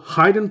level,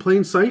 Hide in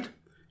Plain Sight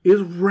is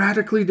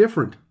radically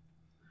different.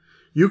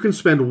 You can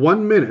spend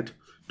 1 minute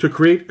to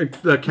create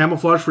a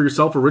camouflage for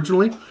yourself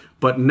originally,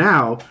 but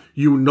now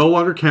you no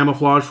longer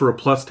camouflage for a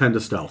 +10 to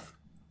stealth.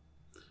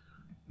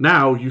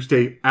 Now you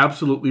stay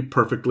absolutely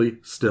perfectly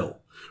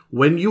still.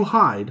 When you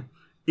hide,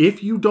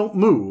 if you don't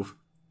move,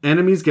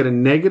 enemies get a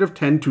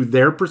 -10 to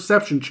their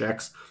perception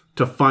checks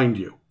to find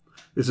you.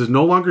 This is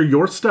no longer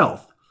your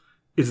stealth.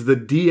 It's the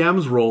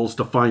DM's rolls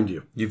to find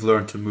you. You've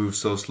learned to move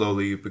so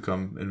slowly you've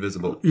become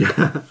invisible.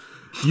 Yeah.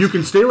 You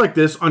can stay like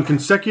this on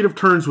consecutive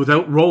turns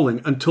without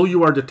rolling until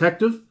you are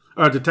detected,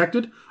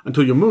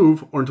 until you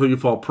move, or until you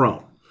fall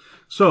prone.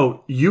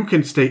 So you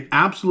can stay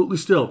absolutely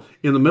still.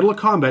 In the middle of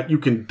combat, you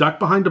can duck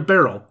behind a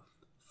barrel,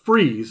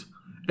 freeze,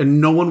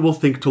 and no one will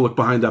think to look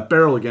behind that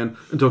barrel again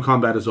until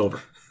combat is over.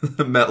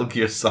 Metal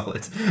Gear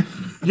Solid.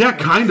 Yeah,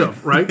 kind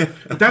of, right?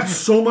 That's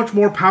so much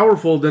more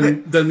powerful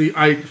than the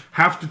I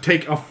have to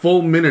take a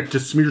full minute to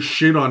smear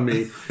shit on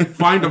me,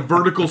 find a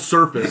vertical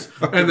surface,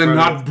 and then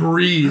not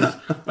breathe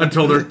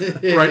until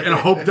they're right, and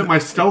hope that my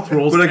stealth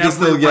rolls. But it can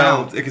still every yell.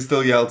 round. It can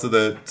still yell to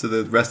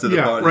the rest of the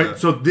Yeah, party. right.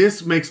 So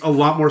this makes a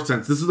lot more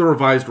sense. This is the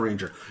revised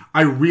Ranger.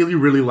 I really,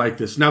 really like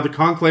this. Now the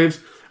conclaves,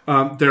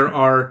 there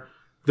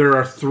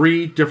are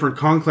 3 different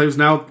conclaves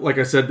now. Like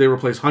I said, they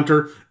replace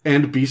Hunter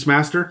and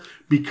Beastmaster.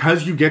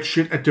 Because you get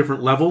shit at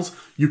different levels,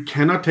 you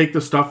cannot take the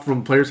stuff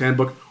from Player's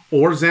Handbook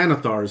or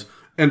Xanathar's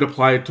and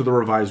apply it to the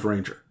revised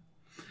Ranger.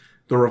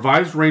 The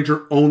revised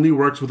Ranger only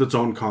works with its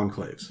own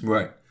conclaves.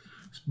 Right.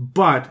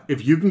 But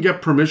if you can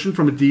get permission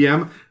from a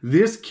DM,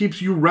 this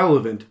keeps you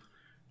relevant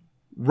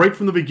right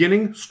from the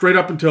beginning, straight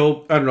up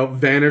until, I don't know,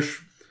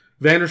 Vanish,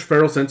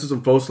 Feral Senses,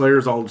 and Foe Slayer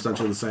is all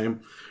essentially the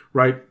same,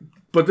 right?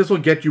 But this will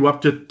get you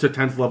up to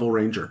 10th level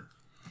Ranger.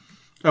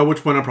 At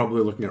which point I'm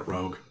probably looking at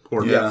Rogue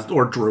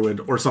or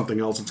Druid or something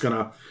else. It's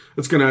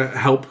gonna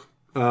help.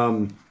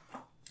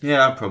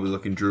 Yeah, I'm probably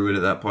looking Druid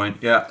at that point.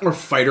 Yeah. Or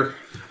Fighter.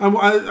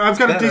 I've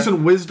got a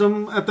decent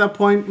wisdom at that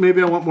point. Maybe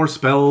I want more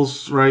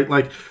spells, right?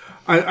 Like,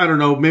 I don't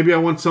know. Maybe I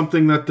want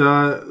something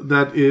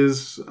that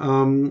is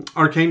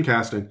arcane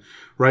casting,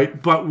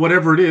 right? But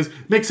whatever it is,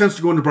 it makes sense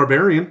to go into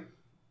Barbarian,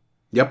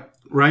 Yep.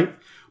 right?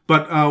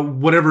 But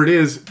whatever it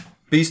is.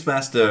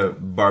 Beastmaster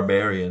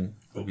Barbarian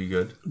will be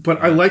good.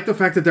 But I like the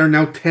fact that there are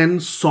now 10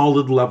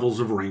 solid levels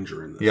of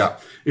Ranger in this. Yeah.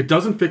 It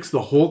doesn't fix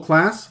the whole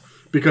class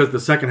because the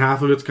second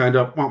half of it's kind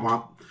of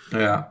womp.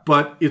 Yeah.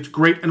 But it's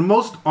great. And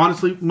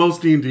honestly,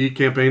 most D&D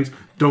campaigns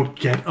don't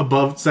get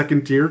above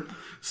second tier.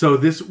 So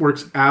this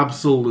works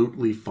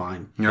absolutely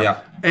fine.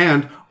 Yeah.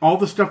 And all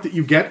the stuff that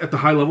you get at the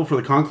high level for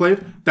the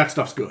Conclave, that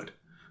stuff's good.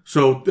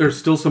 So there's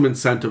still some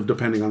incentive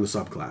depending on the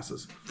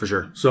subclasses. For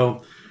sure.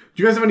 So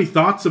do you guys have any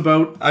thoughts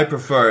about... I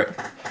prefer it.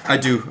 I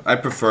do. I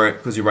prefer it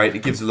because you're right.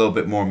 It gives a little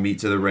bit more meat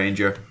to the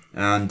Ranger.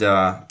 And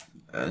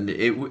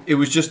it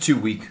was just too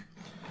weak.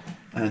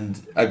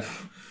 And I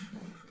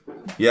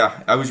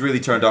was really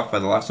turned off by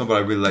the last one, but I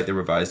really like the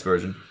revised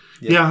version.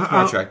 Yeah,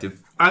 more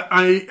attractive.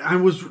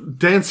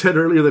 Dan said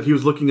earlier that he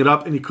was looking it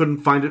up and he couldn't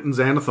find it in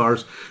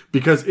Xanathar's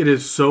because it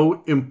is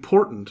so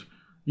important.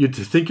 You'd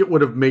think it would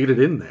have made it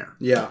in there.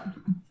 Yeah.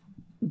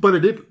 But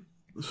it didn't.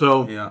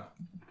 So Yeah.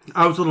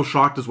 I was a little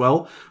shocked as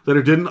well that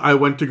it didn't. I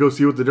went to go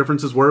see what the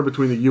differences were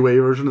between the UA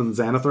version and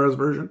the Xanathar's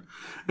version.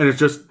 And it's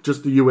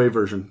just the UA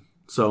version.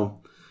 So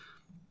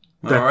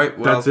All right.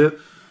 Well, that's it.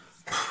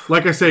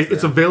 Like I say,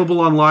 it's available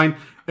online.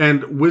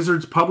 And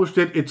Wizards published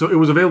it. It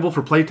was available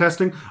for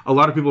playtesting. A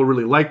lot of people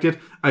really liked it.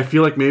 I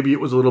feel like maybe it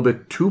was a little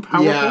bit too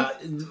powerful. Yeah.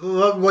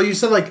 Well, you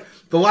said like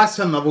the last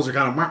 10 levels are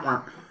kind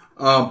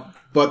of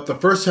but the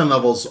first 10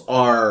 levels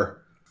are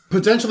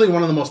potentially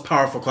one of the most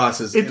powerful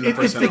classes in the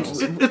first 10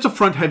 levels. It's a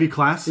front-heavy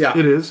class. Yeah.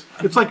 It is.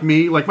 It's like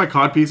me. Like my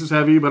codpiece is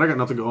heavy, but I got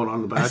nothing going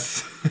on in the back.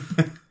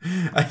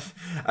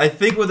 I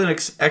think with an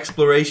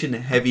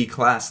exploration-heavy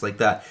class like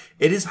that,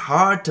 it is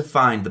hard to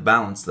find the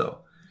balance, though.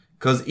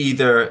 Because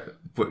either...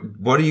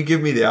 What do you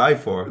give me the eye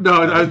for?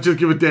 No, I just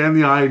give it Dan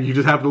the eye, and you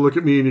just happen to look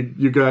at me, and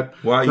you got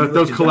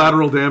those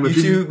collateral damage.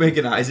 You two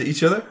making eyes at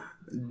each other?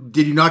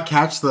 Did you not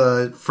catch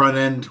the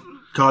front-end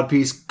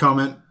codpiece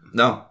comment?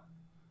 No.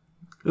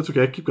 That's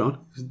okay. Keep going.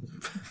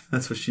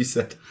 That's what she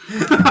said.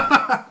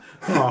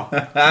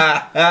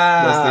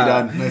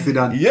 Nicely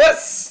done.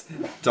 Yes!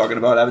 Talking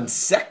about having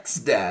sex,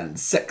 Dan.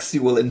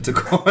 Sexual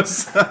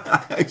intercourse.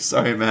 I'm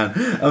sorry, man.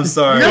 I'm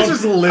sorry. You guys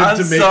just live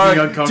to make me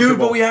uncomfortable. Dude,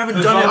 but we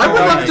haven't done it. I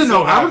would love to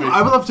know. happy.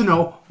 I would love to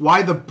know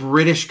why the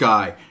British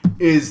guy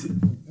is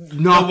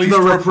not least the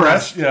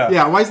repressed. repressed,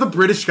 Yeah. Why is the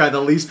British guy the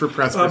least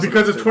repressed? person?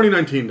 Because it's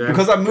 2019, Dan.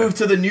 Because I moved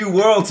to the new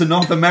world, to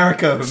North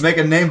America, to make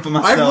a name for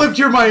myself. I've lived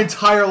here my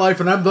entire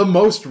life, and I'm the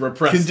most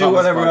repressed. I can do on this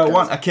whatever I podcast.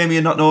 want. I came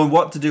here not knowing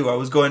what to do. I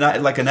was going at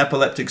it like an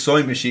epileptic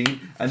soy machine,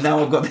 and now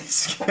I've got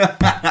this.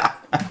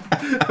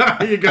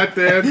 You got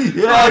Dan. Yes,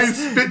 Oh,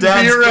 he's spitting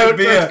Dan beer spit out.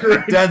 That's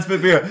great. Dan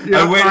spit beer. Yeah,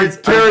 I all waited.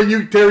 right,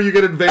 Terry, you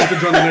get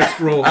advantage on the next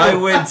roll. I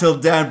waited until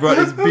Dan brought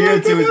his beer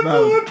to his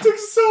mouth. Epileptic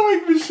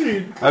sewing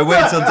machine. I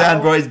waited until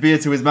Dan brought his beer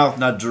to his mouth,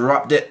 and I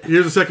dropped it.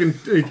 Here's a second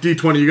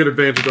D20. You get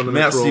advantage on the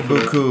next Merci roll.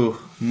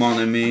 beaucoup,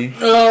 mon ami.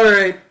 All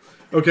right.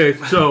 Okay,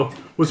 so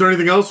was there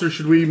anything else, or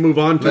should we move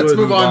on to Let's it?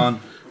 move on.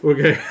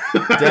 Okay.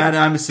 Dan,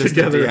 I'm assistant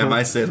Together,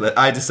 DM. huh?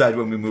 I decide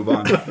when we move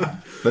on.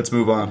 Let's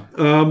move on.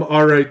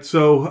 All right,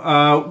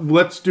 so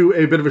let's do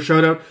a bit of a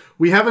shout out.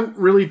 We haven't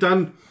really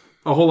done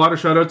a whole lot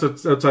of shout outs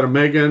outside of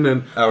Megan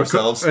and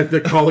Ourselves.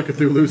 the Call of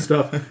Cthulhu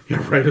stuff.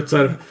 Yeah, right,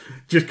 outside of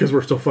just because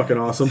we're so fucking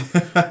awesome.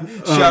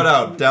 Shout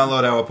out,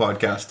 download our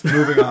podcast.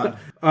 Moving on.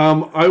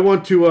 I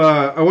want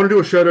to do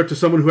a shout out to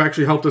someone who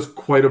actually helped us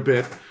quite a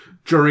bit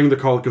during the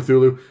Call of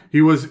Cthulhu.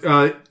 He was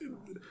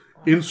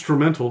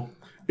instrumental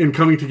in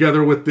coming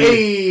together with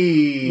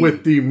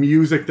the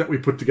music that we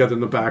put together in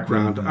the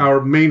background. Mm-hmm.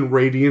 Our main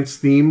Radiance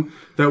theme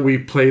that we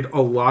played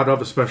a lot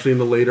of, especially in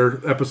the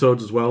later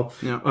episodes as well.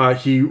 Yeah.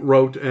 He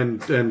wrote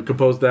and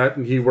composed that,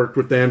 and he worked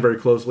with Dan very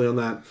closely on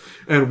that.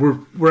 And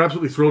we're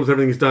absolutely thrilled with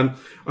everything he's done.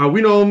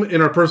 We know him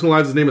in our personal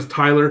lives. His name is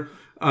Tyler.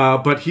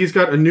 But he's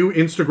got a new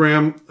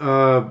Instagram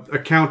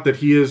account that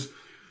he has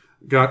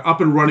got up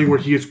and running where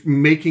he is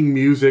making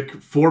music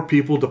for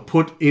people to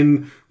put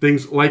in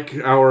things like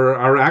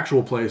our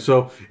actual play.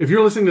 So if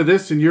you're listening to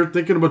this and you're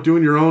thinking about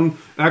doing your own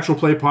actual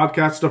play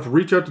podcast stuff,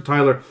 reach out to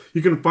Tyler.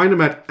 You can find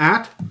him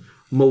at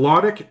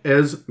Melodic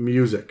as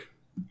Music.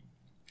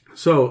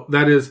 So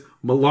that is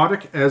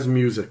Melodic as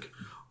Music.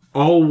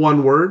 All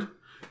one word.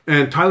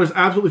 And Tyler's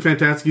absolutely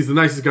fantastic. He's the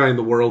nicest guy in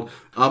the world.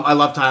 I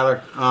love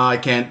Tyler. I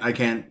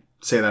can't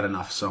say that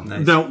enough. So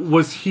Now,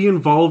 was he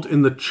involved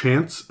in the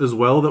chants as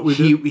well that we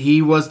did?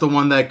 he was the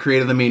one that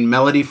created the main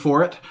melody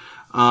for it,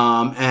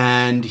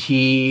 and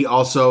he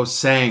also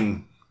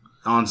sang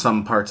on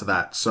some parts of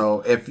that.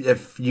 So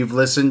if you've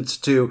listened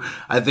to,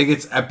 I think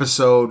it's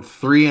episode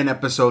 3 and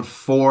episode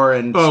 4,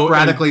 and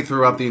sporadically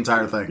throughout the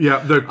entire thing. Yeah,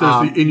 there's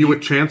the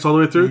Inuit chants all the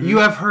way through. You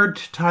have heard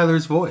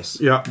Tyler's voice.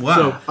 Yeah.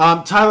 Wow.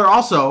 So, Tyler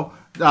also,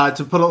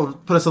 to put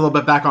us a little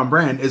bit back on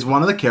brand, is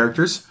one of the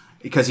characters,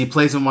 because he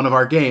plays in one of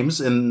our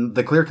games, in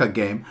the Clear Cut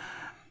game,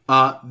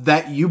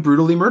 that you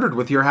brutally murdered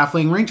with your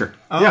Halfling Ranger.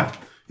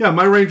 Yeah,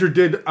 my ranger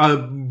did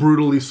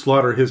brutally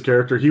slaughter his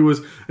character. He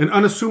was an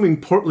unassuming,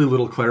 portly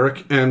little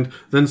cleric, and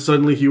then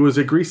suddenly he was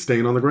a grease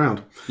stain on the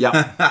ground.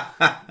 Yeah.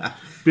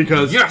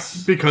 Because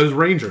Yes! because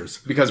rangers.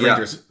 Because Yeah.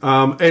 Rangers.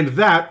 And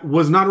that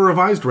was not a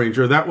revised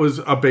ranger. That was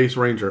a base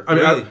ranger. I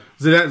mean, Really?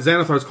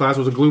 Xanathar's class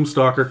was a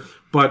Gloomstalker,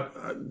 but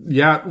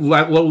at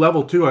low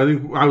level too. I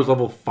think I was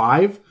level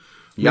 5,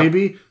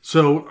 maybe.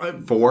 So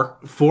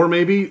 4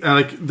 maybe.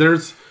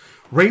 There's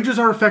rangers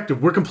are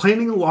effective. We're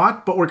complaining a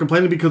lot, but we're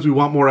complaining because we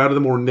want more out of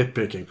them. Or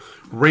nitpicking.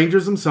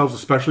 Rangers themselves,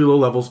 especially low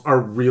levels, are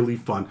really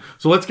fun.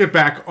 So let's get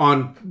back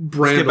on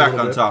brand. Let's get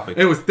back on topic.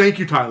 Anyways, thank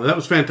you, Tyler. That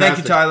was fantastic. Thank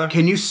you, Tyler.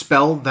 Can you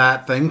spell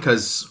that thing?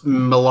 Because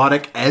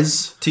Melodic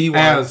as... T-Y.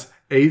 As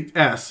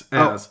A-S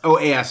as. Oh,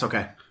 A-S,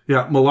 okay.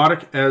 Yeah,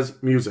 Melodic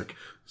as Music.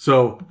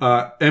 So,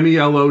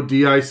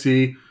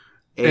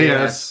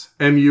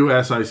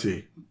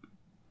 MELODIC-ASMUSIC.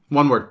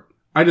 One word.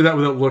 I did that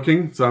without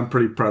looking, so I'm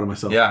pretty proud of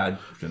myself. Yeah.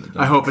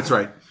 I hope it's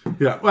right.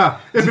 Yeah. Well,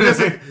 if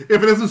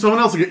it isn't, someone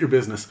else will get your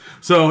business.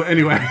 So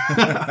anyway,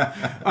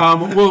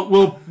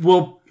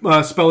 we'll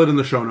spell it in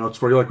the show notes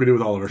for you, like we do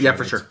with all of our show Yeah, for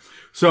notes. sure.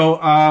 So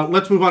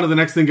let's move on to the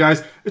next thing,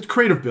 guys. It's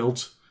creative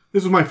builds.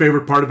 This is my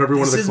favorite part of every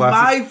one of the This is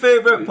classes. my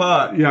favorite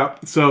part. Yeah.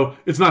 So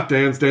it's not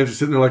Dan's. Dan's just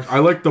sitting there like, I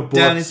like the books.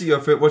 Dan,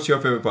 what's your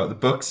favorite part? The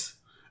books?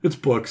 It's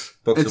books.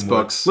 It's and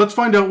books. Let's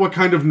find out what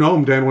kind of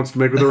gnome Dan wants to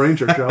make with a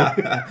ranger, shall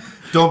we?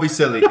 Don't be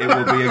silly. It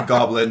will be a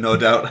goblin, no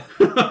doubt.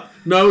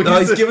 No,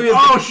 he's giving us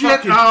Oh the shit!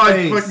 fucking I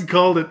face. fucking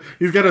called it.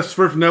 He's got a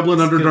Svirfneblin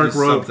gonna Underdark be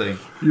robe. something.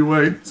 You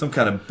wait. Some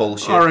kind of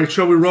bullshit. All right,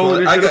 shall we roll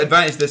it? I got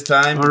advantage this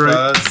time All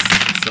right.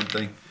 because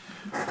something.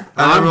 And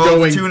I'm I rolled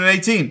going- 2 and an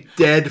 18.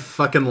 Dead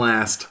fucking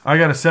last. I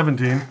got a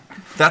 17.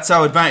 That's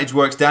how advantage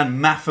works, Dan.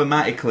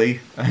 Mathematically,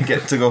 I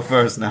get to go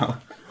first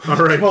now. All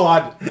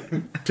right,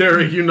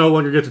 Terry, you no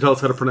longer get to tell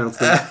us how to pronounce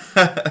things.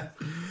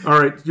 All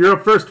right, you're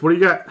up first. What do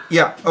you got?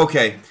 Yeah,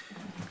 okay.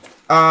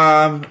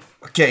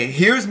 Okay,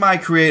 here's my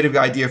creative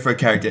idea for a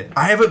character.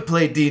 I haven't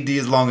played D&D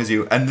as long as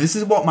you, and this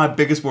is what my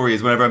biggest worry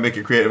is whenever I make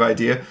a creative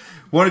idea.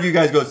 One of you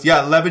guys goes,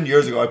 yeah, 11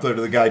 years ago I played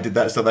with a guy who did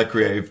that, it's not that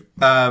creative.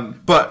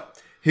 But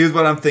here's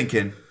what I'm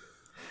thinking.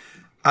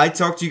 I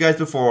talked to you guys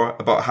before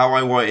about how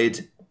I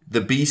wanted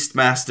the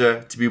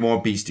Beastmaster to be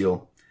more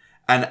bestial.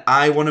 And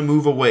I want to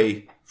move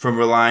away from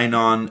relying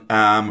on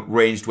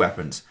ranged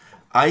weapons.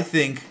 I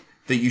think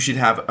that you should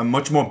have a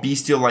much more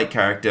bestial-like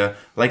character,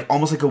 like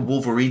almost like a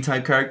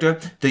Wolverine-type character,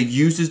 that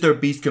uses their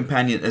beast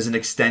companion as an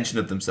extension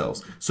of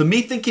themselves. So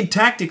me thinking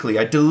tactically,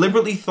 I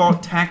deliberately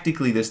thought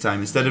tactically this time,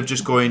 instead of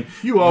just going...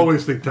 You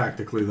always think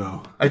tactically,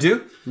 though. I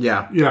do?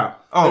 Yeah. Yeah.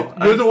 Oh,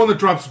 You're the one that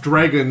drops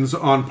dragons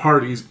on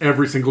parties,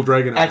 every single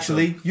dragon episode.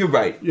 Actually, you're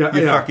right. Yeah,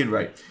 You're yeah. fucking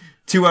right.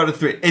 2 out of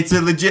 3. It's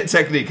a legit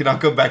technique, and I'll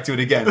come back to it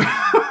again.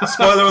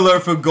 Spoiler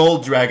alert for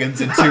gold dragons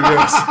in 2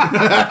 weeks.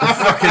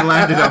 Fucking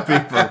landed on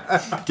people.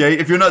 Okay,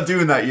 if you're not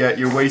doing that yet,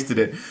 you're wasted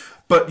it.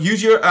 But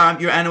use your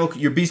animal,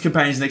 your beast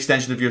companion as an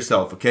extension of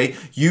yourself. Okay,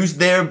 you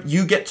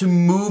get to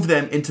move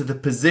them into the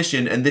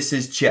position, and this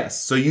is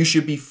chess. So you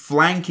should be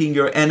flanking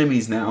your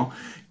enemies now,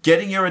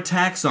 getting your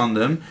attacks on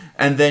them,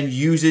 and then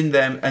using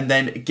them, and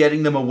then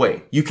getting them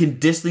away. You can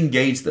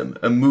disengage them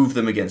and move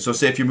them again. So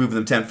say if you're moving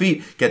them 10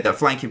 feet, get that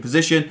flanking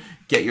position,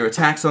 get your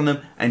attacks on them,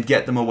 and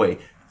get them away.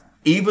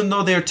 Even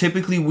though they're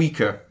typically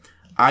weaker,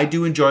 I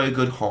do enjoy a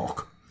good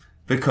hawk.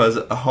 Because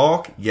a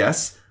hawk,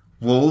 yes,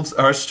 wolves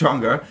are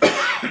stronger.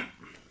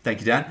 Thank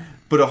you, Dan.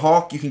 But a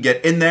hawk, you can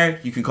get in there,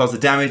 you can cause the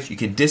damage, you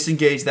can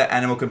disengage that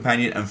animal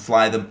companion and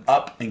fly them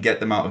up and get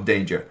them out of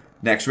danger.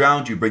 Next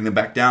round, you bring them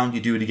back down,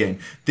 you do it again.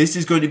 This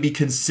is going to be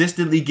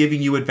consistently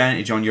giving you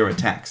advantage on your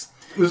attacks.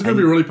 This is going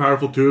to be really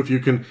powerful, too, if you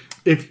can...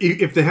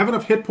 If they have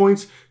enough hit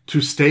points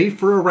to stay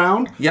for a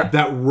round, Yep.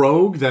 that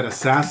rogue, that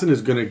assassin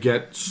is going to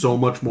get so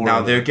much more. Now out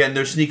of they're it. getting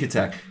their sneak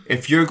attack.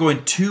 If you're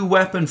going 2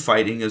 weapon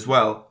fighting as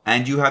well,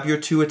 and you have your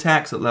 2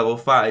 attacks at level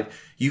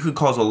 5, you could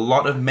cause a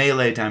lot of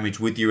melee damage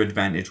with your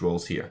advantage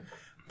rolls here.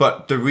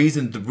 But the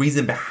reason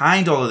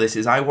behind all of this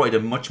is I wanted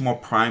a much more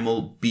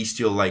primal,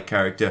 bestial-like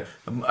character.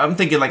 I'm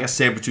thinking like a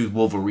saber-toothed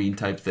Wolverine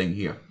type thing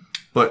here.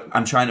 But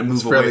I'm trying to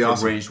move away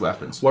from ranged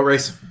weapons. What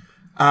race?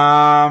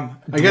 I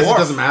guess it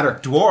doesn't matter.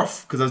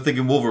 Dwarf, because I was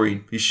thinking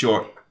Wolverine. He's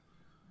short.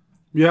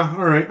 Yeah,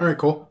 all right. All right,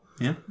 cool.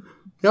 Yeah.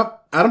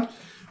 Yep. Adam?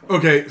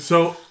 Okay,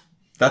 so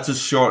That's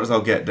as short as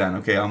I'll get, Dan.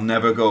 Okay, I'll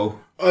never go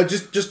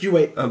Just you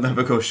wait. I'll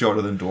never go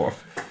shorter than dwarf.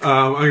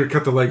 I'm going to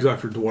cut the legs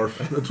off your dwarf.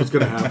 That's what's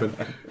going to happen.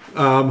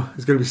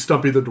 He's going to be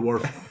Stumpy the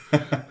dwarf.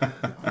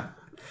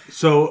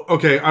 So,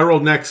 okay, I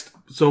rolled next.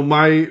 So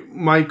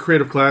my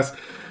creative class,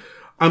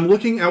 I'm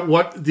looking at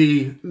what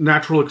the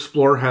Natural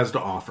Explorer has to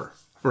offer,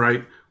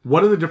 right?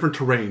 What are the different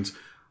terrains?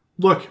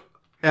 Look,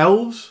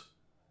 elves,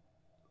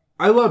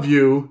 I love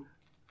you.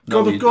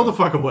 Go the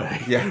fuck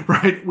away. Yeah.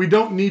 Right? We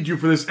don't need you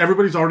for this.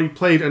 Everybody's already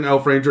played an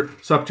Elf Ranger.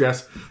 Sup,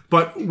 Jess?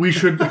 But we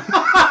should... But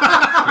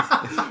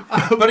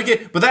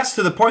that's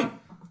to the point.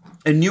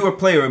 A newer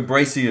player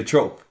embracing a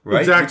trope, right?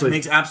 Exactly. Which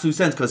makes absolute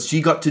sense because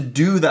she got to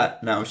do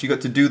that now. She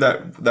got to do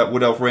that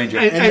Wood Elf Ranger.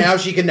 And now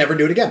she can never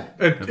do it again.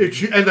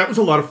 And that was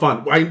a lot of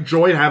fun. I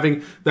enjoyed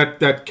having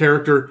that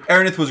character.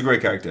 Erinith was a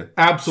great character.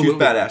 Absolutely. She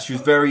was badass. She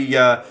was very...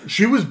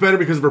 She was better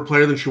because of her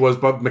player than she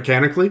was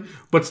mechanically,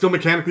 but still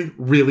mechanically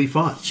really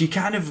fun. She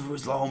kind of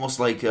was almost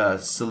like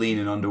Celine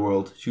in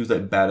Underworld. She was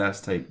like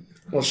badass type.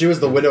 Well, she was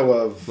the widow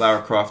of...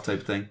 Lara Croft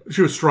type thing.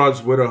 She was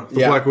Strahd's widow,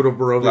 the Black Widow of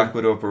Barovia. Black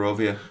Widow of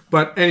Barovia.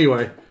 But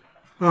anyway...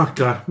 Oh,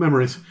 God,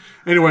 memories.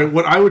 Anyway,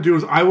 what I would do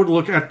is I would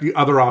look at the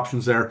other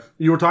options there.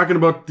 You were talking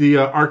about the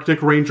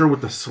Arctic Ranger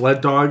with the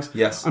sled dogs.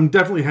 Yes. I'm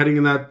definitely heading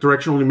in that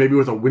direction, only maybe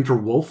with a Winter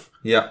Wolf.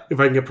 Yeah. If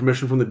I can get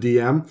permission from the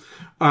DM.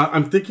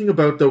 I'm thinking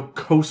about, though,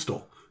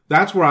 Coastal.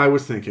 That's where I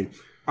was thinking.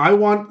 I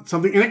want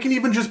something, and it can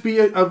even just be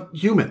a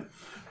human,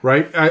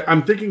 right?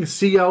 I'm thinking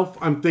Sea Elf.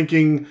 I'm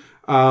thinking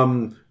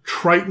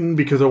Triton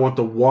because I want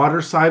the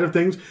water side of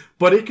things.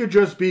 But it could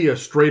just be a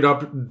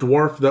straight-up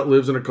dwarf that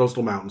lives in a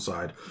coastal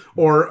mountainside.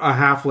 Or a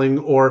halfling,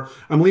 or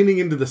I'm leaning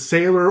into the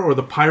sailor or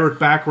the pirate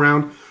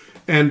background.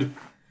 And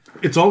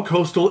it's all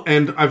coastal,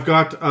 and I've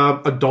got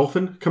a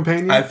dolphin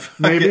companion,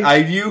 maybe.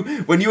 I knew,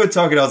 when you were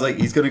talking, I was like,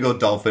 he's going to go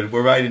dolphin.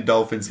 We're riding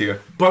dolphins here.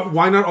 But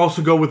why not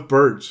also go with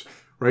birds?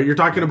 Right, you're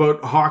talking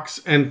about hawks,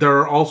 and there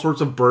are all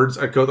sorts of birds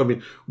at coast. I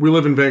mean, we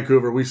live in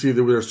Vancouver. We see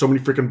that there are so many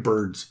freaking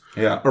birds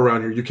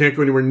around here. You can't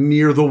go anywhere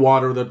near the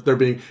water that there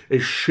being a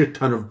shit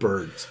ton of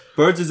birds.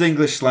 Birds is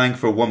English slang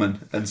for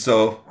woman, and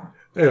so...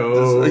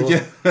 Hey-oh.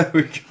 Yeah, there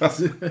we go.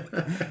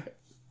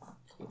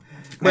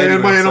 My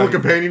animal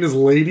companion is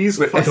ladies.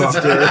 Fuck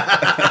off, Derek.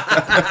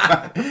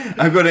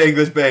 I'm going to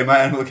English Bay. My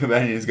animal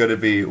companion is going to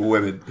be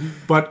women.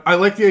 But I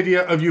like the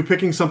idea of you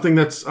picking something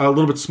that's a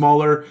little bit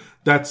smaller.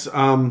 That's...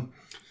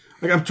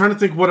 like I'm trying to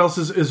think what else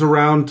is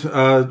around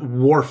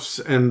wharfs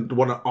and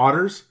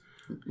otters,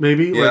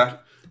 maybe. Yeah. Like,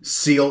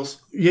 seals.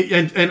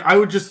 Yeah, and I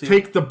would just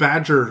take the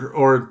badger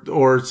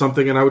or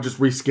something, and I would just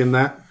reskin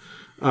that.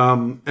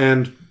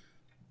 And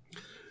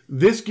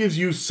this gives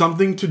you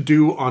something to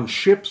do on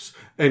ships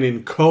and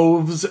in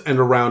coves and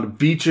around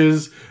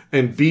beaches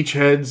and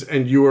beachheads,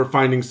 and you are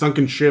finding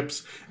sunken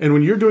ships. And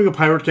when you're doing a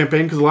pirate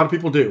campaign, because a lot of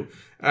people do.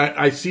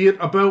 I see it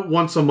about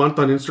once a month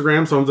on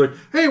Instagram. Someone's like,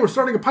 hey, we're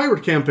starting a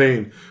pirate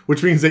campaign,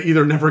 which means they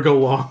either never go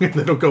long and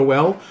they don't go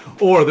well,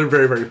 or they're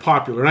very, very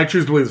popular. And I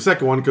choose to believe the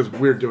second one because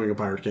we're doing a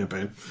pirate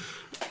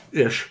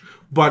campaign-ish.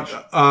 But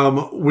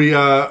one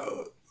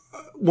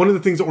of the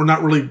things that we're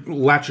not really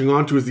latching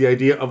onto is the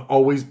idea of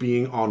always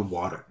being on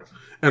water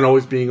and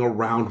always being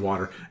around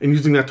water and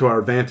using that to our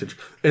advantage.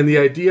 And the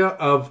idea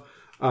of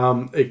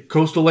a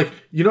coastal, like,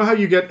 you know how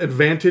you get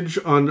advantage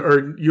on,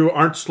 or you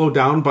aren't slowed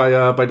down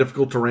by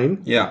difficult terrain?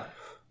 Yeah.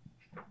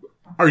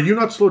 Are you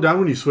not slowed down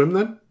when you swim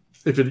then?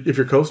 If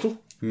you're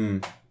coastal?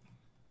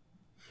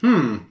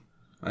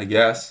 I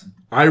guess.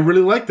 I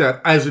really like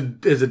that. As a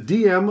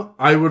DM,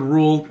 I would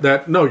rule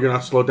that, no, you're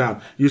not slowed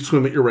down. You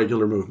swim at your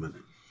regular movement.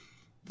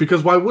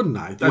 Because why wouldn't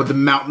I? Would the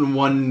mountain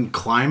one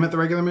climb at the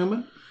regular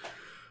movement?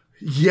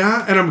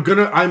 Yeah, and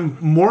I'm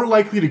more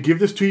likely to give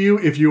this to you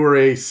if you were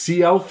a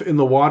sea elf in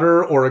the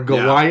water or a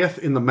Goliath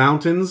in the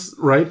mountains,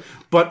 right?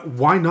 But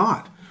why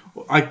not?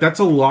 Like that's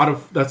a lot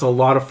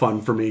of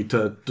fun for me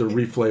to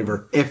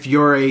reflavor. If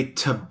you're a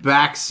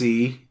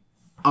tabaxi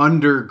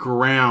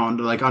underground,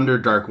 like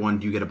Underdark one,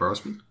 do you get a burrow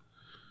speed?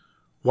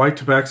 Why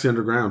Tabaxi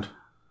Underground?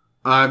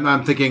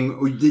 I'm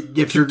thinking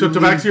if you're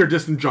Tabaxi or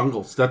distant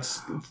jungles.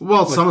 That's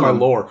well, like some of by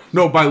them. lore.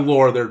 No, by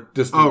lore they're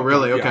distant. Oh,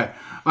 really? Yeah. Okay.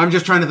 I'm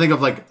just trying to think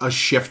of like a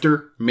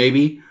shifter,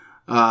 maybe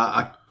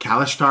a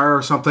Kalishtar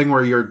or something,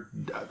 where you're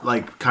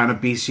like kind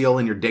of bestial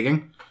and you're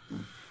digging.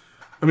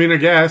 I mean, I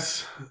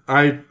guess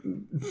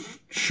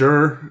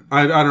sure.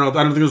 I don't know.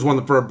 I don't think there's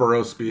one for a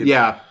burrow speed.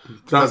 Yeah,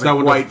 that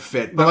would quite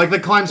fit. But like the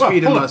climb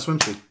speed and the swim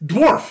speed.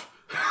 Dwarf.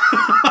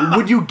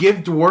 Would you give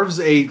dwarves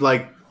a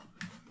like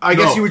I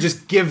guess No. you would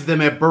just give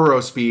them a burrow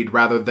speed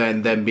rather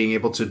than them being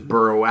able to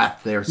burrow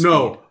at their speed.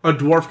 No, a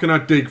dwarf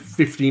cannot dig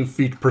 15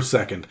 feet per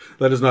second.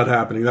 That is not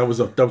happening. That was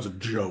a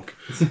joke.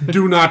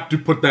 Do not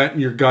put that in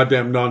your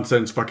goddamn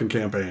nonsense fucking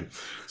campaign.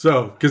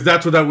 So, because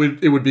that's what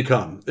it would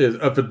become.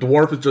 If a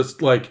dwarf is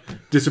just like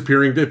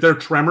disappearing, if they're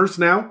tremors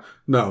now,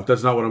 no,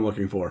 that's not what I'm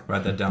looking for.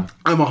 Write that down.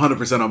 I'm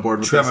 100% on board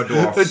with Tremor this.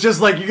 dwarfs. It's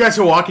just like you guys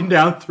are walking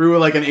down through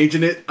like an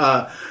ancient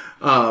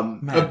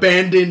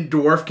abandoned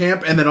dwarf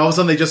camp, and then all of a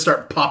sudden they just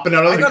start popping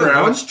out of the gotta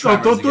ground. watch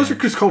Tremors Those are again.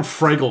 just called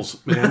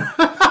Fraggles, man.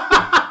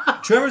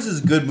 Tremors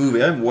is a good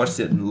movie. I haven't watched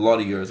it in a lot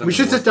of years. We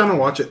should sit down and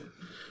watch it.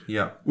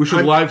 Yeah. We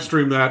should live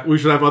stream that. We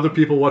should have other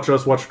people watch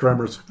us watch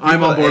Tremors.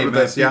 I'm on board with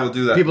man, this. Yeah, People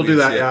do that. People do weird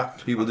that. shit. Yeah,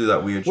 People do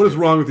that weird What is shit.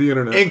 wrong with the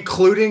internet?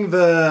 including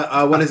the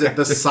what is it?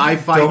 The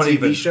sci-fi Don't TV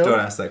even, show. Don't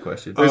ask that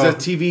question. There's a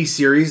TV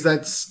series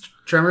that's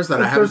Tremors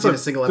that I haven't seen a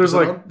single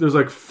episode on. There's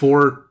like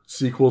 4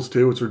 sequels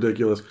too. It's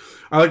ridiculous.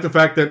 I like the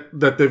fact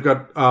that they've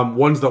got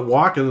ones that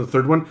walk, and the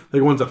third one they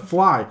got ones that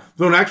fly.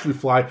 They don't actually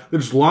fly. They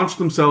just launch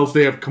themselves.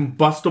 They have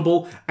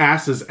combustible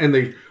asses, and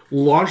they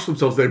launch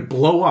themselves. They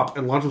blow up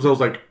and launch themselves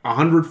like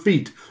 100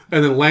 feet,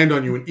 and then land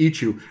on you and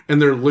eat you.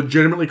 And they're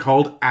legitimately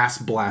called ass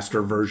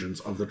blaster versions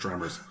of the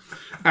Tremors.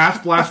 Ass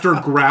blaster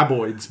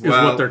graboids is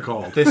Well, what they're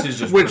called. this is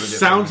just which proving it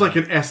sounds for like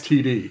an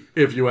STD,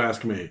 if you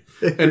ask me.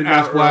 An You're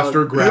ass not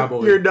blaster wrong.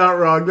 graboid. You're not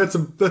wrong. That's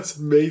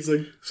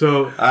amazing.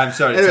 So I'm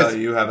sorry to Anyways. tell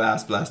you, you have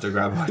ass blaster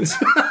graboids.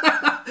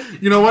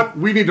 you know what?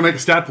 We need to make a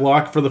stat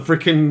block for the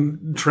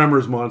freaking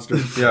Tremors monster.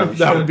 Yeah, we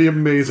that should. would be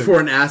amazing.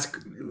 For an ass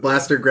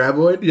blaster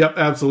graboid. Yep,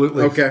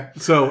 absolutely. Okay.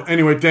 So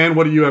anyway, Dan,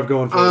 what do you have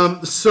going for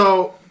us?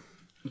 So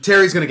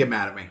Terry's gonna get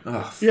mad at me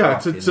Yeah,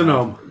 it's a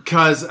gnome.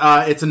 because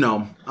it's a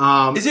gnome.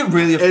 Is it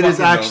really a It is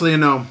fucking actually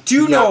gnome? a gnome. Do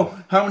you know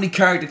how many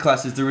character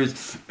classes there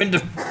is in the...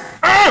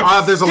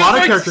 There's a lot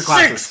of character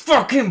classes. 6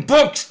 fucking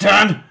books,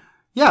 Dan!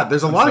 Yeah,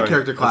 there's a lot sorry. of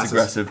character That's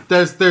classes.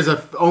 aggressive. There's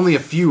only a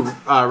few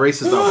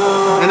races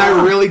though, and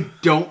I really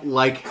don't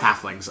like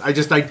halflings.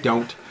 I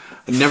don't.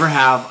 I never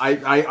have.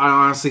 I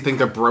honestly think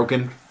they're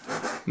broken.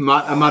 I'm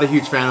not a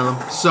huge fan of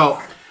them. So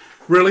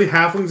Really,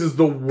 halflings is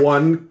the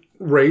one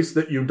race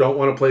that you don't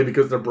want to play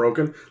because they're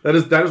broken. That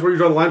is where you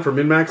draw the line for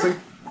min-maxing.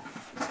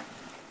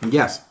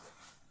 yes.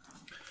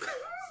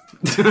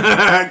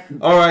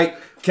 Alright,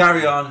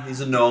 carry on.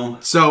 He's a gnome.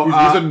 So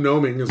He's a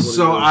gnoming, is what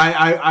so he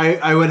is.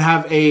 I would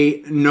have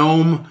a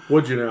gnome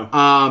What'd you know?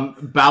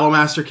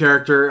 Battlemaster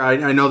character.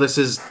 I know this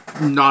is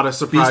not a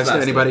surprise to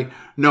Beastmaster. anybody.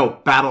 No,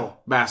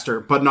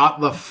 Battlemaster, but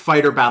not the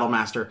fighter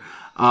Battlemaster.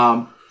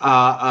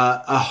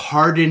 A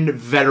hardened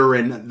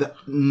veteran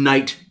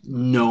knight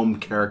gnome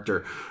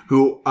character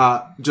who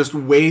just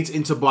wades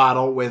into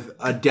battle with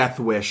a death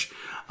wish.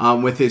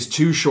 With his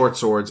 2 short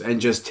swords and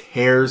just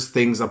tears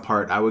things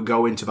apart. I would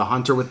go into the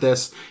hunter with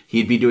this.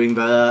 He'd be doing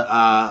the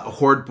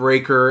horde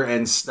breaker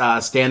and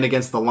stand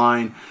against the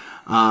line.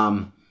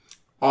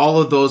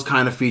 All of those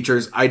kind of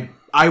features.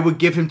 I would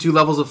give him 2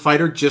 levels of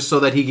fighter just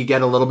so that he could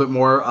get a little bit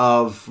more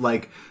of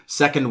like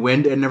second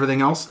wind and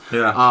everything else.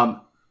 Yeah.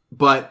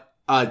 But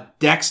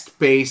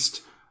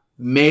dex-based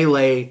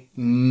melee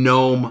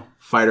gnome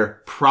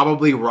fighter,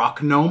 probably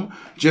rock gnome,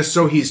 just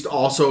so he's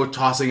also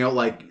tossing out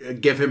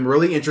like give him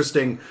really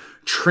interesting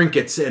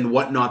trinkets and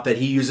whatnot that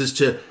he uses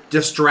to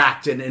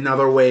distract and in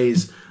other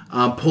ways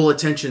pull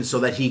attention so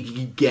that he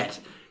can get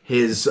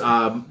his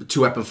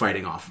 2-weapon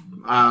fighting off.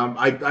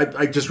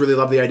 I just really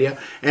love the idea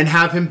and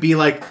have him be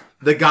like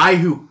the guy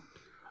who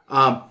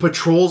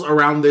patrols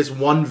around this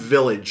one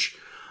village,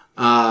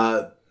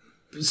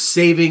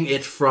 saving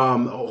it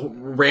from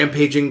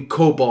rampaging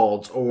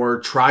kobolds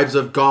or tribes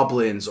of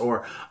goblins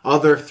or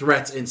other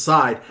threats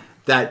inside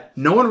that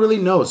no one really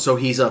knows. So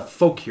he's a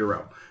folk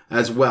hero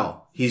as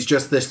well. He's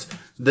just this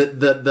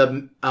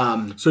the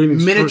So he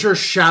needs miniature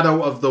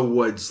shadow of the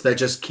woods that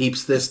just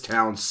keeps this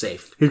town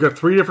safe. He's got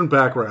 3 different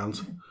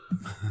backgrounds,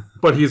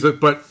 but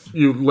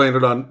you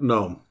landed on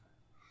gnome.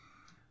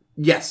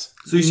 Yes.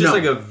 So he's just No.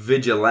 like a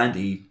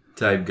vigilante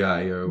type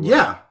guy, or what?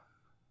 Yeah.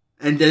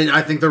 And then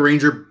I think the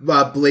ranger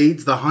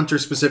bleeds, the hunter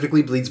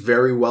specifically bleeds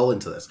very well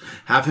into this.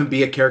 Have him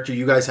be a character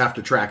you guys have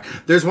to track.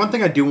 There's one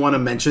thing I do want to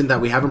mention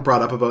that we haven't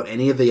brought up about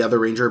any of the other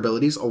ranger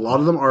abilities. A lot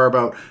of them are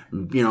about,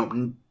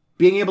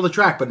 being able to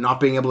track, but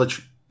not being able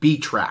to be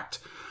tracked.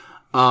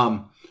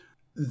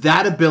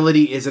 That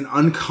ability is an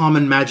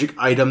uncommon magic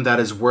item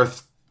that is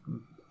worth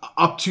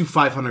up to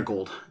 500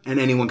 gold. And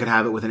anyone could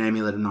have it with an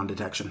amulet of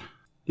non-detection.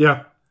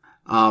 Yeah.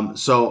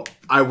 So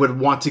I would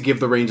want to give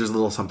the Rangers a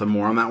little something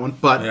more on that one.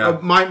 But Yeah.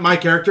 my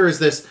character is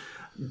this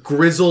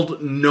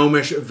grizzled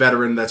gnomish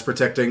veteran that's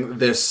protecting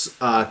this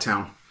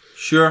town.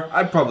 Sure,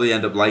 I'd probably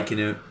end up liking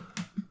it.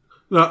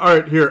 No, all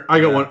right, here I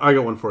got one. I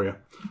got one for you.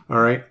 All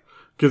right,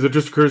 because it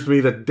just occurs to me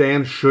that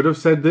Dan should have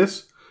said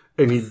this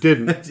and he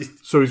didn't,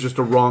 so he's just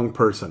a wrong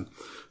person.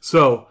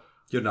 So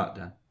You're not,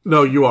 Dan.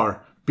 no, you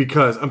are,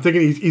 because I'm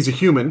thinking he's a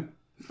human.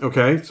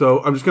 Okay,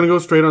 so I'm just going to go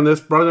straight on this.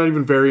 Probably not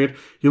even variant.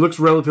 He looks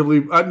relatively...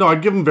 no,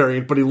 I'd give him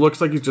variant, but he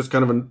looks like he's just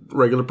kind of a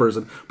regular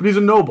person. But he's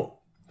a noble.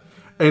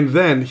 And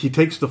then he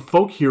takes the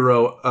folk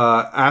hero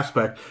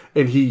aspect,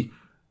 and he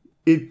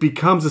it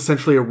becomes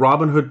essentially a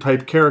Robin Hood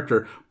type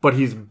character, but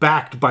he's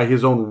backed by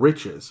his own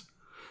riches.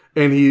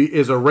 And he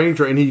is a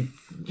ranger, and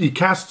he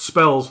casts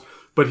spells,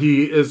 but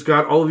he has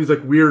got all of these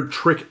like weird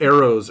trick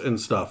arrows and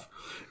stuff.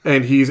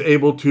 And he's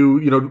able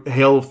to,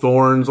 Hail of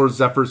Thorns or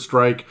Zephyr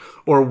Strike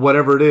or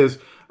whatever it is,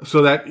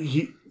 so that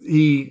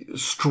he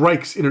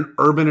strikes in an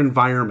urban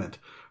environment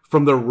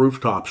from the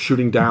rooftop,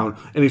 shooting down.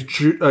 And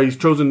he's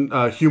chosen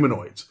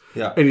humanoids.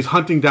 Yeah. And he's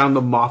hunting down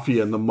the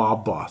mafia and the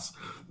mob boss.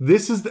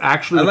 This is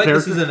actually I the like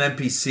character. this is an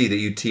NPC that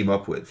you team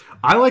up with.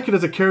 I like it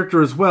as a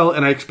character as well,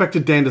 and I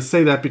expected Dan to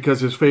say that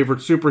because his favorite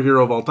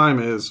superhero of all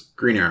time is...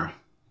 Green Arrow.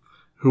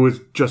 Who is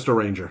just a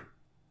ranger.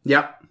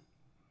 Yep.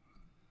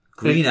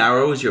 Green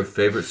Arrow is your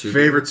favorite superhero?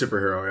 Favorite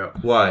superhero,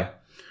 yeah. Why?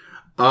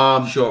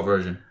 Short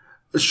version.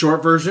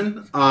 Short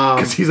version?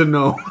 Because he's a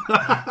gnome.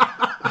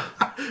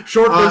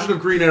 Short version of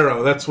Green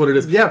Arrow. That's what it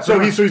is. Yeah. So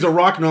he's a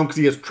rock gnome because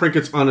he has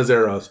trinkets on his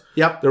arrows.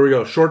 Yep. There we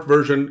go. Short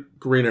version,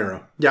 Green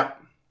Arrow. Yep.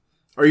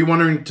 Are you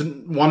wanting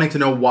to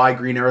know why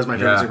Green Arrow is my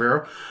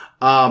favorite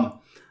superhero?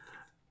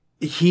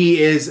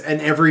 He is an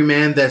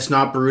everyman that's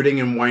not brooding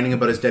and whining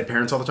about his dead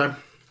parents all the time.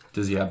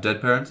 Does he have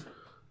dead parents?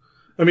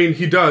 I mean,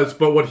 he does,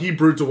 but what he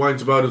broods and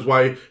whines about is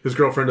why his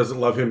girlfriend doesn't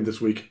love him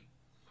this week.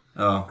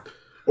 Oh.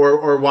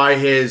 Or why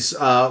his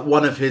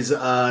one of his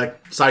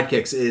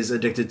sidekicks is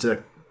addicted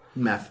to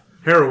meth.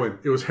 Heroin.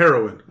 It was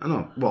heroin. I don't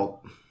know.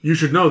 Well, You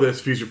should know this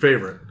if he's your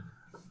favorite.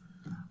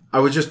 I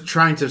was just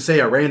trying to say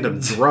a random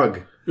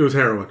drug. It was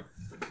heroin.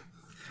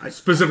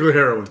 Specifically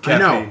heroin. I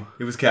know.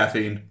 It was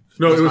caffeine.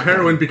 No, it was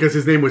heroin because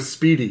his name was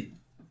Speedy.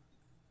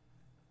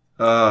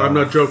 I'm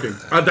not joking.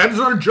 That is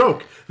not a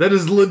joke. That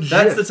is legit.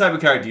 That's the type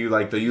of character you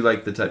like, though. You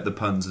like the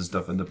puns and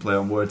stuff and the play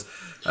on words.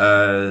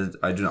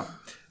 I do not.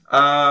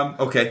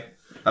 Okay.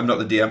 I'm not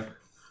the DM.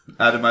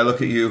 Adam, I look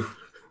at you.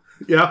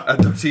 Yeah. I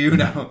look to you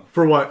now.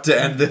 For what? To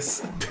end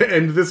this. To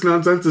end this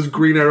nonsense, this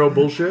Green Arrow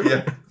bullshit?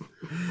 Yeah.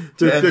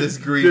 To end this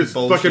green this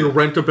bullshit. fucking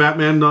rent a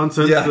Batman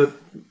nonsense. Yeah.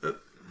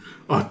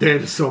 Oh, Dan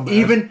is so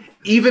mad.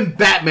 Even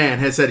Batman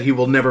has said he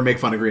will never make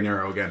fun of Green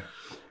Arrow again.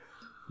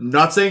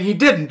 Not saying he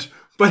didn't,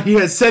 but he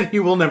has said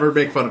he will never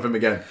make fun of him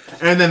again.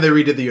 And then they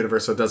redid the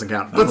universe, so it doesn't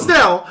count. But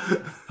still,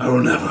 I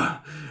will never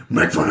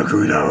make fun of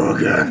Green Arrow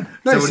again.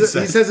 no, what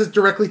he says it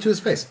directly to his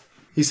face.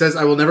 He says,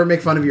 "I will never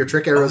make fun of your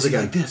trick arrows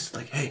again." Like this.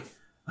 Like, hey,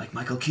 like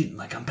Michael Keaton,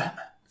 like I'm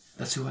Batman.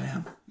 That's who I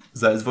am. Is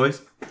that his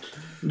voice?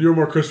 You're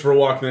more Christopher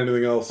Walken than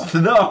anything else.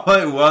 No,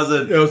 it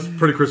wasn't. It was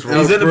pretty Christopher Walken.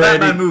 He's in a Brady.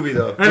 Batman movie,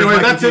 though. Anyway,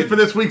 With that's Michael it for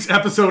this week's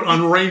episode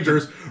on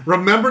Rangers.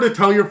 Remember to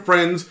tell your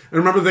friends, and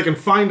remember they can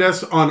find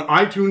us on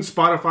iTunes,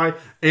 Spotify,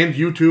 and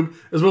YouTube,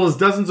 as well as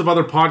dozens of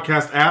other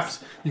podcast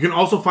apps. You can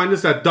also find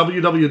us at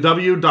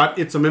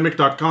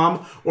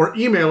www.itsamimic.com or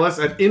email us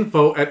at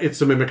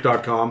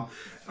info@itsamimic.com.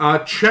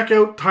 Check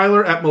out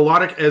Tyler at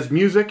Melodic as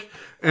Music,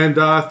 and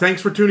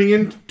thanks for tuning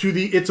in to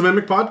the It's a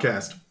Mimic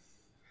podcast.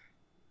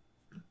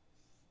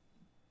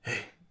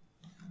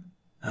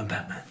 I'm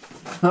Batman.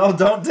 Oh,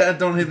 don't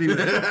hit me with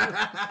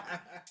that.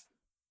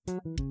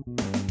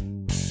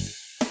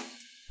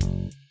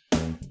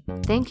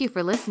 Thank you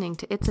for listening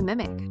to It's a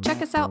Mimic.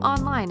 Check us out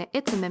online at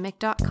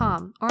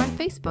itsamimic.com or on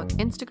Facebook,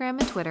 Instagram,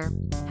 and Twitter.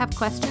 Have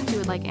questions you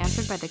would like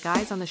answered by the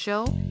guys on the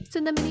show?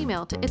 Send them an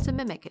email to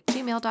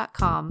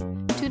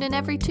itsamimic@gmail.com. Tune in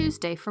every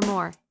Tuesday for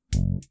more.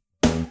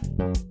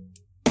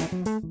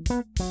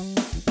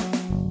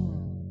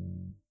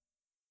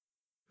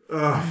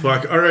 Oh,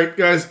 fuck. All right,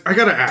 guys, I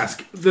gotta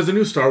ask. There's a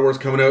new Star Wars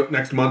coming out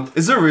next month.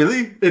 Is there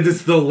really? It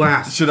is the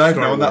last. Should I have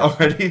Star known that Wars.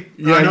 already?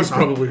 Yeah, know you some.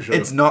 probably should.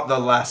 It's not the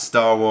last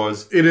Star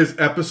Wars. It is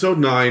Episode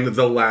 9,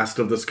 the last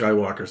of the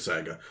Skywalker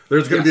saga.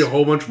 There's going to be a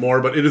whole bunch more,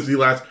 but it is the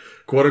last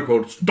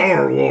quote-unquote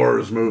Star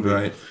Wars movie.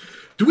 Right.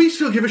 Do we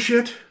still give a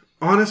shit?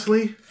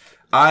 Honestly?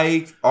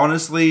 I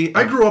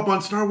grew up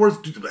on Star Wars,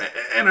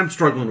 and I'm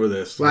struggling with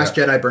this. Last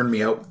Jedi burned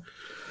me out.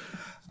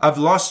 I've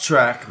lost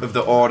track of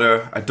the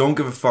order. I don't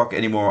give a fuck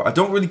anymore. I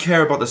don't really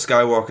care about the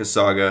Skywalker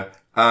saga.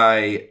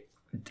 I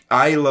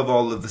love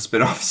all of the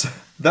spin-offs.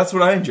 That's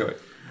what I enjoy.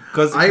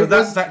 Because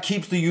that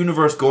keeps the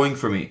universe going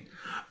for me.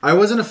 I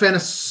wasn't a fan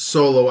of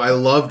Solo. I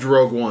loved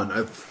Rogue One.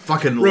 I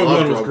fucking Rogue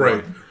loved One was Rogue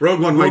great. One.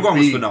 Rogue One Rogue might One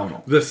was be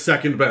phenomenal. the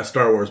second best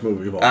Star Wars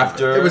movie of all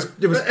After time.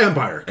 It was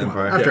Empire. Come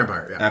Empire. on. after Yeah.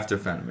 Empire. Yeah. After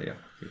Phantom, yeah.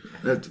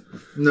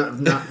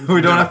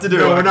 We don't have to do it.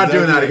 No, we're not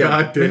doing that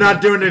God again. damn. We're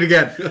not doing it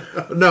again.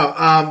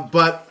 No,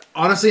 but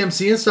honestly, I'm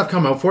seeing stuff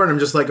come out for it, and I'm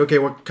just like, okay,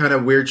 what kind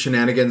of weird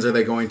shenanigans are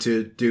they going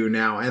to do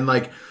now? And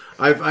like,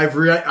 I've How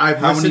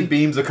many listened.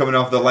 beams are coming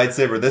off the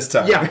lightsaber this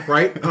time? Yeah,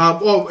 right.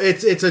 Well,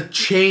 it's a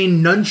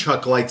chain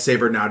nunchuck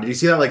lightsaber now. Did you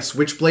see that like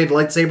switchblade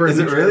lightsaber? Is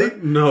in it the trailer? really?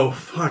 No,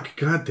 fuck.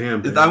 God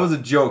damn. That was a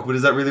joke, but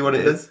is that really what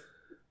it is?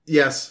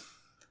 Yes.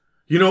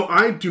 You know,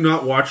 I do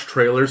not watch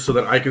trailers so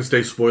that I can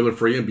stay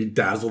spoiler-free and be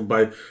dazzled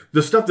by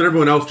the stuff that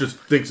everyone else just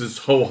thinks is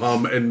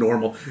ho-hum and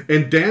normal.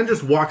 And Dan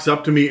just walks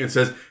up to me and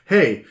says,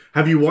 "Hey,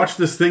 have you watched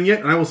this thing yet?"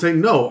 And I will say,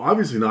 "No,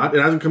 obviously not.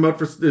 It hasn't come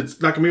out it's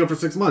not coming out for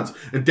 6 months."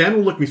 And Dan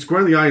will look me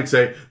square in the eye and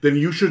say, "Then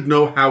you should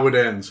know how it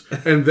ends."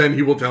 And then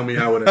he will tell me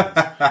how it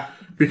ends.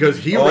 because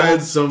he Oh,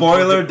 read some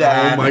spoiler,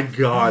 Dan. Oh my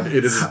god,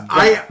 it is.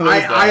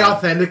 I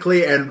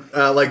authentically, and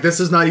like this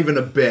is not even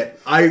a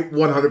bit, I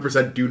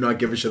 100% do not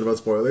give a shit about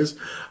spoilers.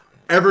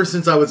 Ever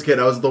since I was a kid,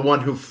 I was the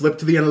one who flipped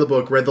to the end of the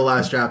book, read the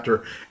last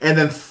chapter, and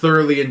then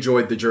thoroughly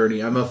enjoyed the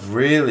journey.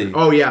 Really?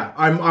 Oh yeah,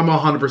 I'm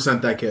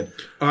 100% that kid.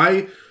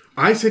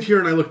 I sit here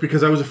and I look,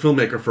 because I was a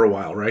filmmaker for a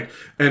while, right?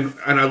 And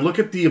I look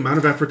at the amount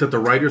of effort that the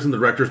writers and the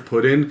directors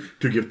put in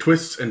to give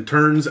twists and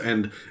turns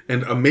and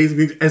amazing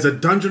things. As a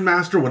dungeon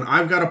master, when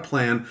I've got a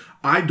plan,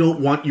 I don't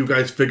want you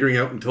guys figuring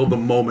out until the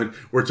moment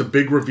where it's a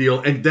big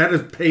reveal, and that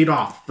has paid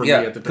off for me at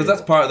the table. because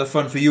that's part of the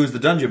fun for you as the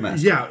dungeon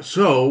master. Yeah,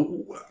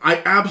 so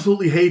I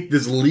absolutely hate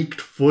this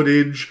leaked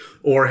footage,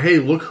 or hey,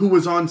 look who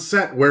was on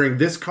set wearing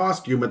this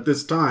costume at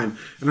this time.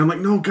 And I'm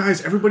like, no,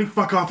 guys, everybody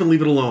fuck off and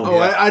leave it alone. Oh,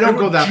 I don't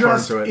go that far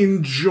just into it.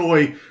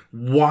 enjoy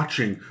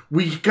watching.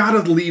 We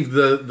gotta leave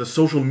the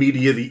social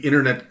media, the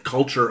internet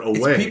culture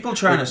away. It's people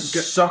trying to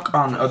suck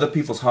on other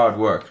people's hard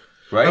work,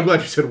 right? I'm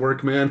glad you said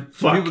work, man.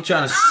 Fuck. People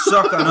trying to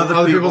suck on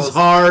other people's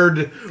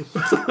hard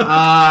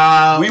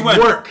We went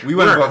work.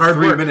 about Hard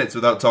 3 work. minutes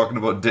without talking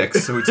about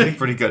dicks, so we did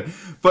pretty good.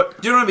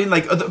 But do you know what I mean?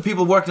 Like other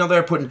people working out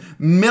there putting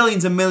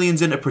millions and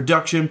millions into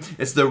production.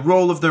 It's the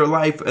role of their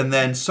life, and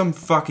then some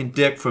fucking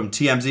dick from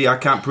TMZ, I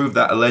can't prove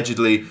that,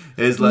 allegedly,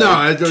 is like,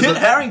 No, Kit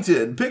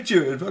Harington,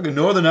 picture in fucking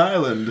Northern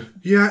Ireland.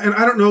 Yeah, and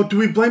I don't know, do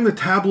we blame the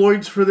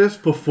tabloids for this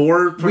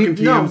before fucking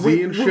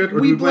TMZ and shit? Or do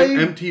we blame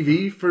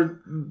MTV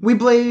for... We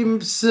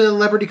blame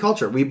celebrity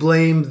culture. We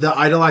blame the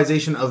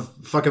idolization of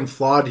fucking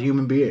flawed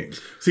human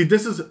beings. See,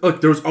 this is... Look,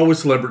 there was always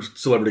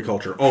celebrity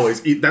culture.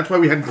 Always. That's why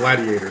we had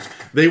gladiators.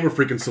 They were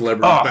freaking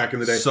celebrities back in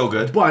the day. So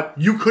good. But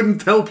you couldn't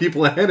tell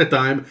people ahead of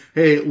time,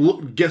 hey,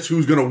 look, guess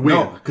who's going to win?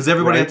 No, because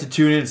everybody right? had to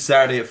tune in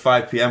Saturday at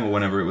 5 p.m. or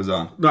whenever it was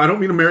on. No, I don't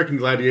mean American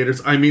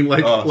gladiators. I mean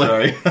like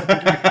Sorry.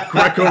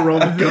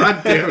 Greco-Roman.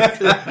 God damn it.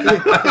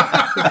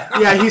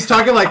 Yeah, he's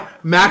talking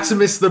like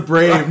Maximus the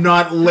Brave,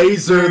 not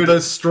Laser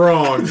the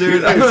Strong.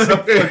 Dude, I'm so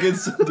fucking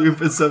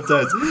stupid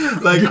sometimes.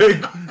 Like,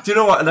 do you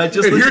know what? And I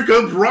just And listened,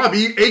 here comes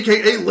Robbie,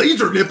 a.k.a.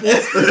 Laser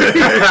Nipples.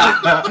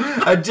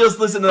 I just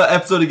listened to that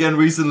episode again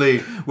recently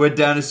where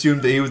Dan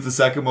assumed that he was the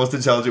second most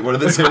intelligent one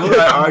of the table.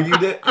 I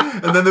argued it.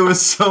 And then there was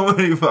so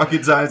many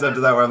fucking times after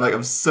that where I'm like,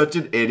 I'm such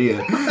an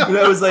idiot. And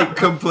I was like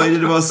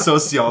complaining about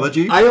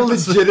sociology. I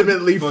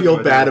legitimately feel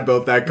my bad God.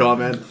 about that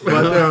comment.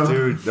 But no.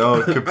 Dude,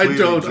 no, I completely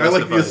don't. I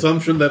like the justified.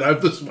 assumption that I'm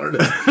the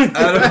smartest.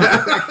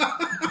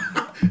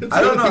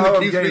 I don't know how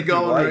I'm keeps me getting through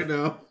going life right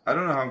now. I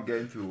don't know how I'm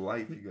getting through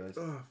life, you guys.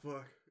 Oh,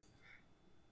 fuck.